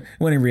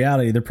 When in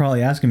reality, they're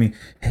probably asking me,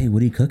 "Hey,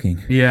 what are you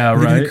cooking?" Yeah,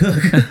 What right. do you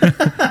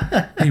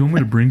cook? Hey, you want me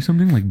to bring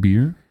something like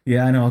beer?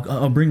 Yeah, I know.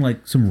 I'll bring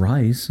like some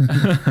rice.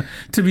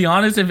 To be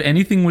honest, if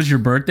anything was your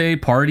birthday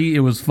party, it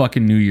was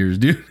fucking New Year's,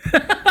 dude.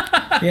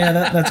 Yeah,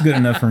 that's good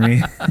enough for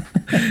me.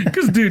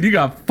 Because, dude, you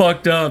got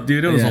fucked up,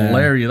 dude. It was Yeah.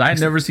 hilarious. I had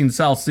never seen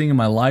Sal sing in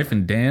my life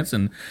and dance.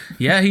 And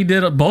yeah, he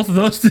did both of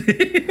those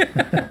things.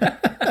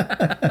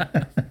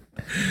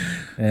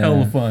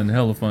 Hella fun.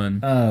 Hella fun.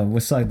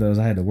 What sucked though is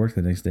I had to work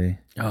the next day.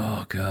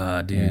 Oh,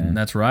 God, dude. Yeah.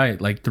 That's right.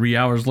 Like 3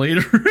 hours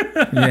later.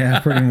 Yeah,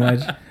 pretty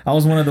much. I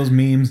was one of those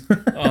memes.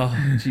 Oh,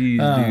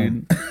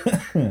 jeez,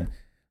 dude.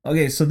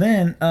 Okay, so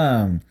then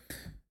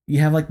you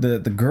have like the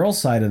girl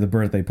side of the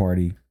birthday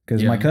party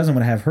because my Yeah. cousin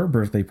would have her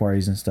birthday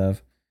parties and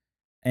stuff,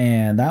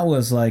 and that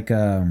was like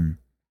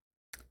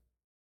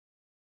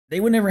they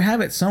would never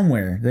have it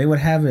somewhere. They would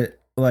have it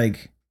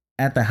like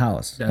at the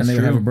house, That's and they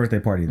would have true. a birthday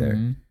party there,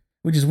 Mhm.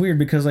 which is weird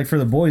because like for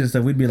the boys and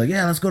stuff, we'd be like,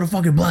 yeah, let's go to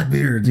fucking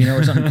Blackbeard's, you know,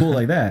 or something cool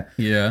like that.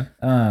 Yeah.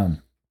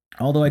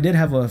 Although I did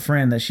have a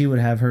friend that she would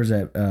have hers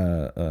at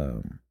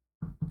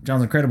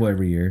John's Incredible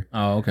every year.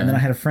 Oh, okay. And then I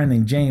had a friend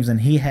named James,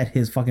 and he had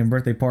his fucking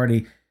birthday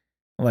party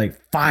like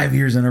 5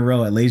 years in a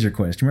row at Laser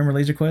Quest. You remember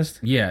Laser Quest?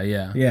 Yeah,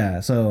 yeah.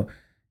 Yeah, so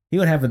he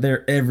would have it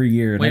there every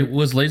year. Wait,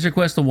 was Laser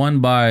Quest the one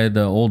by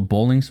the old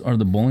bowling or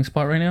the bowling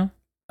spot right now?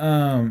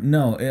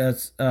 No,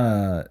 it's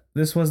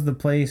this was the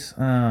place.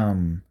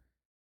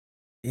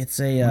 It's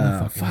Where the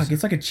a fuck was it?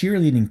 it's like a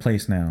cheerleading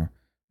place now.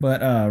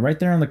 But right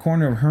there on the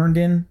corner of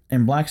Herndon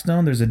and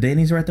Blackstone, there's a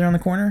Denny's right there on the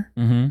corner.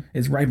 Mm-hmm.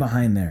 It's right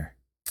behind there.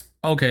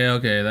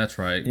 Okay, that's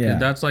right. Yeah.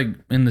 That's like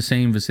in the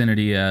same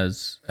vicinity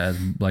as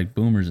like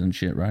Boomers and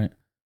shit, right?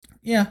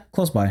 Yeah,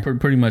 close by.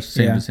 Pretty much the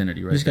same Yeah.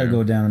 vicinity, right? You just gotta there.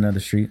 go down another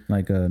street,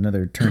 like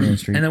another turn-in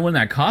street. And then when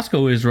that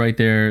Costco is right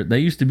there, that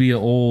used to be an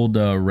old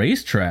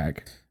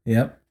racetrack.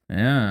 Yep.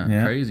 Yeah,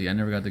 Yeah. crazy. I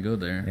never got to go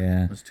there.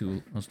 Yeah. I was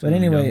too But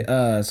anyway,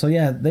 young. so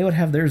yeah, they would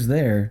have theirs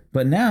there.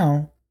 But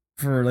now,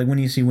 for like when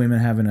you see women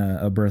having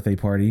a birthday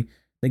party,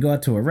 they go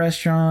out to a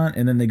restaurant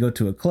and then they go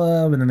to a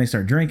club and then they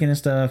start drinking and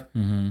stuff.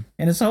 Mm-hmm.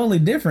 And it's totally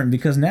different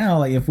because now,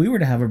 like, if we were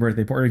to have a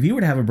birthday party, if you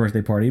were to have a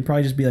birthday party, it'd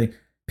probably just be like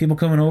people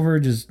coming over,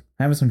 just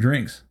having some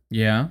drinks,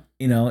 Yeah.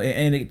 you know,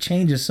 and it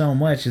changes so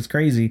much. It's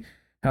crazy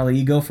how like,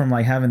 you go from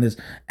like having this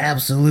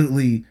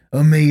absolutely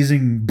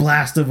amazing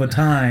blast of a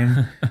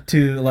time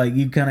to like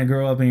you kind of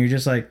grow up and you're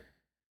just like,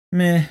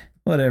 meh,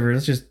 whatever,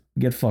 let's just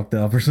get fucked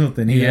up or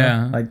something. You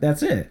Yeah. know? Like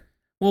that's it.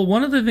 Well,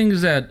 one of the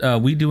things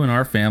that we do in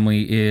our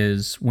family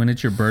is when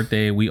it's your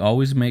birthday, we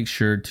always make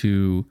sure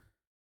to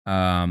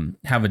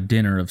have a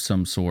dinner of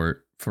some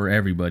sort for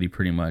everybody,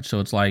 pretty much. So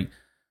it's like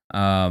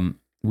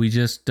we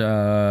just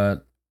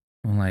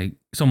like,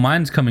 so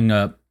mine's coming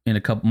up in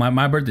a couple.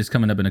 My birthday's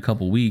coming up in a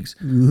couple weeks,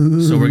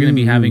 so we're gonna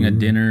be having a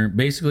dinner.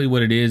 Basically,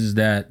 what it is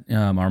that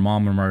our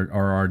mom or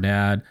our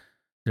dad,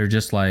 they're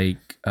just like,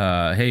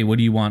 hey, what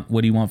do you want? What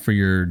do you want for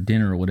your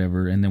dinner or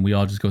whatever? And then we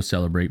all just go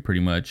celebrate,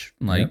 pretty much.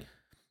 Like. Yep.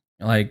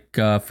 Like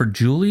for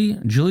Julie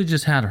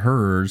just had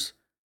hers.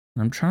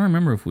 I'm trying to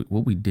remember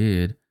what we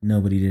did.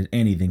 Nobody did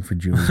anything for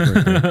Julie's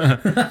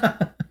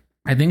birthday.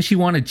 I think she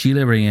wanted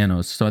chile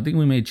rellenos, so I think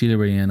we made chile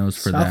rellenos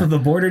for South that. of the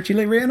border,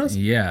 Chile rellenos?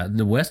 Yeah,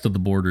 the west of the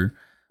border.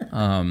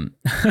 And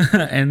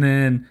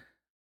then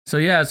so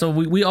yeah, so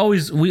we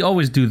always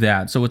do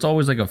that. So it's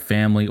always like a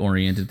family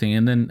oriented thing.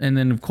 And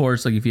then of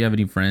course, like if you have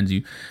any friends,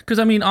 because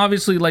I mean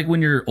obviously like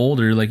when you're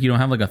older, like you don't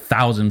have like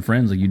 1,000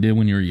 friends like you did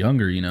when you were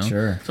younger, you know.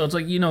 Sure. So it's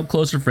like, you know,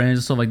 closer friends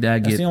and stuff like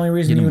that. That's the only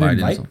reason get you would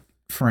invited and invite stuff.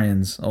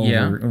 friends over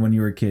Yeah. when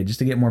you were a kid, just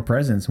to get more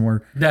presents,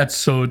 more That's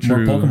so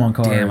true. Pokemon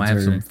cards Damn, I have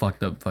or- some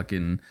fucked up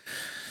fucking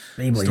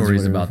Beyblades or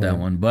stories whatever about the that fuck.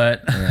 one.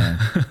 But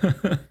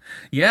Yeah.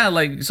 yeah,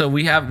 like so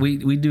we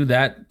do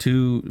that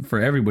too for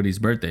everybody's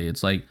birthday.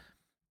 It's like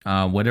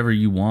whatever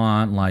you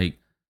want. Like,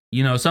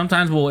 you know,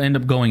 sometimes we'll end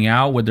up going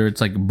out, whether it's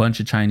like a bunch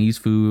of Chinese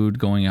food,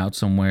 going out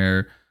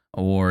somewhere,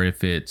 or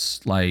if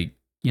it's like,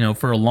 you know,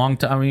 for a long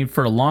time. I mean,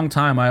 for a long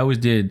time, I always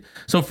did.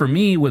 So for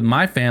me, with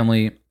my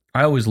family,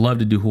 I always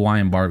loved to do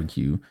Hawaiian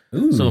barbecue.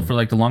 Ooh. So for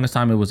like the longest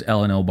time, it was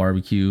L&L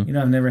barbecue. You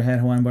know, I've never had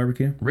Hawaiian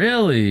barbecue.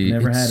 Really?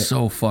 Never it's had it.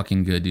 so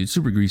fucking good, dude.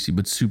 Super greasy,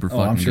 but super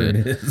fucking Oh, I'm sure good.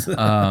 it is.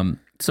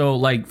 So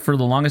like for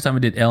the longest time I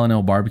did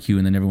L&L barbecue,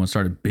 and then everyone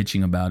started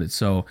bitching about it.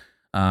 So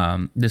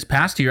this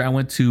past year I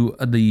went to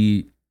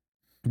the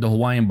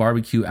Hawaiian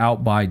barbecue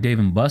out by Dave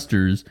and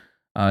Buster's.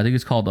 I think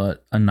it's called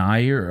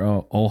Anai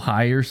or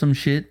Ojai or some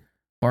shit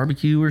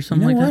barbecue or You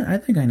something know like what? that. I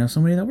think I know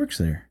somebody that works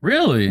there.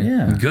 Really?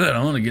 Yeah. Good.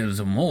 I want to get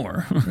some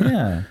more.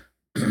 Yeah.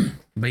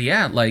 But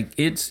yeah, like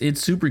it's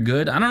super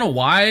good. I don't know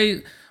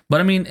why, but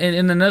I mean,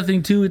 and another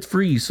thing too, it's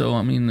free. So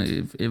I mean,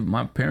 if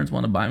my parents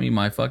want to buy me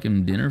my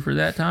fucking dinner for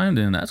that time,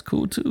 then that's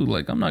cool too.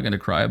 Like I'm not gonna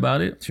cry about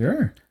it.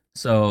 Sure.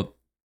 So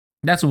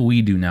that's what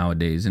we do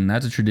nowadays, and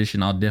that's a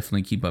tradition I'll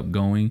definitely keep up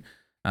going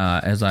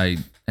as I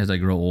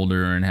grow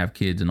older and have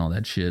kids and all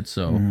that shit.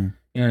 So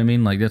You know what I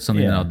mean? Like that's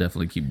something that Yeah. I'll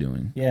definitely keep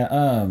doing.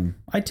 Yeah,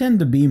 I tend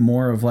to be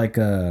more of like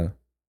a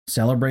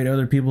celebrate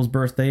other people's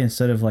birthday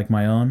instead of like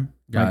my own.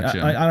 Like,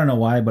 Gotcha. I don't know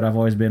why, but I've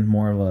always been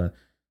more of a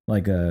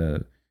like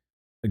a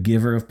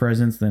giver of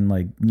presents than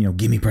like,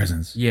 give me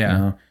presents. Yeah. You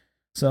know?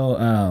 So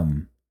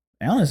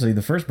honestly,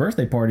 the first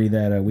birthday party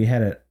that we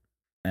had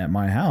at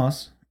my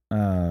house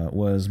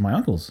was my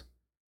uncle's.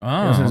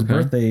 Oh, It was his okay.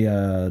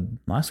 birthday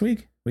last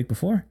week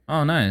before.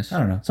 Oh, nice. I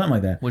don't know, something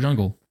like that. Which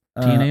uncle?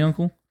 TNA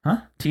uncle?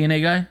 Huh?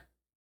 TNA guy?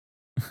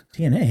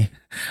 TNA.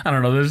 I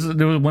don't know.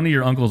 There was one of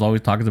your uncles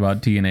always talks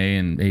about TNA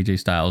and AJ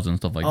Styles and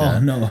stuff like Oh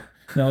that. no,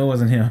 it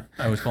wasn't him.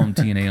 I always call him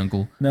TNA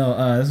uncle.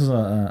 No, this was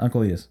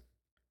Uncle Elias.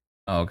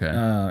 Oh, okay.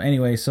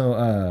 Anyway,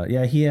 so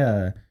yeah, he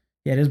had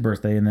his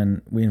birthday, and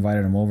then we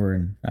invited him over,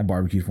 and I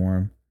barbecued for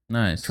him.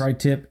 Nice.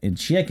 Tri-tip and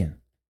chicken.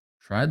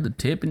 Tried the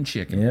tip and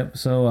chicken. Yep.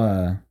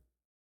 So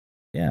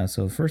yeah,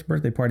 so the first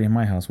birthday party in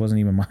my house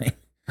wasn't even mine.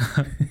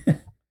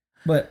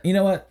 But you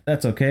know what?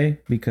 That's okay,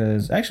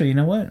 because actually, you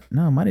know what?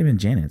 No, it might have been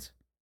Janet's.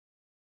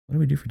 What did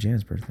we do for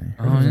Janet's birthday?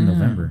 Hers was in yeah.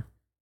 November.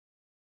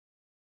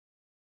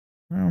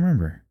 I don't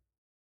remember.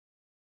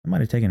 I might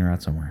have taken her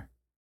out somewhere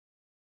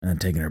and then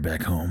taken her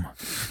back home.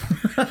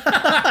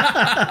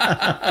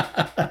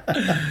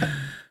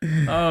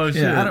 Oh,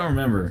 shit. Yeah, I don't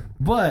remember.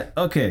 But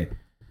okay,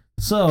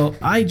 so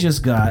I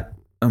just got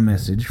a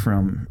message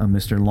from a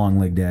Mr.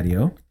 Longleg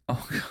Daddy-O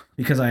Oh, God.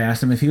 because I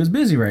asked him if he was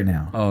busy right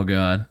now, Oh,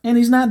 God. and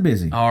he's not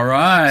busy. All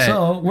right.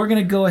 So we're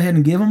gonna go ahead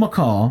and give him a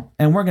call,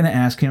 and we're gonna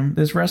ask him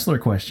this wrestler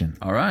question.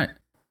 All right.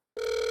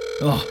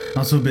 Oh,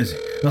 I'm so busy.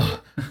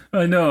 Oh,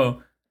 I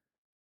know.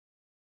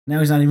 now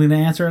he's not even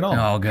gonna answer at all.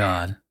 Oh,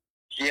 God.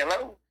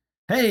 Hello?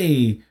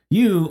 Hey,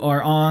 you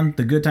are on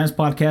the Good Times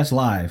Podcast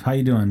live. How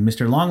you doing,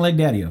 Mr. Longleg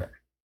Daddy-O?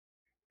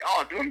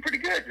 Oh, doing pretty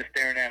good. Just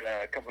staring at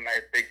a couple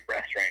nice big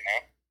breasts right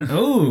now.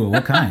 Oh,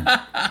 what kind?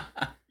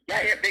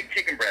 Yeah, big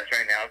chicken breasts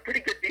right now. Pretty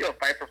good deal.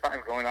 5 for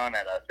 5 going on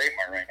at State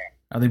Mart right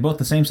now. Are they both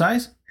the same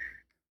size?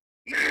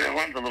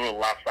 One's a little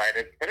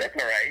lopsided, but that's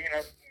all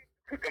right.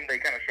 Cook them, they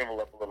kind of shrivel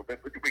up a little bit,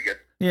 but it'll be good.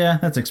 Yeah,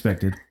 that's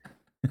expected.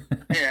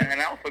 Yeah,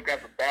 and I also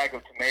got the bag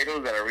of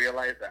tomatoes that I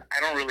realized that I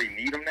don't really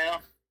need them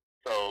now.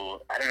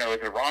 So, I don't know, is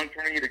it wrong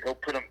for me to go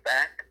put them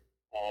back?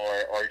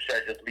 Or should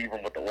I just leave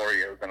them with the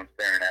Oreos that I'm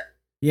staring at?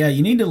 Yeah,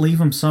 you need to leave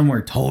them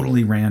somewhere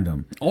totally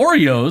random.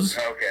 Oreos?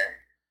 Okay.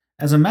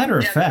 As a matter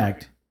of Yeah.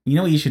 fact, you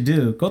know what you should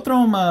do? Go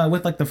throw them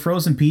with like the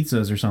frozen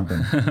pizzas or something.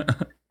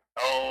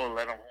 Oh,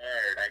 let them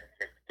hard. I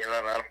just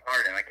let them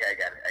hard. And okay, I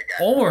got it.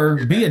 Or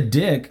be a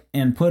dick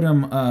and put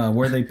them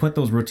where they put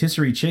those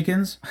rotisserie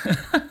chickens. Hey,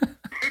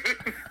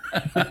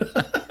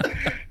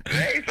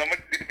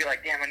 someone's gonna be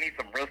like, damn, I need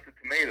some roasted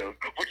tomatoes.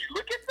 Would you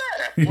look at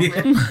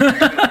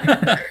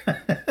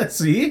that?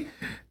 See?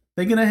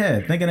 Thinking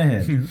ahead.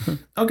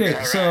 Okay,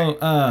 All so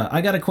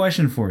I got a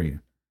question for you.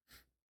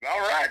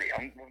 Alrighty,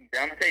 I'm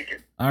down to take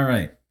it. All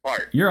right.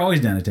 Part. You're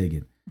always down to take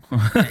it.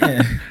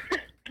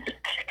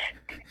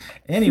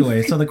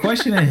 Anyway, so the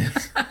question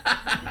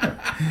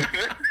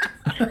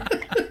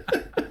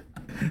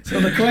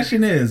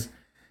is,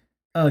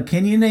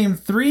 can you name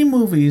 3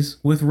 movies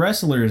with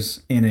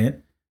wrestlers in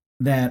it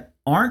that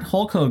aren't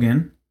Hulk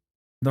Hogan,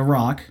 The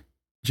Rock,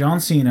 John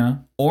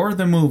Cena, or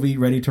the movie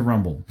Ready to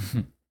Rumble?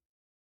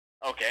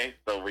 Okay,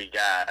 so we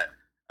got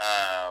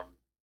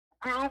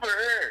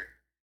Gruber.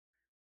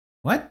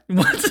 What?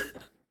 What?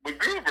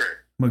 MacGruber.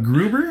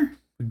 MacGruber?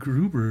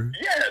 Gruber.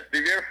 Yes,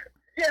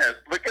 yes,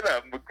 look it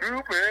up.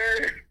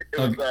 MacGruber.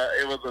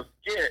 It was a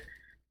skit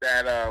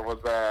that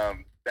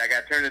that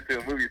got turned into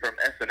a movie from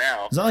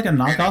SNL. Is that like a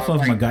knockoff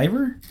of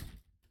MacGyver?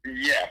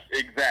 Yes,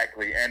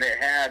 exactly. And it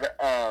had it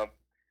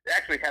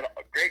actually had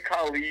a Great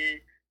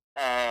Khali,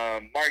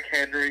 Mark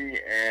Henry,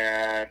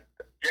 and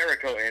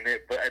Jericho in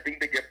it, but I think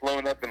they get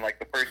blown up in like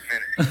the first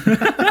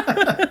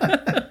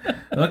minute.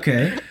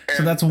 Okay,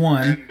 so that's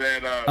one. And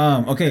then,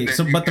 Okay, and then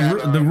so you but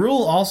got, the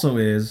rule also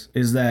is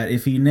that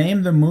if you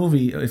name the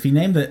movie, if you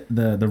name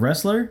the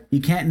wrestler,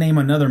 you can't name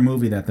another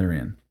movie that they're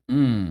in.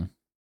 Mm.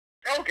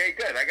 Okay,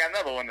 good. I got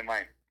another one in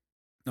mind.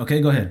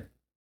 Okay, go ahead.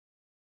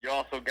 You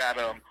also got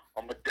I'm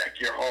gonna deck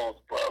your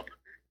halls, bub.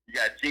 You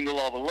got Jingle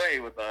All the Way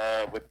with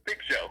Big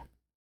Show.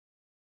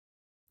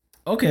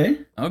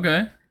 Okay,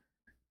 Okay.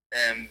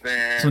 And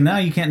then so now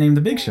you can't name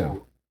the Big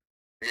Show.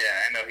 Yeah,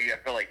 I know. I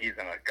feel like he's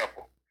in a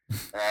couple.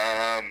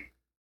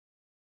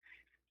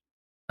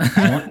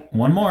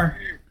 One more.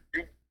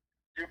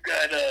 You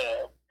got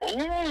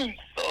balloon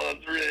saws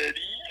ready.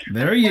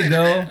 There you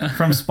go.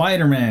 From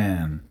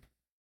Spider-Man.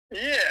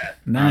 Yeah.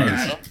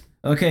 Nice. Got 'em.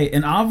 Okay,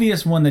 an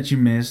obvious one that you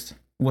missed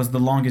was The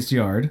Longest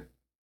Yard.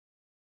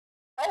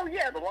 Oh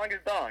yeah, The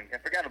Longest Dong. I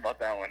forgot about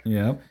that one.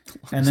 Yep.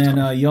 And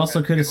then you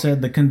also could have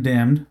said The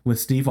Condemned with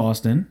Steve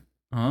Austin.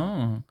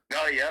 Oh.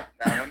 Oh yeah,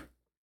 that one.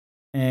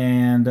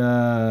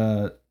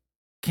 And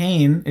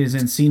Kane is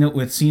in See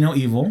No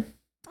Evil.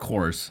 Of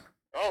course.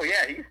 Oh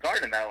yeah, he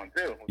starred in that one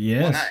too.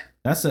 Yes. One eye.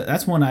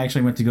 That's one I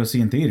actually went to go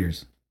see in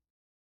theaters.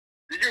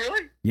 Did you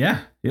really?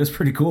 Yeah, it was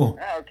pretty cool.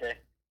 Oh, okay.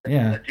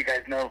 Yeah. Let you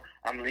guys know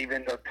I'm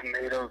leaving the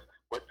tomatoes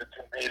with the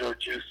tomato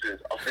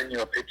juices. I'll send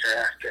you a picture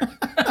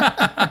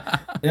after.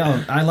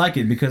 Yeah, I like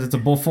it because it's a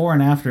before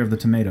and after of the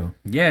tomato.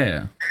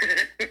 Yeah.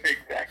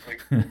 Exactly.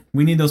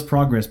 We need those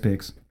progress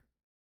pics.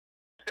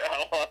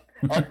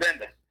 I'll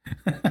send it.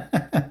 And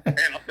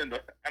I'll send those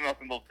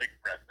big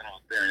breasts and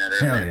I'll staring at her.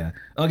 Hell yeah.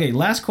 Okay,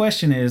 last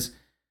question is,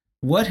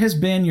 what has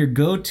been your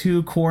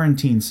go-to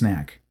quarantine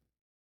snack?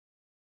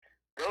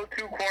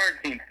 Go-to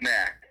quarantine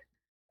snack.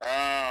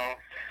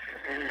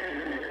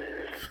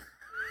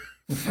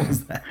 What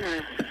was that?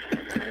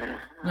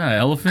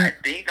 Elephant.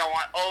 I think I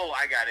want. Oh,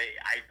 I got it.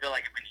 I feel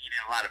like I've been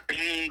eating a lot of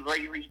beans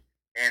lately,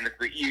 and it's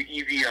the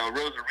easy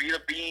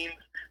Rosarita beans.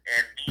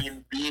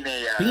 And being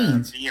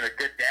a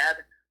good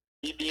dad,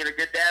 being a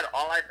good dad,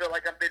 all I feel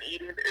like I've been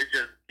eating is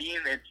just bean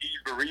and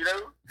cheese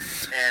burritos,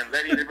 and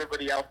letting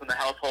everybody else in the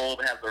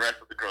household have the rest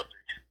of the groceries.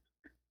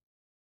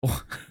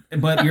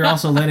 But you're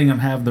also letting them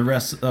have the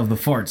rest of the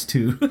farts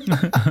too.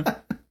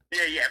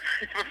 Yeah,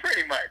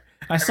 pretty much.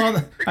 I saw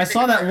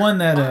that one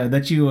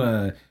that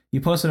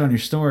you posted on your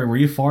story where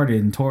you farted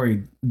and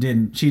Tori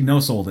didn't. She no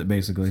sold it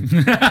basically.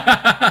 Oh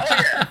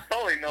yeah,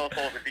 totally no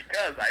sold it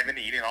because I've been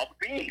eating all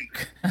the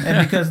beans.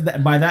 And because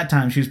by that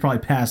time she was probably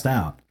passed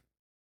out.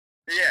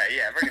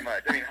 Yeah, pretty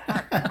much. I mean,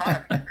 Hot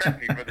prepped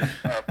me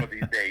for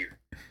these days.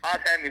 Hot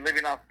had me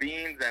living off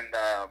beans and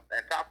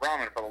top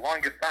ramen for the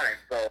longest time.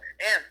 So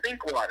and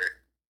stink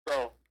water.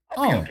 So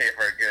I'll be okay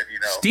for a good,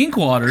 Stink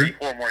water.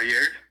 3-4 more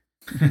years.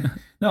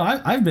 No,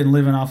 I've been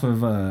living off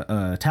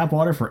of tap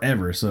water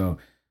forever, so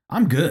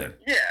I'm good.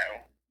 Yeah,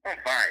 I'm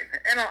fine.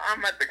 And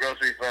I'm at the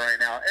grocery store right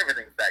now.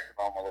 Everything's back to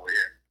normal over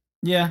here.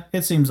 Yeah,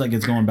 it seems like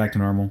it's going back to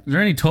normal. Is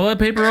there any toilet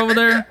paper over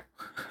there?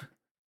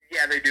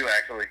 Yeah, they do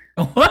actually.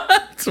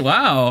 What?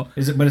 Wow.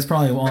 Is it? But it's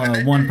probably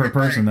one per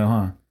person though,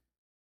 huh?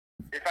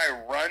 If I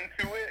run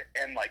to it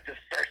and just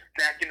start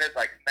snacking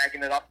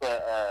it off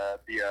the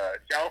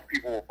shelf,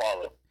 people will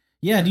follow.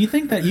 Yeah. Do you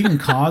think that you can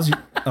cause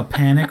a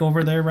panic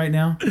over there right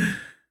now?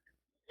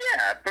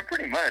 Yeah, but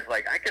pretty much,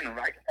 I can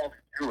also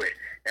do it,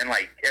 and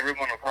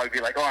everyone will probably be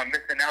like, "Oh, I'm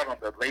missing out on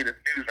the latest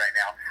news right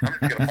now. I'm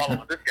just gonna follow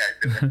what this guy's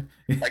doing."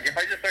 If I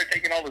just start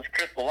taking all this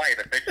Crystal Light,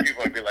 I bet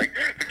people would be like,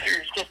 "The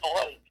cure's Crystal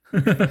Light."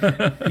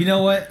 You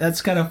know what?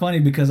 That's kind of funny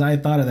because I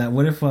thought of that.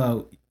 What if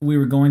we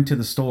were going to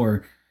the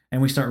store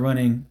and we start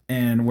running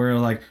and we're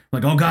like,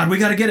 oh God, we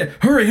gotta get it!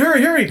 Hurry,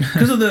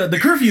 because of the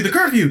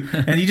curfew!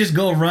 And you just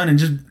go run and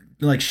just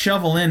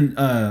shovel in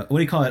what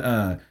do you call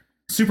it?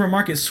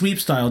 Supermarket sweep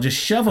style, just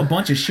shove a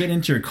bunch of shit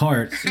into your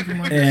cart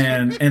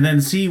and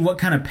then see what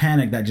kind of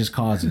panic that just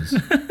causes.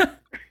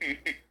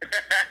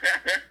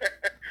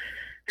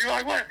 You're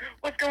like,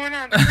 what's going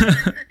on?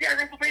 Yeah,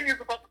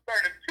 WrestleMania's about to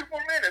start in 2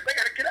 more minutes. I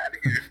gotta get out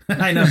of here.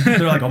 I know.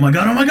 They're like, oh my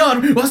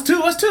god, what's two?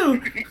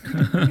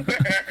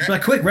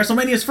 Like, quick,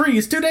 WrestleMania's free.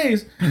 It's 2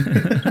 days.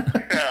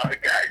 Oh,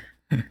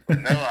 guys,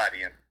 no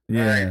audience.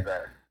 Yeah.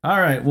 All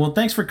right. Well,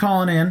 thanks for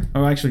calling in.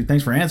 Oh, actually,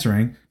 thanks for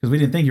answering because we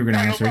didn't think you were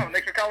going to answer. No problem.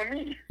 Thanks for calling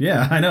me.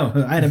 Yeah, I know.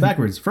 I had it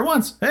backwards for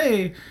once.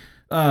 Hey.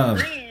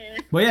 But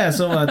yeah,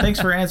 so thanks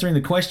for answering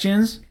the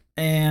questions,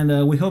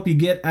 and we hope you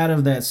get out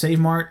of that Save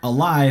Mart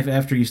alive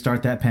after you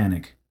start that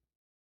panic.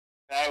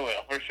 I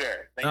will, for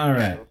sure. Thank All you right.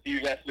 guys. We'll see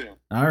you guys soon.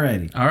 All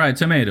righty. All right,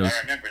 tomatoes. All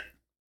right, remember,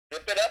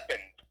 flip it up and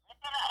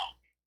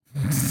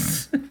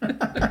flip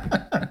it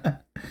out.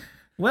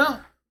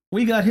 Well,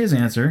 we got his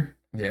answer,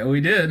 Yeah,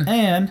 we did.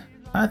 and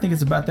I think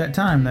it's about that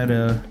time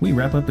that we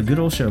wrap up the good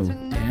old show.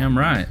 Damn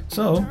right.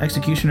 So,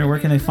 Executioner, where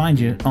can they find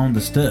you on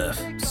the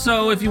stuff?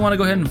 So if you want to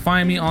go ahead and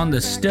find me on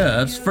the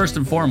stuffs, first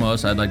and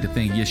foremost, I'd like to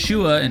thank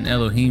Yeshua and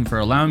Elohim for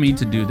allowing me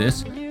to do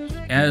this,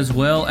 as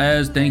well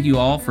as thank you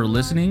all for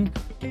listening.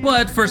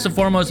 But first and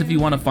foremost, if you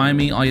want to find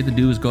me, all you have to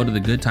do is go to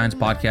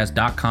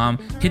thegoodtimespodcast.com,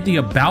 hit the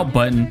About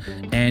button,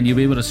 and you'll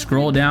be able to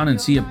scroll down and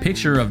see a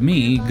picture of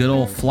me, good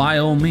old fly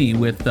old me,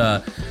 with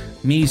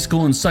me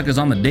schooling suckers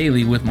on the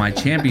daily with my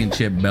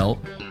championship belt.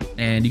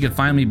 And you can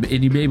find me,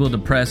 and you'll be able to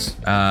press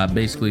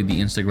basically the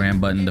Instagram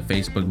button, the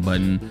Facebook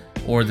button,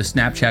 or the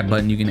Snapchat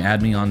button. You can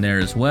add me on there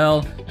as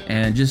well,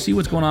 and just see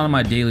what's going on in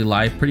my daily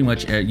life. Pretty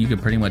much, you can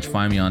pretty much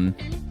find me on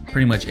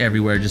pretty much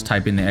everywhere. Just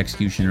type in the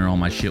Executioner, all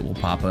my shit will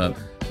pop up.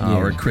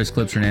 Or Chris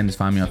Clips Hernandez,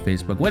 find me on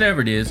Facebook,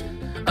 whatever it is.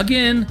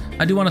 Again,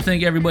 I do want to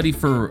thank everybody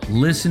for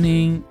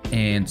listening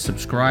and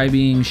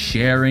subscribing,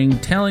 sharing,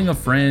 telling a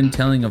friend,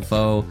 telling a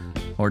foe,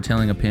 or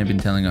telling a pimp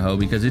and telling a hoe,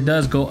 because it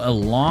does go a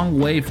long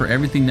way for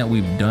everything that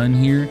we've done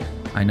here.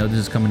 I know this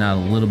is coming out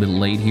a little bit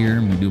late here,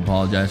 and we do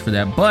apologize for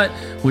that, but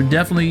we're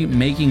definitely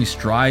making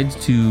strides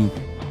to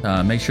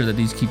make sure that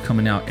these keep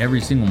coming out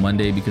every single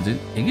Monday, because it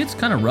gets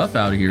kind of rough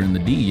out here in the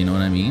D, you know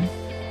what I mean?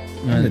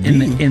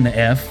 In the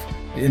F.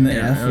 In the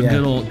F, yeah.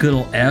 Good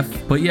old F.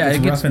 But yeah, It's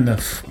it gets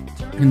rough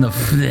in the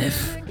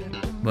F.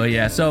 But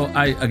yeah, so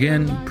I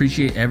again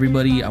appreciate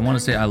everybody. I want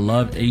to say I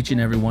love each and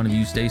every one of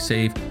you. Stay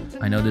safe.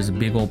 I know there's a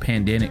big old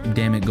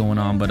pandemic going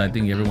on, but I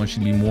think everyone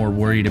should be more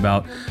worried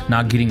about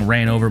not getting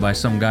ran over by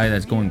some guy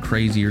that's going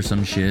crazy or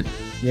some shit.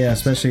 Yeah,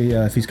 especially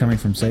if he's coming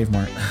from Save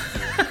Mart.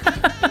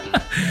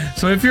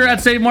 So if you're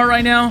at Save Mart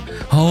right now,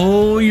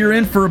 oh, you're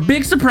in for a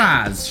big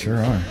surprise.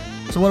 Sure are.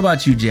 So what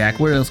about you, Jack?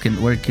 Where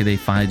can they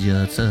find you?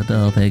 It's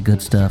all that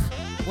good stuff.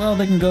 Well,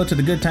 they can go to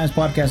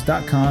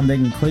thegoodtimespodcast.com. They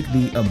can click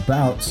the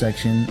About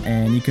section,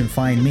 and you can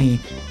find me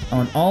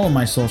on all of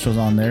my socials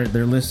on there.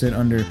 They're listed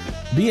under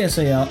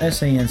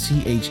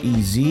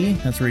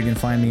BSALSANCHEZ. That's where you can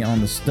find me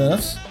on the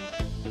stuffs.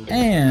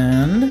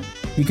 And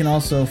you can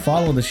also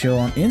follow the show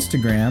on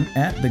Instagram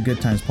at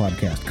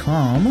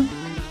thegoodtimespodcast.com,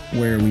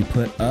 where we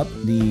put up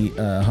the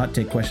hot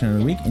take question of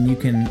the week, and you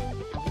can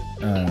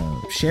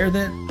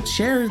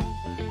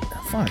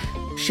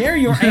share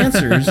your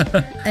answers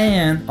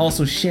and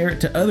also share it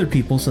to other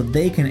people so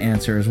they can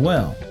answer as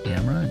well.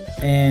 Damn right.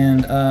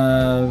 And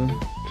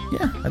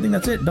yeah, I think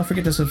that's it. Don't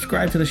forget to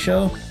subscribe to the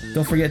show.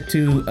 Don't forget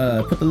to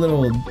put the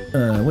little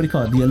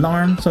the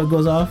alarm, so it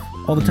goes off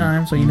all the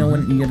time, so you know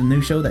when you get a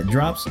new show that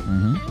drops.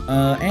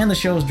 And the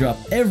shows drop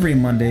every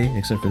Monday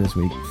except for this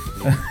week.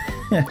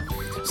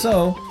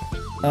 So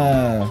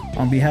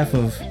on behalf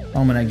of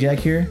Almanac Jack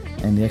here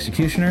and the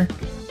Executioner,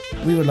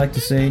 we would like to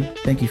say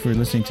thank you for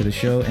listening to the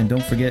show, and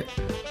don't forget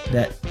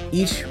that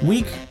each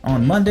week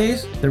on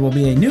Mondays there will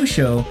be a new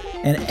show,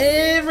 and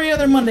every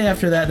other Monday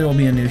after that there will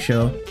be a new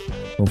show,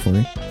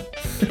 hopefully.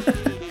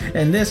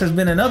 And this has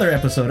been another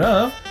episode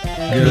of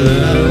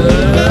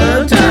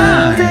Good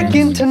Times.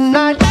 Thinking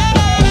tonight.